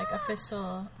these like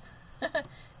official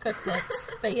cookbooks.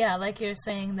 But yeah, like you're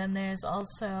saying, then there's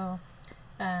also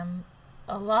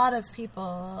a lot of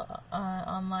people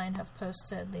online have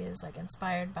posted these like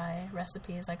inspired by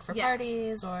recipes like for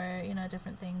parties or, you know,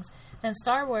 different things. And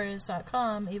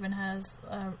StarWars.com even has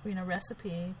a, you know,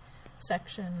 recipe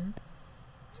section.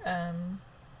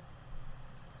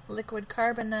 Liquid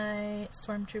carbonite,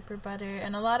 stormtrooper butter,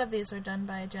 and a lot of these are done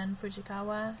by Jen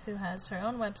Fujikawa, who has her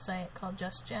own website called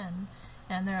Just Jen,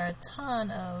 and there are a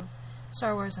ton of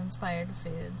Star Wars inspired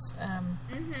foods.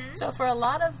 So for a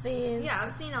lot of these,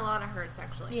 I've seen a lot of hers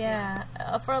actually.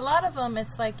 For a lot of them,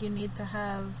 it's like you need to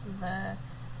have the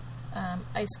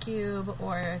ice cube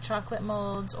or chocolate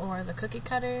molds or the cookie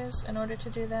cutters in order to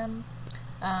do them.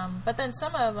 But then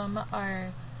some of them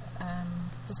are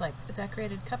just like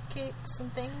decorated cupcakes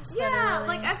and things. Yeah, that are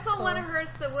really like I saw cool. one of hers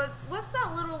that was, what's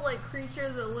that little like creature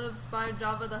that lives by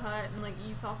Jabba the Hutt and like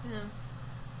eats off him?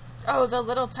 Oh, the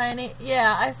little tiny...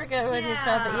 Yeah, I forget what he's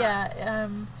called, but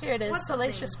here it is. What's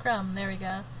Salacious Crumb. There we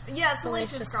go. Yeah,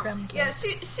 Salacious Crumb. Yeah,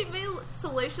 she made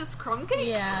Salacious Crumb cakes.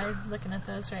 Yeah, I'm looking at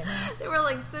those right now. They were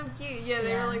like so cute. Yeah,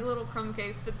 they were like little crumb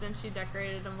cakes, but then she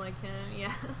decorated them like him.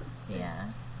 Yeah. Yeah.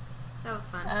 That was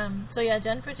fun. So yeah,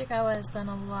 Jen Fujikawa has done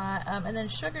a lot. And then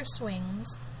Sugar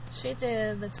Swings. She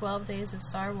did the 12 Days of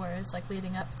Star Wars, like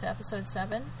leading up to Episode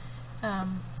 7.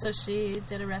 So she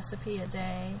did a recipe a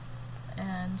day.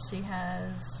 And she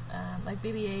has like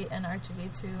BB-8 and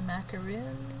R2-D2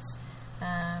 macaroons,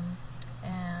 and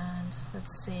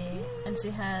let's see, and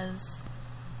she has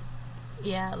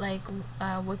like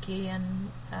Wookiee and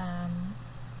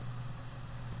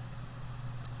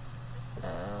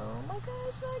oh my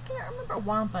gosh, I can't remember,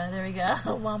 Wampa. There we go,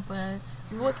 Wampa,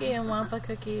 Wookiee and Wampa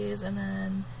cookies, and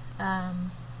then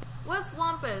what's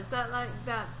Wampa? Is that like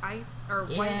that ice or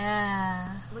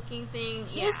white looking thing?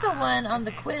 He's the one on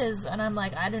the quiz, and I'm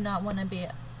like, I do not want to be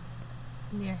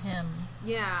near him.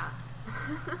 Yeah.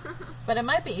 But it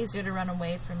might be easier to run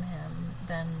away from him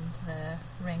than the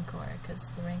Rancor, because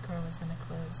the Rancor was in a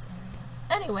closed area.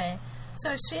 Anyway,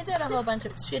 so she did a whole bunch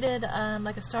of... She did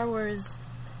like a Star Wars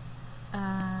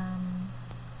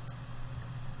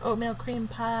oatmeal cream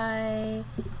pie,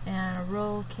 and a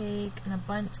roll cake, and a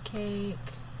bundt cake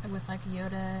with like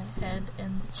Yoda head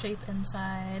and shape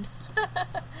inside.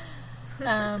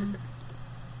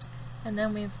 And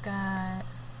then we've got...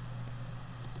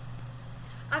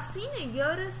 I've seen a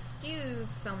Yoda stew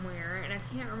somewhere, and I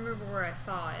can't remember where I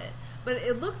saw it. But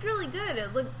it looked really good.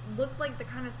 It looked like the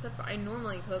kind of stuff I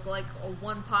normally cook, like a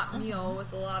one-pot meal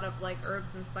with a lot of like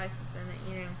herbs and spices in it,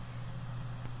 you know.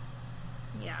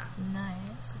 Yeah.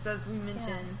 Nice. Because as we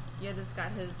mentioned, Yoda's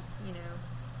got his, you know,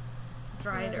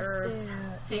 dried herbs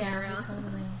hanging around.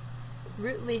 Totally.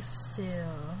 Root leaf stew.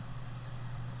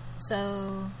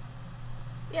 So,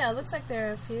 yeah, it looks like there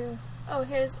are a few.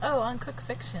 On Cook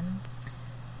Fiction.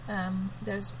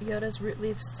 There's Yoda's root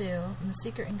leaf stew, and the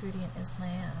secret ingredient is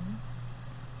lamb.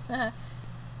 That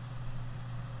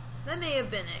may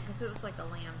have been it, because it was like a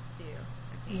lamb stew,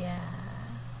 I think. Yeah.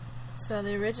 So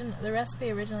the recipe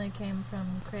originally came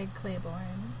from Craig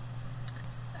Claiborne.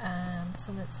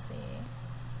 So let's see.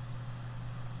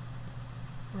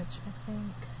 Which I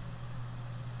think...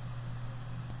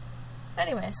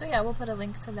 Anyway, so yeah, we'll put a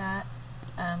link to that,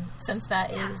 since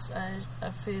that is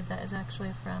a food that is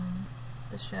actually from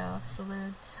the show.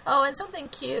 Oh, and something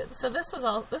cute. So this was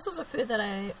a food that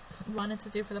I wanted to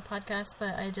do for the podcast,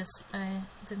 but I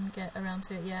didn't get around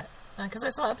to it yet, because I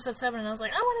saw episode 7 and I was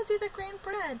like, I want to do the green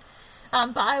bread.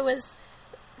 But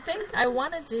I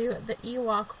want to do the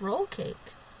Ewok roll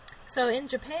cake. So in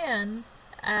Japan,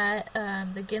 at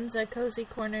the Ginza Cozy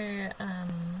Corner,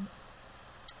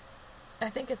 I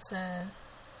think it's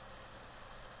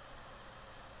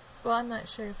I'm not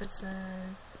sure if it's a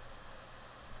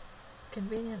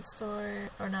convenience store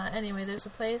or not. Anyway, there's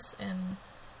a place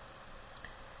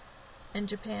in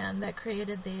Japan that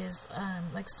created these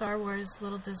like Star Wars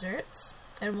little desserts,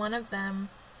 and one of them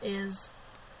it's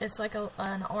like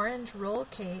an orange roll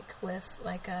cake with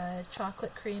like a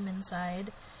chocolate cream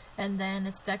inside, and then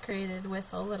it's decorated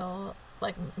with a little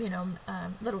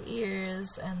little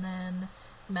ears, and then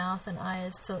mouth and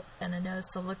eyes and a nose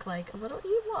to look like a little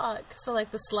Ewok. So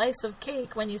like the slice of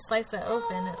cake, when you slice it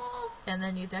open and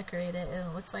then you decorate it,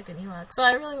 it looks like an Ewok. So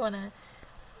I really want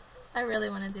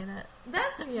to do that.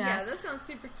 Yeah, that sounds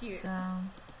super cute. So,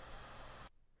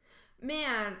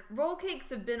 man, roll cakes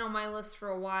have been on my list for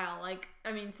a while. Like,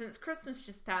 I mean, since Christmas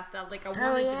just passed out, like I wanted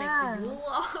to make the Yule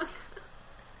log.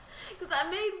 Because I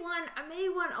made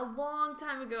one a long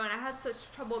time ago, and I had such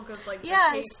trouble because the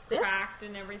cake cracked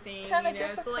and everything.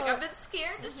 Difficult. So like I've been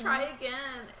scared to try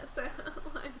again. So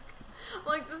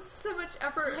like this is so much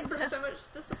effort for so much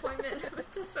disappointment.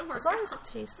 It doesn't work. As long as it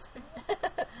tastes good.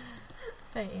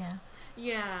 But yeah.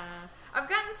 Yeah, I've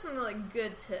gotten some like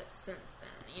good tips since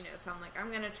then. So I'm like,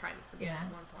 I'm gonna try this again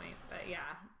at one point. But yeah,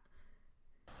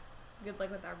 good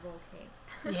luck with that roll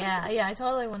cake. yeah, I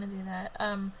totally want to do that.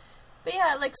 But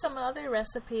yeah, like some other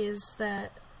recipes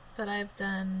that I've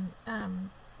done,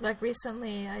 like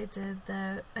recently I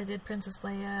did Princess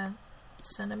Leia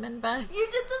cinnamon buns. You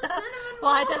did the cinnamon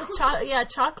Well, I did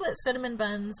chocolate cinnamon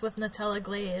buns with Nutella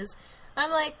glaze. I'm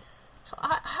like,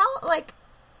 how, like,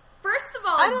 first of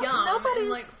all, yum. Nobody's, and,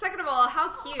 like, second of all, how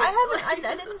cute. I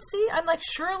didn't see. I'm like,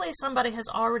 surely somebody has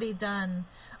already done.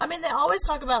 I mean, they always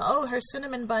talk about, her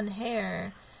cinnamon bun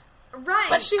hair. Right.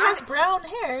 But she has brown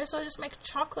hair, so just make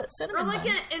chocolate cinnamon buns. Or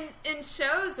like in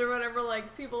shows or whatever,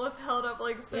 like people have held up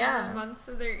like cinnamon buns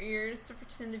to their ears to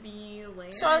pretend to be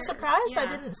Leia. So I was surprised I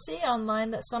didn't see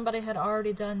online that somebody had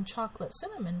already done chocolate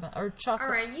cinnamon bun or chocolate.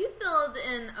 All right, you filled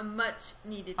in a much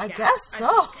needed gap. I guess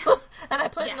so. And I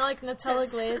put in like Nutella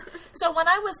glaze. So when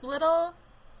I was little,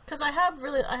 because I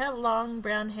have long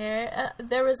brown hair.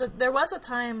 There was a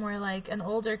time where like an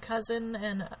older cousin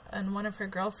and one of her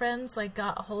girlfriends like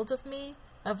got a hold of me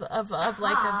of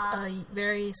like a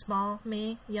very small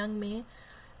me, young me,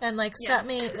 and like sat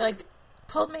me like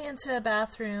pulled me into a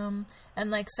bathroom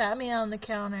and like sat me on the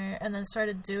counter and then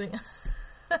started doing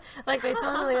like they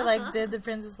totally like did the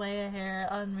Princess Leia hair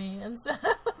on me and stuff.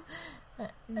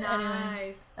 Nice.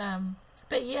 Anyway,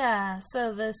 but yeah,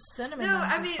 so the cinnamon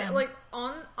buns was fun. Like,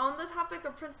 on the topic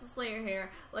of Princess Leia hair,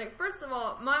 like, first of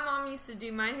all, my mom used to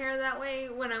do my hair that way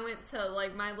when I went to,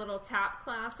 like, my little tap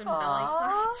class and ballet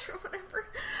class or whatever.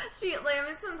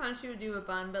 Sometimes she would do a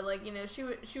bun, but, like, she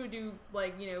would do,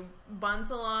 like, buns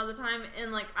a lot of the time,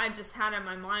 and, like, I just had in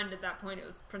my mind at that point it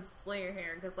was Princess Leia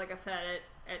hair, because, like I said,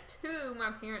 at 2,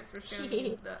 my parents were showing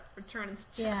me the Return of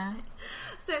the Jedi. Yeah.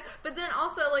 So, but then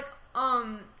also, like,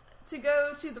 to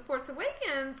go to The Force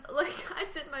Awakens, like, I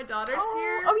did my daughter's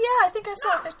hair. Oh, yeah, I think I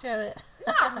saw a picture of it.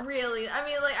 Not really. I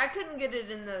mean, like, I couldn't get it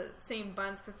in the same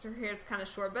buns because her hair's kind of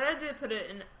short, but I did put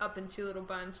it up in 2 little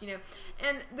buns,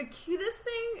 And the cutest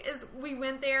thing is we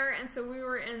went there, and so we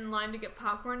were in line to get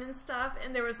popcorn and stuff,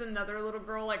 and there was another little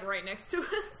girl, like, right next to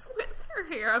us with her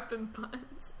hair up in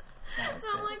buns. And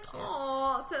I'm really like,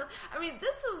 oh. So, I mean,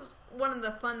 this is one of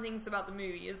the fun things about the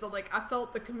movie is that, like, I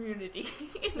felt the community,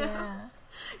 Yeah.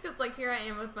 Because, like, here I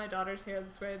am with my daughter's hair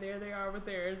this way, there they are with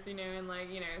theirs, and, like,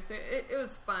 so it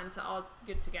was fun to all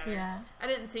get together. Yeah. I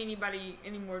didn't see anybody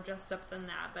any more dressed up than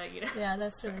that, but, Yeah,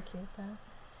 that's really cute, though.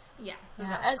 Yeah.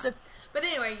 So but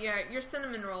anyway, your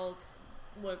cinnamon rolls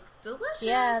look delicious.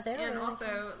 Yeah, they were And really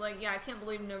also, like, I can't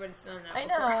believe nobody's done that I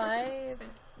before. know,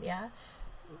 yeah.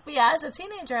 But yeah, as a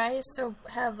teenager, I used to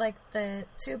have, like, the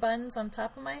 2 buns on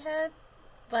top of my head,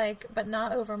 like, but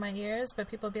not over my ears, but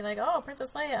people would be like, oh,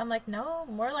 Princess Leia. I'm like, no,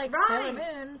 more like Sailor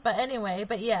Moon. But anyway,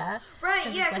 but yeah.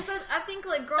 Right, yeah, because I think,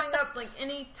 like, growing up, like,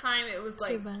 any time it was,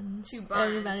 like, 2 buns.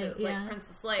 Everybody, it was, like,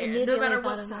 Princess Leia, no matter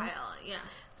what style,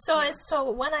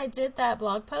 So when I did that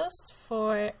blog post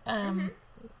for,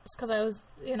 it's because I was,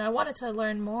 I wanted to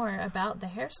learn more about the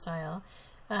hairstyle,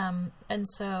 and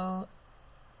so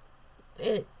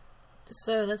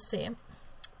let's see,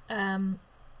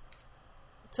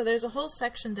 So there's a whole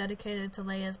section dedicated to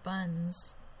Leia's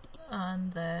buns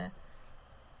on the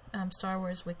Star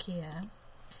Wars Wikia.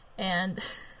 And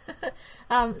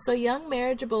so young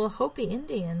marriageable Hopi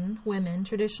Indian women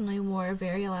traditionally wore a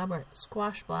very elaborate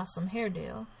squash blossom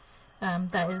hairdo.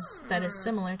 That is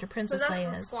similar to Princess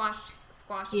Leia's. Squash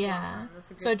yeah.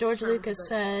 So George Lucas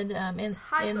said in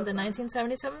the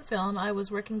 1977 film, I was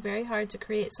working very hard to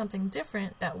create something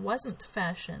different that wasn't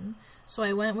fashion. So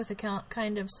I went with a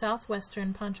kind of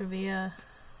southwestern Pancho Villa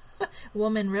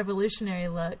woman revolutionary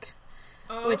look.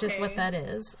 Oh, which is what that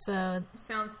is. So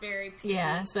sounds very PC,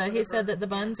 yeah. So he said that the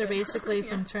buns are basically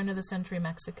from turn of the century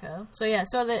Mexico. So yeah,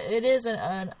 so that it is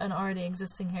an already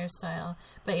existing hairstyle.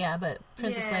 But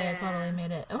Princess Leia totally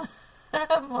made it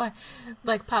more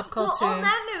like pop culture. Well, on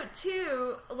that note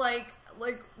too, like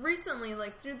recently,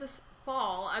 like through this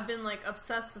fall, I've been like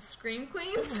obsessed with Scream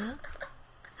Queens. Mm-hmm.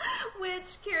 Which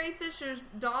Carrie Fisher's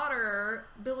daughter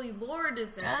Billie Lourd is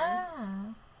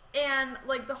in. And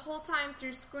like the whole time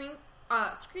through Scream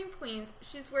Queens,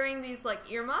 she's wearing these like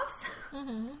earmuffs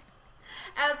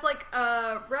as like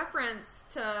a reference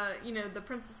to, you know, the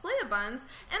Princess Leia buns,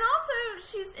 and also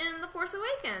she's in The Force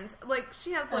Awakens. Like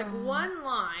she has like one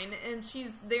line, and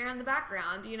she's there in the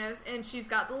background, you know, and she's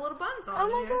got the little buns on. Oh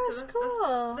my gosh, so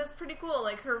cool! That's pretty cool.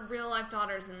 Like her real life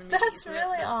daughter's in the movie. That's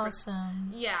really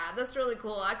awesome. Yeah, that's really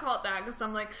cool. I call it that because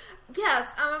I'm like, yes,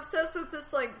 I'm obsessed with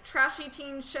this like trashy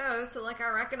teen show, so like I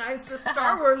recognize the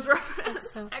Star Wars reference.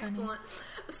 That's so funny. Excellent.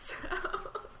 So.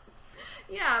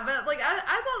 Yeah, but like I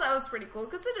thought that was pretty cool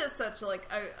because it is such like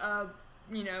a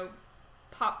you know,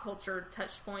 pop culture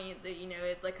touch point that, you know,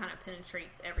 it like kind of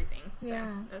penetrates everything. So yeah,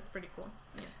 that's pretty cool.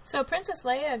 Yeah. So Princess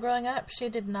Leia, growing up, she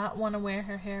did not want to wear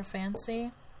her hair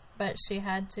fancy, but she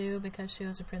had to because she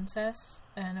was a princess,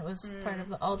 and it was part of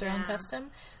the Alderaan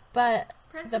custom. But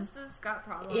princesses got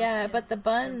problems. Yeah, but the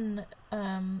bun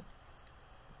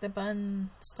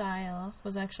style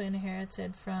was actually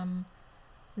inherited from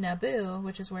Naboo,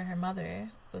 which is where her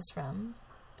mother was from.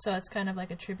 So it's kind of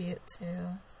like a tribute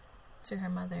to her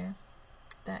mother.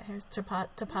 That hair to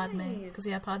Padme, because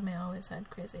Padme always had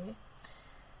crazy hair.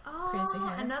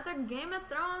 Another Game of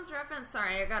Thrones reference.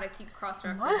 Sorry, I gotta keep What?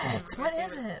 cross-referencing. What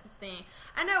is it? Thing.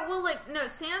 I know. Well, like no,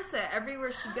 Sansa.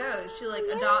 Everywhere she goes, she like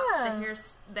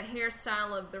adopts the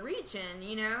hairstyle of the region.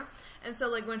 You know. And so,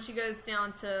 like, when she goes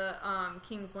down to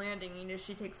King's Landing, you know,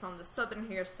 she takes on the southern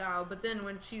hairstyle. But then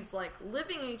when she's, like,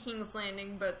 living in King's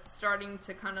Landing, but starting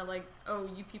to kind of, like, oh,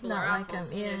 you people not are like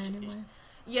assholes. Them,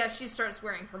 she starts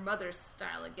wearing her mother's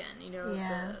style again, you know,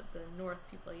 the North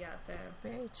people, so.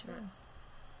 Very true.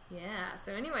 Yeah,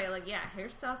 so anyway, like,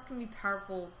 hairstyles can be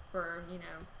powerful for, you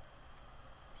know,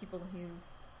 people who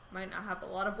might not have a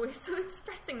lot of ways of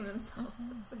expressing themselves,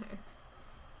 so.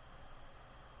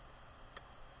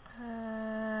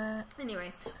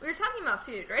 Anyway, we were talking about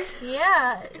food, right?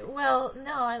 Yeah. Well,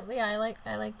 no. I like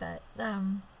that.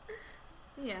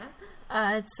 Yeah.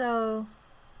 So,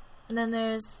 and then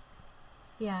there's,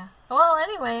 Well,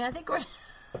 anyway, I think we're.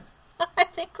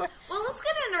 Well, let's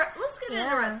get into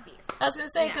recipes. I was gonna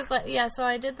say because so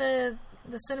I did the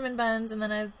cinnamon buns, and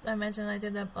then I mentioned I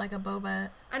did a boba.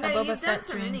 I know Boba you've Fett done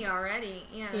so many already.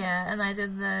 Yeah. Yeah, and I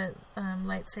did the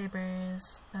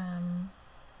lightsabers.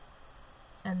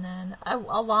 And then a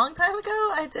long time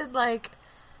ago, I did like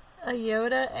a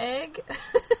Yoda egg,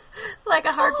 like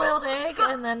a hard-boiled egg,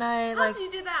 and then I how'd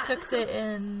you do that? cooked it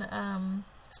in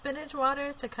spinach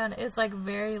water to kind of, it's like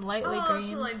very lightly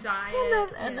green, to like dye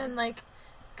and then like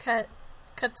cut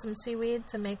some seaweed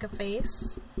to make a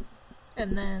face,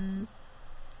 and then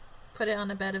put it on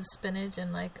a bed of spinach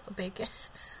and like bacon.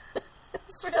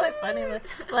 It's really funny,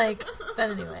 like,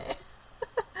 but anyway.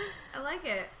 I like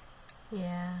it.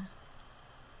 Yeah.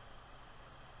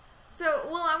 So,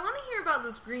 well, I want to hear about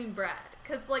this green bread,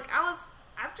 because, like,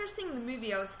 after seeing the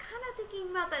movie, I was kind of thinking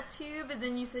about that too, but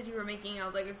then you said you were making, I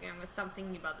was like, okay, I'm going to stop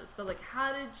thinking about this, but, like,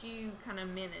 how did you kind of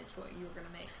manage what you were going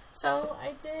to make? So,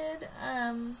 I did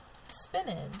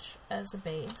spinach as a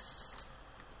base.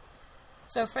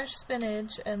 So, fresh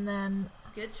spinach, and then...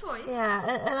 Good choice. Yeah,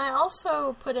 and I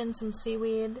also put in some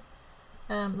seaweed,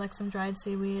 like some dried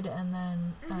seaweed, and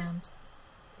then,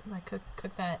 like,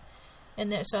 cook that in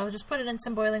there. So I just put it in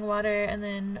some boiling water, and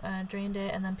then drained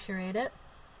it, and then pureed it.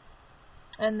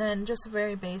 And then just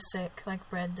very basic, like,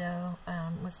 bread dough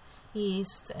with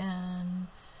yeast and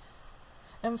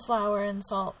flour and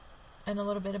salt and a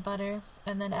little bit of butter,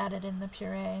 and then added in the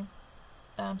puree.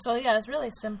 So yeah, it's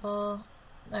really simple.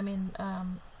 I mean,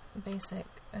 basic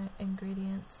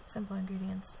ingredients, simple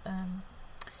ingredients.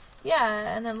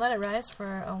 Yeah, and then let it rise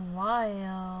for a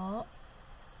while.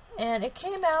 And it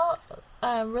came out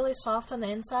really soft on the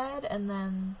inside, and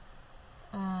then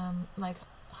like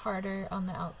harder on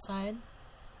the outside,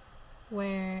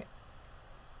 where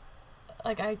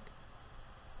like I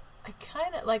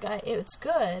kind of like it's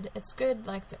good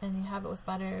like and you have it with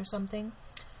butter or something,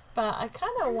 but I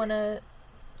kind of want to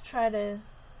try to,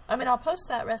 I mean, I'll post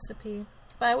that recipe,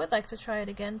 but I would like to try it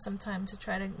again sometime to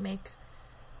try to make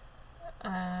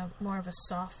more of a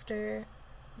softer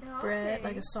bread,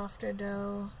 like a softer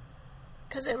dough.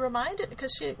 Because it reminded,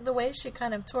 the way she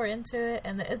kind of tore into it,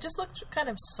 and it just looked kind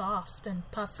of soft and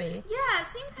puffy. Yeah, it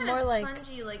seemed kind more of like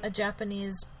spongy, like a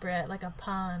Japanese bread, like a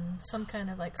pan, some kind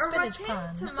of like spinach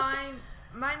pan. To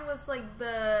mine was like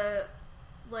the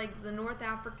North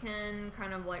African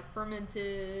kind of like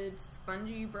fermented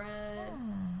spongy bread.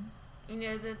 You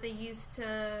know, that they used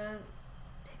to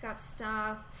pick up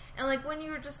stuff, and like when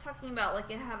you were just talking about like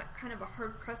it had a kind of a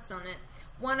hard crust on it.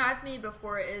 One I've made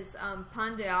before is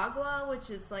pan de agua, which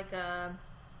is like a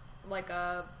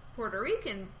Puerto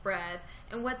Rican bread.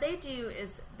 And what they do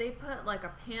is they put like a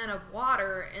pan of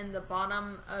water in the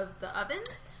bottom of the oven.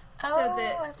 Oh, so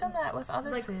that, I've done that with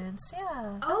other foods.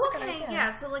 Yeah, that's a good idea.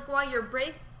 Yeah. So like while you're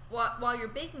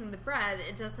baking the bread,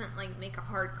 it doesn't like make a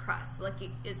hard crust. Like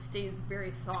it stays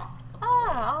very soft.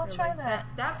 I'll so, try like, that.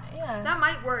 That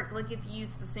might work. Like if you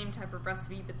use the same type of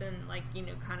recipe, but then like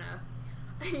kind of.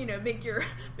 Make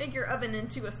your oven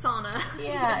into a sauna.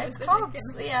 Yeah, it's called.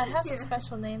 Yeah, it has a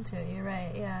special name to it. You're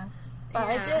right. Yeah, but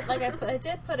I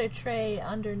did put a tray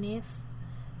underneath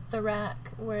the rack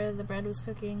where the bread was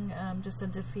cooking, just to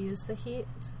diffuse the heat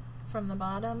from the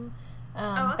bottom.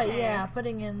 But yeah,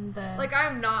 putting in the like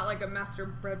I'm not like a master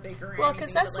bread baker. Well,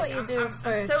 because that's what you do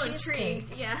for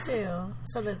cheesecake too.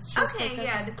 So the cheesecake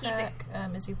doesn't crack.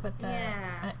 Is you put the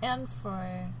and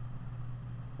for.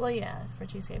 Well, yeah, for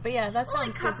cheesecake. But yeah, that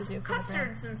sounds good to do for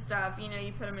custards and stuff. You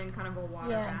put them in kind of a water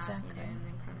bath. Exactly. And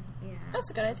then kind of,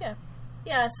 that's a good idea.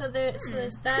 Yeah, so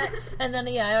there's that, and then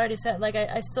I already said like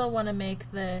I still want to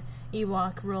make the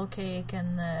Ewok roll cake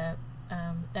and the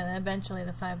and eventually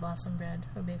the Five Blossom bread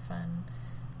would be fun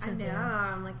to do.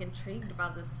 I'm like intrigued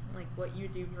about this, like what you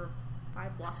do your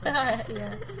Five Blossom.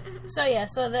 Yeah.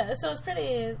 So it's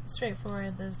pretty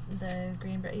straightforward, the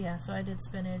green bread. Yeah, so I did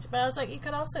spinach, but I was like, you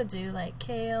could also do like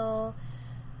kale,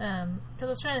 because I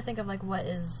was trying to think of like what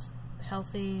is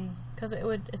healthy, because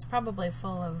it's probably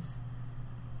full of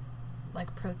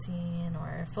like protein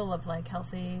or full of like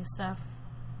healthy stuff.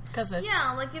 Because it's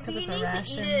like if you need to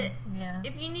eat it,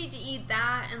 if you need to eat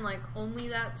that and like only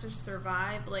that to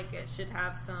survive, like it should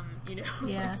have some,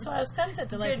 Yeah, so I was tempted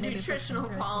to like good maybe nutritional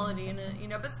put some quality in it,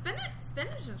 But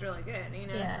spinach is really good,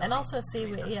 Yeah, so and also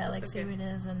seaweed, like seaweed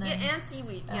is, and then and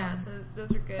seaweed, so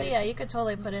those are good. But yeah, you could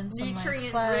totally put in some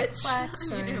nutrient like rich,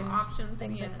 flax or options,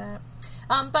 things like that.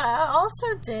 But I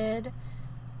also did,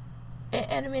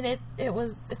 and I mean it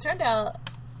turned out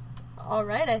all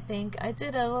right. I think I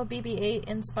did a little BB-8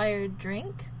 inspired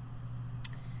drink.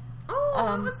 Oh,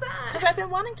 what was that? Because I've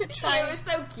been wanting to try. It was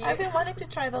so cute. I've been wanting to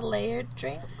try the layered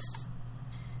drinks,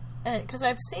 because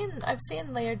I've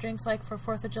seen layered drinks like for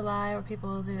 4th of July where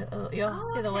people do. You'll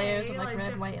see the layers of like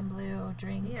red, white, and blue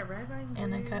drink. Yeah, red, white, and blue.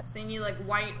 And a cup. So you need like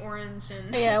white, orange,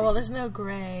 and. Yeah, well, there's no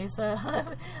gray, so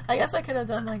I guess I could have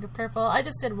done like a purple. I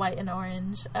just did white and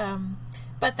orange.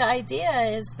 But the idea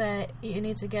is that you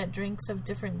need to get drinks of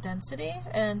different density,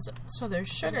 and so their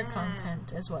sugar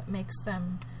content is what makes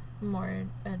them more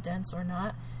dense or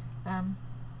not.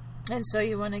 And so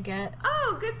you want to get...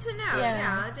 Oh, good to know.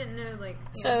 Yeah, I didn't know, like... Yeah.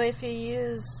 So if you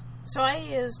use... So I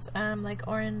used, like,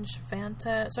 orange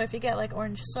Fanta. So if you get, like,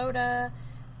 orange soda,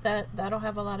 that'll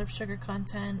have a lot of sugar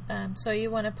content. So you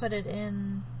want to put it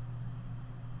in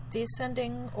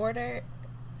descending order.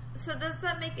 So does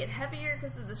that make it heavier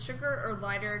because of the sugar or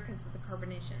lighter because of the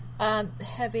carbonation?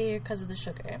 Heavier because of the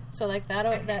sugar. So like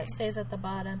that stays at the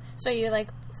bottom. So you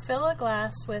like fill a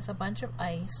glass with a bunch of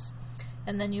ice,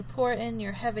 and then you pour in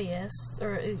your heaviest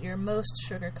or your most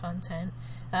sugar content.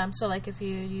 So like if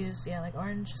you use like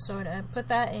orange soda, put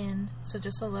that in. So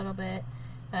just a little bit,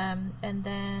 and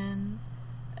then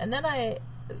I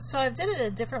did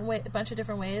it a bunch of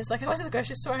different ways. Like I went to the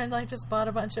grocery store and like just bought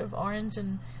a bunch of orange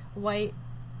and white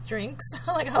drinks,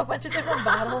 like a whole bunch of different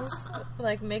bottles,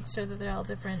 like make sure that they're all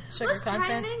different sugar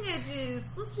content. Let's try mango juice.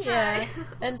 Let's try. Yeah,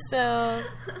 and so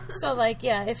like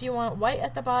if you want white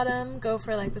at the bottom, go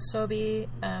for like the Sobe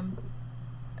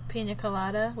Pina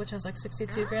Colada, which has like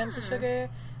 62 grams of sugar,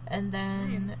 and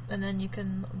then you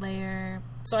can layer.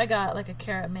 So I got like a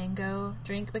carrot mango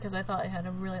drink because I thought it had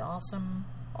a really awesome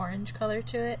orange color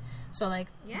to it. So like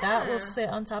that will sit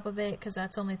on top of it because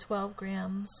that's only 12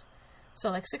 grams. So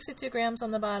like 62 grams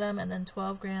on the bottom, and then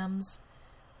 12 grams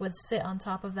would sit on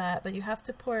top of that. But you have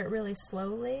to pour it really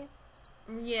slowly,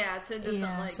 Yeah, so it doesn't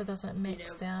like so it doesn't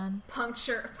mix down.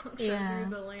 Puncture through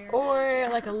the layer. Or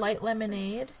like a light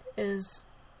lemonade is,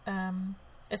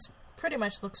 it's pretty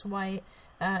much looks white,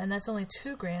 and that's only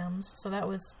 2 grams. So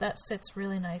that sits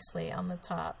really nicely on the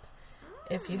top.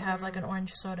 If you have like an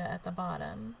orange soda at the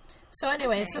bottom. So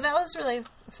anyway, so that was really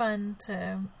fun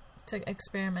to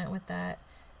experiment with that,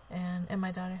 and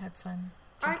my daughter had fun.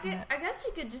 I guess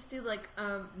you could just do like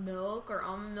milk or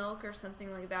almond milk or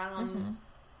something like that on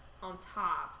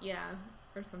top,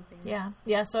 or something. Yeah.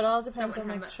 So it all depends on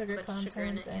like sugar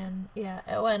content and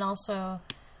also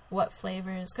what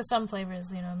flavors, because some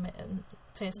flavors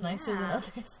taste nicer than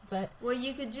others. But well,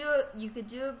 you could do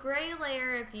a gray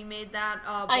layer if you made that.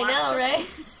 Black I know, right?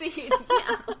 Seed.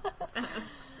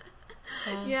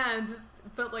 And just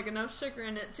put like enough sugar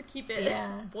in it to keep it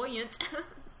buoyant.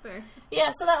 So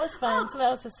that was fun. So that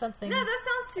was just something. No, that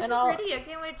sounds super pretty. I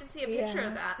can't wait to see a picture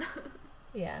of that.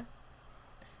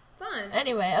 Fun.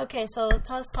 Anyway, okay, so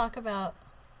let's talk about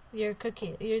your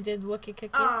cookie. You did Wookiee cookies.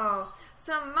 Oh,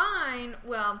 so mine.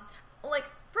 Well, like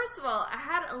first of all, I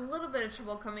had a little bit of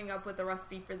trouble coming up with a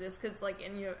recipe for this because, like,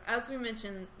 as we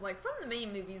mentioned, like from the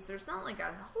main movies, there's not like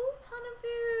a whole ton of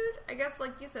food. I guess,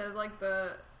 like you said, like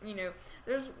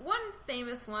there's one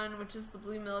famous one which is the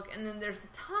blue milk, and then there's a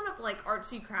ton of like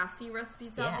artsy craftsy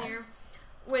recipes out there,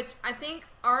 which I think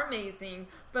are amazing,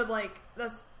 but like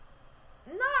that's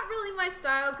not really my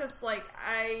style because like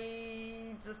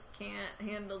I just can't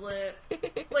handle it.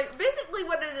 Like basically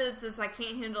what it is I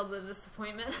can't handle the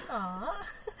disappointment. Aww.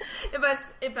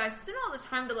 if I spend all the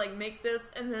time to like make this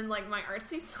and then like my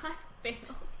artsy side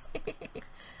fails.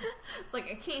 It's like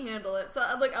I can't handle it. So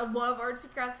like I love artsy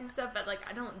craftsy stuff, but like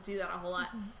I don't do that a whole lot.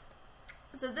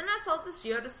 So then I saw this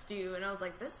Yoda stew and I was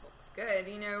like, this looks good,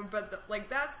 but like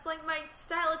that's like my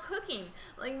style of cooking.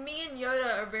 Like me and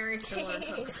Yoda are very similar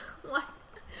cooks. Like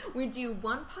we do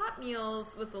one pot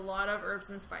meals with a lot of herbs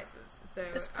and spices. So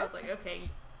I was like, okay,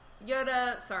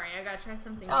 Yoda, sorry, I gotta try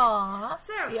something new. Aww.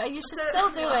 So yeah, you should still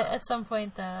do it at some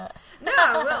point though. No,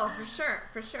 I will, for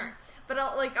sure. But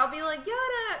I'll be like,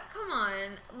 Yoda, come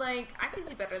on, like I can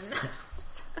do better than that.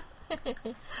 I bet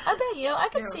I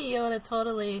could see Yoda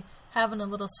totally having a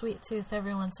little sweet tooth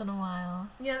every once in a while.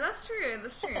 Yeah, that's true.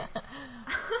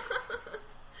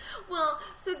 Well,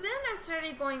 so then I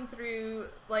started going through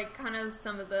like kind of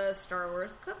some of the Star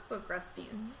Wars cookbook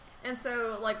recipes, and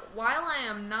so like while I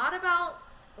am not about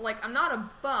I'm not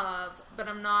above, but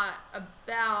I'm not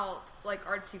about like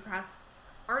artsy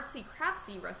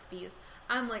craftsy recipes.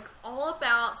 I'm like all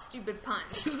about stupid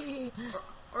puns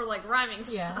or like rhyming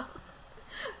stuff.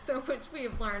 So which we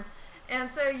have learned. And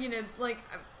so, like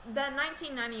that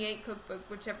 1998 cookbook,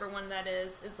 whichever one that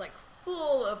is like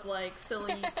full of like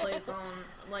silly plays on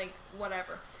like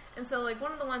whatever. And so like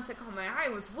one of the ones that caught my eye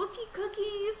was Wookiee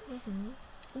cookies.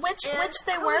 Which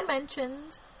they were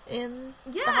mentioned in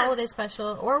the holiday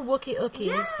special, or Wookiee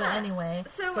Ookies, but anyway.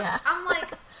 So I'm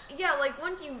like, like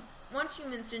once you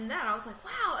mentioned that, I was like,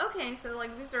 wow, okay, so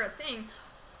like these are a thing.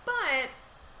 But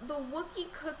the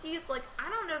Wookiee cookies, like I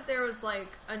don't know if there was like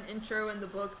an intro in the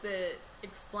book that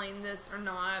explained this or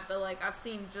not, but like I've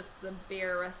seen just the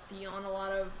bare recipe on a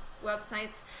lot of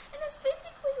websites, and it's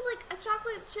basically like a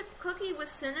chocolate chip cookie with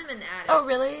cinnamon added. Oh,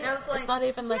 really? And I was like, it's not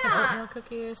even like an oatmeal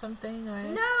cookie or something? Or...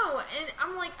 No, and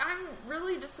I'm like, I'm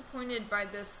really disappointed by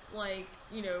this, like,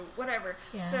 whatever.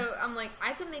 Yeah. So I'm like,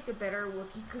 I can make a better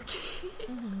Wookiee cookie.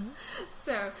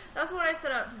 So that's what I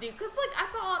set out to do. Because, like,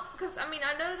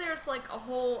 I know there's like a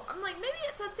whole, I'm like, maybe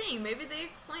it's a thing. Maybe they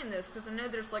explain this, because I know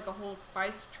there's like a whole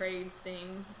spice trade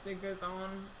thing that goes on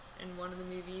in one of the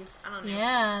movies. I don't know.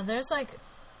 Yeah, there's like...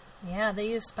 Yeah, they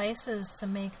use spices to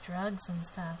make drugs and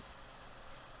stuff.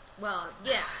 Well,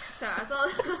 yeah. So I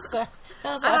thought that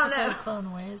was an episode of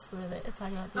Clone Wars where they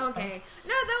talking about the spice. Okay.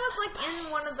 No, that was like in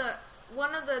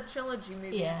one of the trilogy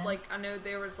movies. Yeah. Like I know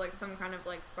there was like some kind of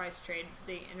like spice trade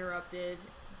they interrupted,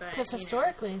 but because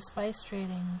historically spice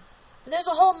trading. There's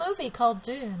a whole movie called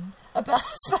Dune about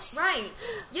spice. Right.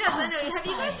 Yes, I know. So have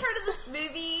you guys heard of this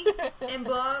movie and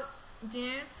book,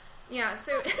 Dune? Yeah.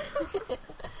 So.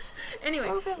 Anyway,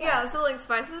 so, like,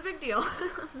 spice is a big deal.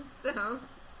 So,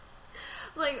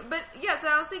 like, but, so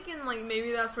I was thinking, like,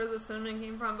 maybe that's where the cinnamon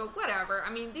came from, but whatever.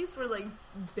 I mean, these were, like,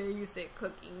 basic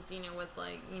cookies, with,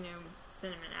 like,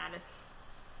 cinnamon added.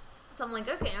 So I'm like,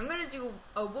 okay, I'm gonna do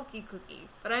a Wookiee cookie,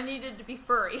 but I needed to be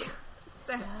furry.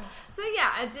 So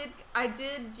I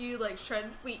did do, like,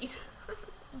 shredded wheat.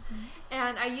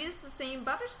 And I used the same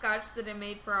butterscotch that I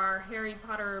made for our Harry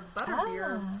Potter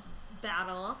butterbeer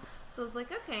battle. So I was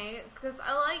like, okay, because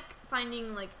I like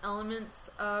finding, like, elements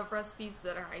of recipes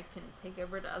that I can take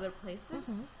over to other places.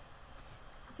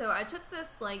 So I took this,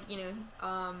 like,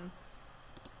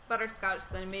 butterscotch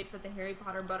that I made for the Harry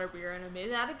Potter butterbeer, and I made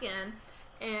that again.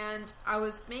 And I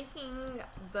was making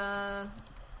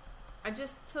I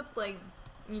just took, like,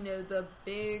 you know, the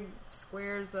big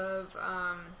squares of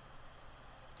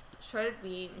shredded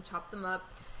wheat and chopped them up,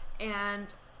 and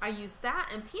I used that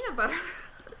and peanut butter.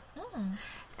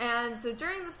 And so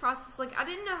during this process, like, I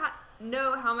didn't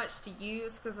know how much to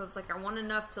use, because I was like, I want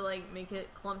enough to, like, make it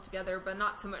clump together, but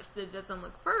not so much that it doesn't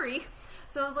look furry.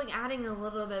 So I was, like, adding a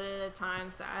little bit at a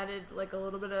time. So I added, like, a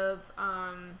little bit of,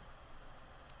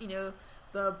 you know,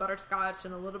 the butterscotch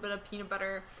and a little bit of peanut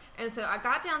butter. And so I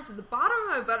got down to the bottom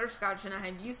of my butterscotch and I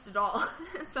had used it all.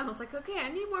 So I was like, okay, I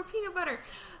need more peanut butter.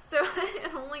 So I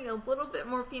had only a little bit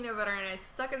more peanut butter, and I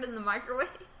stuck it in the microwave.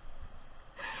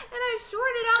 And I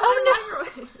shorted out my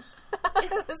microwave.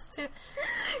 It was too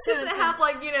Because it had,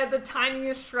 like, you know, the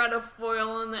tiniest shred of foil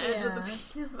on the edge of the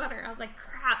peanut butter. I was like,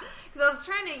 crap. Because I was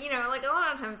trying to, you know, like, a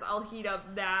lot of times I'll heat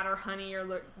up that or honey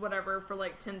or whatever for,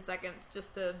 like, 10 seconds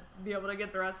just to be able to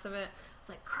get the rest of it. I was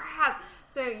like, crap.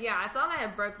 So, yeah, I thought I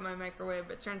had broken my microwave,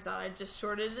 but turns out I just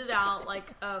shorted it out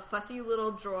like a fussy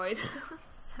little droid.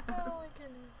 Oh, my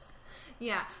goodness.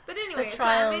 Yeah. But anyway, the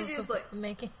trials so I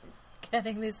made these, of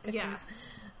getting these cookies. Yeah.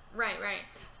 Right.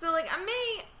 So, like, I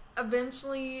may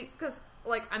eventually, because,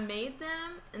 like, I made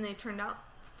them and they turned out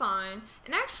fine,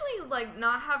 and actually, like,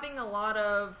 not having a lot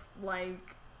of,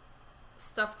 like,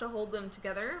 stuff to hold them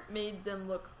together made them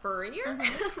look furrier,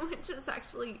 which is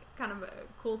actually kind of a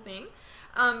cool thing.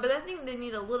 But I think they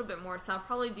need a little bit more, so I'll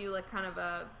probably do, like, kind of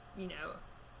a, you know,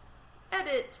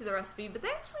 edit to the recipe, but they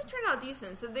actually turned out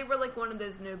decent. So they were like one of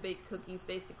those no-bake cookies,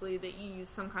 basically, that you use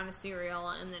some kind of cereal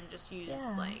and then just use,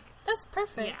 like... That's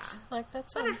perfect. Yeah. Like,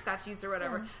 that sounds... butterscotch use or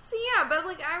whatever. Yeah. So yeah, but,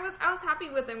 like, I was happy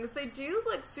with them, because they do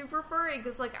look super furry,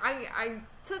 because, like, I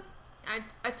took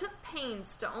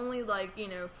pains to only, like, you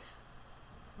know,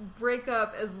 break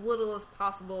up as little as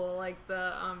possible, like,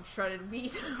 the shredded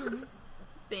wheat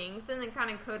things, and then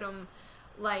kind of coat them,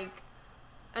 like,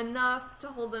 enough to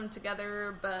hold them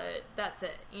together, but that's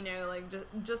it, you know, like,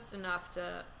 just enough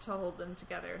to hold them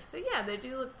together. So yeah, they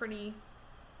do look pretty,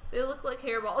 they look like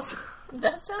hairballs.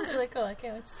 That sounds really cool. I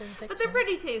can't wait to see the pictures. But they're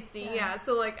pretty tasty, yeah.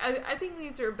 So, like, I think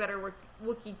these are better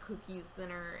Wookiee cookies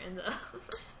than are in the...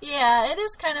 Yeah, it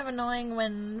is kind of annoying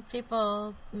when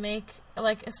people make,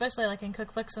 like, especially, like, in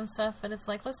cookbooks and stuff, and it's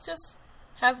like, let's just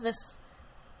have this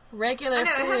regular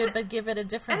food, but give it a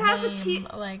different name. It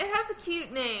has a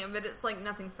cute name, but it's, like,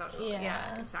 nothing special.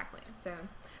 Yeah, exactly. So,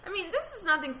 I mean, this is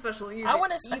nothing special either.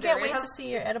 I can't wait to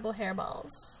see your edible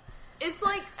hairballs. It's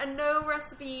like a no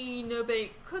recipe, no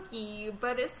bake cookie,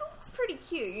 but it still looks pretty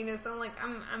cute, you know. So I'm like,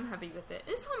 I'm happy with it.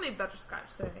 It's homemade butterscotch,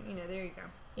 so you know, there you go.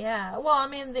 Yeah, well, I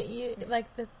mean, that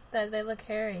they look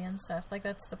hairy and stuff. Like,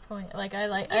 that's the point. Like, I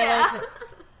like that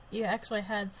you actually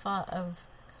had thought of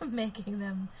making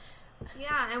them.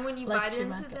 Yeah, and when you like bite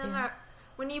into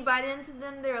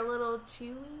them, they're a little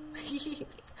chewy.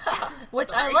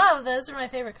 Which I love. Those are my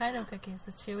favorite kind of cookies.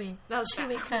 The chewy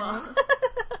kind.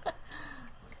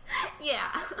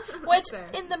 Yeah. Which,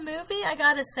 in the movie, I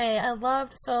gotta say, I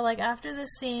loved, so, like, after the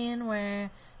scene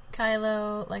where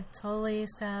Kylo, like, totally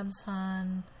stabs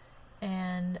Han,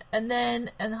 and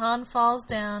Han falls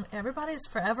down, everybody's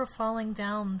forever falling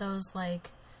down those,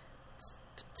 like,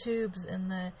 tubes in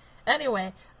the,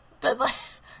 anyway, but, like,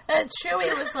 and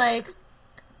Chewie was like,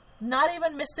 not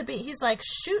even missed a beat, he's like,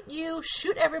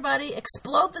 shoot everybody,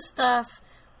 explode the stuff,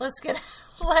 let's get,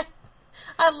 like,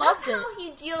 I loved it.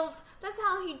 That's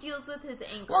how he deals with his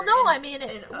anger. Well, no, I mean,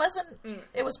 it wasn't...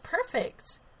 It was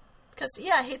perfect. Because,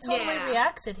 yeah, he totally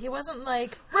reacted. He wasn't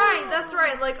like... Right, that's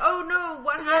right. Like, oh, no,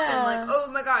 what happened? Like, oh,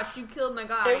 my gosh, you killed my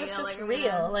guy. It was just like,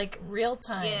 real. Like, real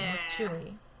time with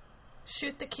Chewie.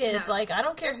 Shoot the kid. No. Like, I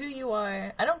don't care who you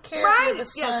are. I don't care if you're the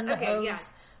son of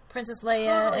Princess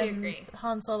Leia and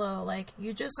Han Solo. Like,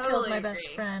 you just killed my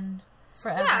best friend.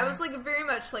 Forever. Yeah, it was like a very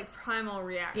much like primal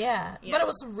reaction. Yeah, but it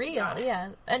was real.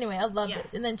 Yeah. Anyway, I loved it.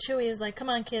 And then Chewie is like, "Come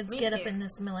on, kids, get up in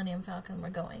this Millennium Falcon. We're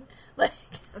going." Like,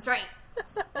 that's right.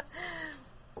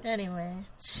 Anyway,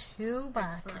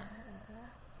 Chewbacca.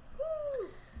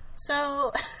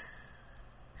 So,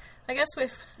 I guess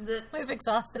we've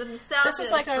exhausted. This is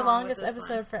like our longest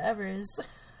episode forever. Is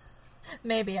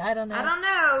maybe, I don't know. I don't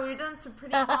know. We've done some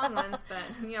pretty long ones,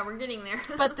 but yeah, we're getting there.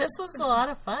 But this was a lot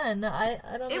of fun. I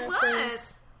don't know. It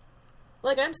was.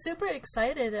 Like, I'm super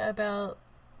excited about,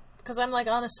 because I'm like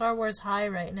on a Star Wars high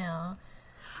right now.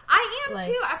 I am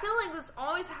too. I feel like this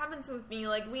always happens with me.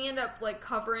 Like, we end up like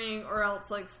covering, or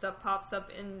else like stuff pops up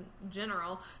in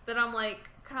general that I'm like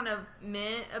kind of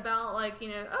meh about, like, you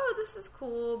know, oh, this is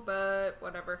cool, but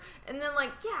whatever. And then,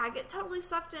 like, yeah, I get totally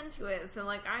sucked into it. So,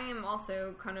 like, I am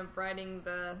also kind of riding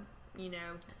the, you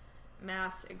know,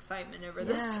 mass excitement over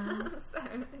this.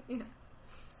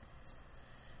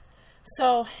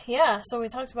 So we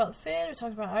talked about the food, we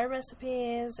talked about our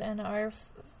recipes, and our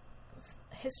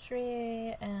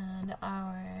history, and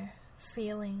our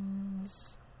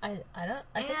feelings. I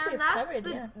think we've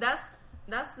covered,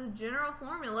 That's the general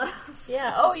formula.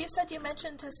 Yeah. Oh, you said you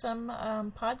mentioned to some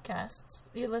podcasts.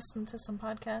 You listened to some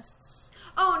podcasts.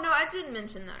 Oh no, I did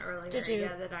mention that earlier. Did you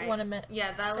want to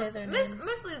say their names?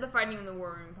 Mostly the Fighting in the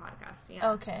War Room podcast.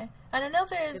 Yeah. Okay. And I know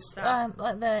there's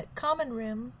the Common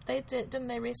Room. Didn't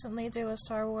they recently do a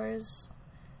Star Wars?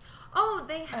 Oh,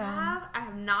 they have. I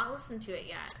have not listened to it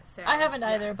yet. So I haven't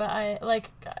either, but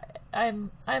I'm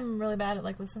really bad at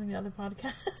listening to other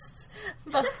podcasts.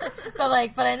 but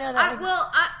I know that.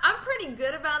 I'm pretty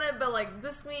good about it, but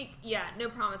this week, no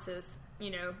promises.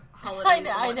 Holidays.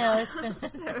 I know it's been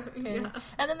crazy. Yeah.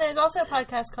 And then there's also a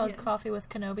podcast called Coffee with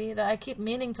Kenobi that I keep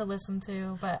meaning to listen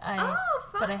to, but I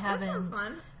haven't. That sounds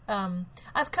fun.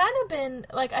 I've kind of been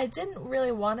I didn't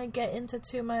really want to get into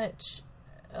too much.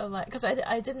 Because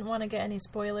I didn't want to get any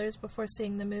spoilers before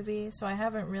seeing the movie, so I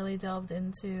haven't really delved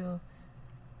into,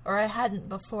 or I hadn't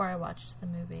before I watched the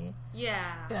movie.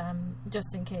 Yeah.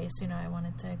 Just in case, I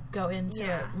wanted to go into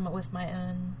it with my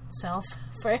own self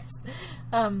first.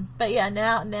 But yeah,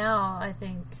 now I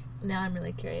think I'm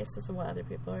really curious as to what other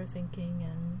people are thinking,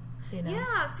 and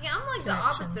Yeah, see, I'm the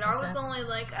opposite. I was only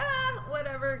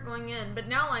whatever going in, but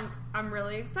now I'm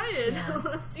really excited. I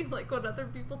want to see what other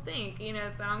people think,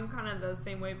 so I'm kind of the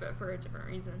same way, but for a different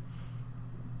reason.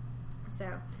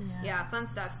 So, fun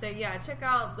stuff. So, check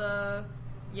out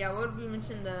what did we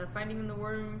mention? The Fighting in the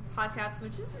War Room podcast,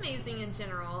 which is amazing in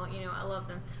general. I love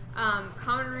them.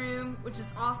 Common Room, which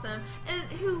is awesome, and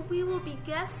who we will be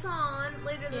guests on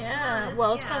later this month. Yeah,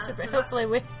 well, it's sponsor free. Hopefully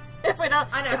if we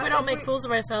don't make fools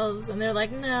of ourselves, and they're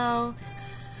like, no.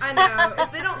 I know.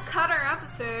 If they don't cut our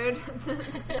episode.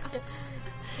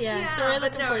 So we're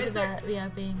looking forward to that.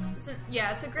 Being.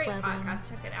 It's a great podcast.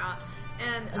 Check it out.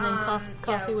 And then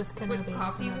Coffee with Kenobi.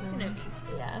 Coffee with Kenobi.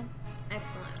 Yeah.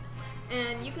 Excellent.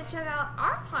 And you can check out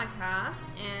our podcast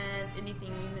and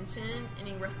anything we mentioned,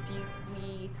 any recipes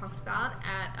we talked about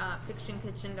at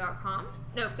fictionkitchen.com.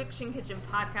 No,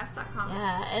 fictionkitchenpodcast.com.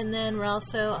 Yeah, and then we're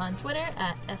also on Twitter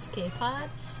at FKPod,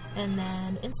 and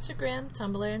then Instagram,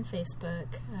 Tumblr, and Facebook,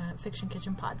 Fiction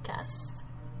Kitchen Podcast.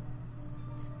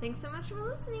 Thanks so much for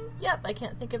listening. Yep, I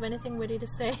can't think of anything witty to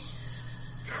say.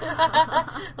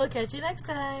 We'll catch you next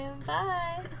time.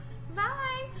 Bye.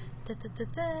 Bye. Da, da, da,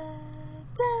 da,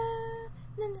 da.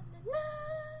 Na, na, na, na,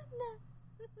 na.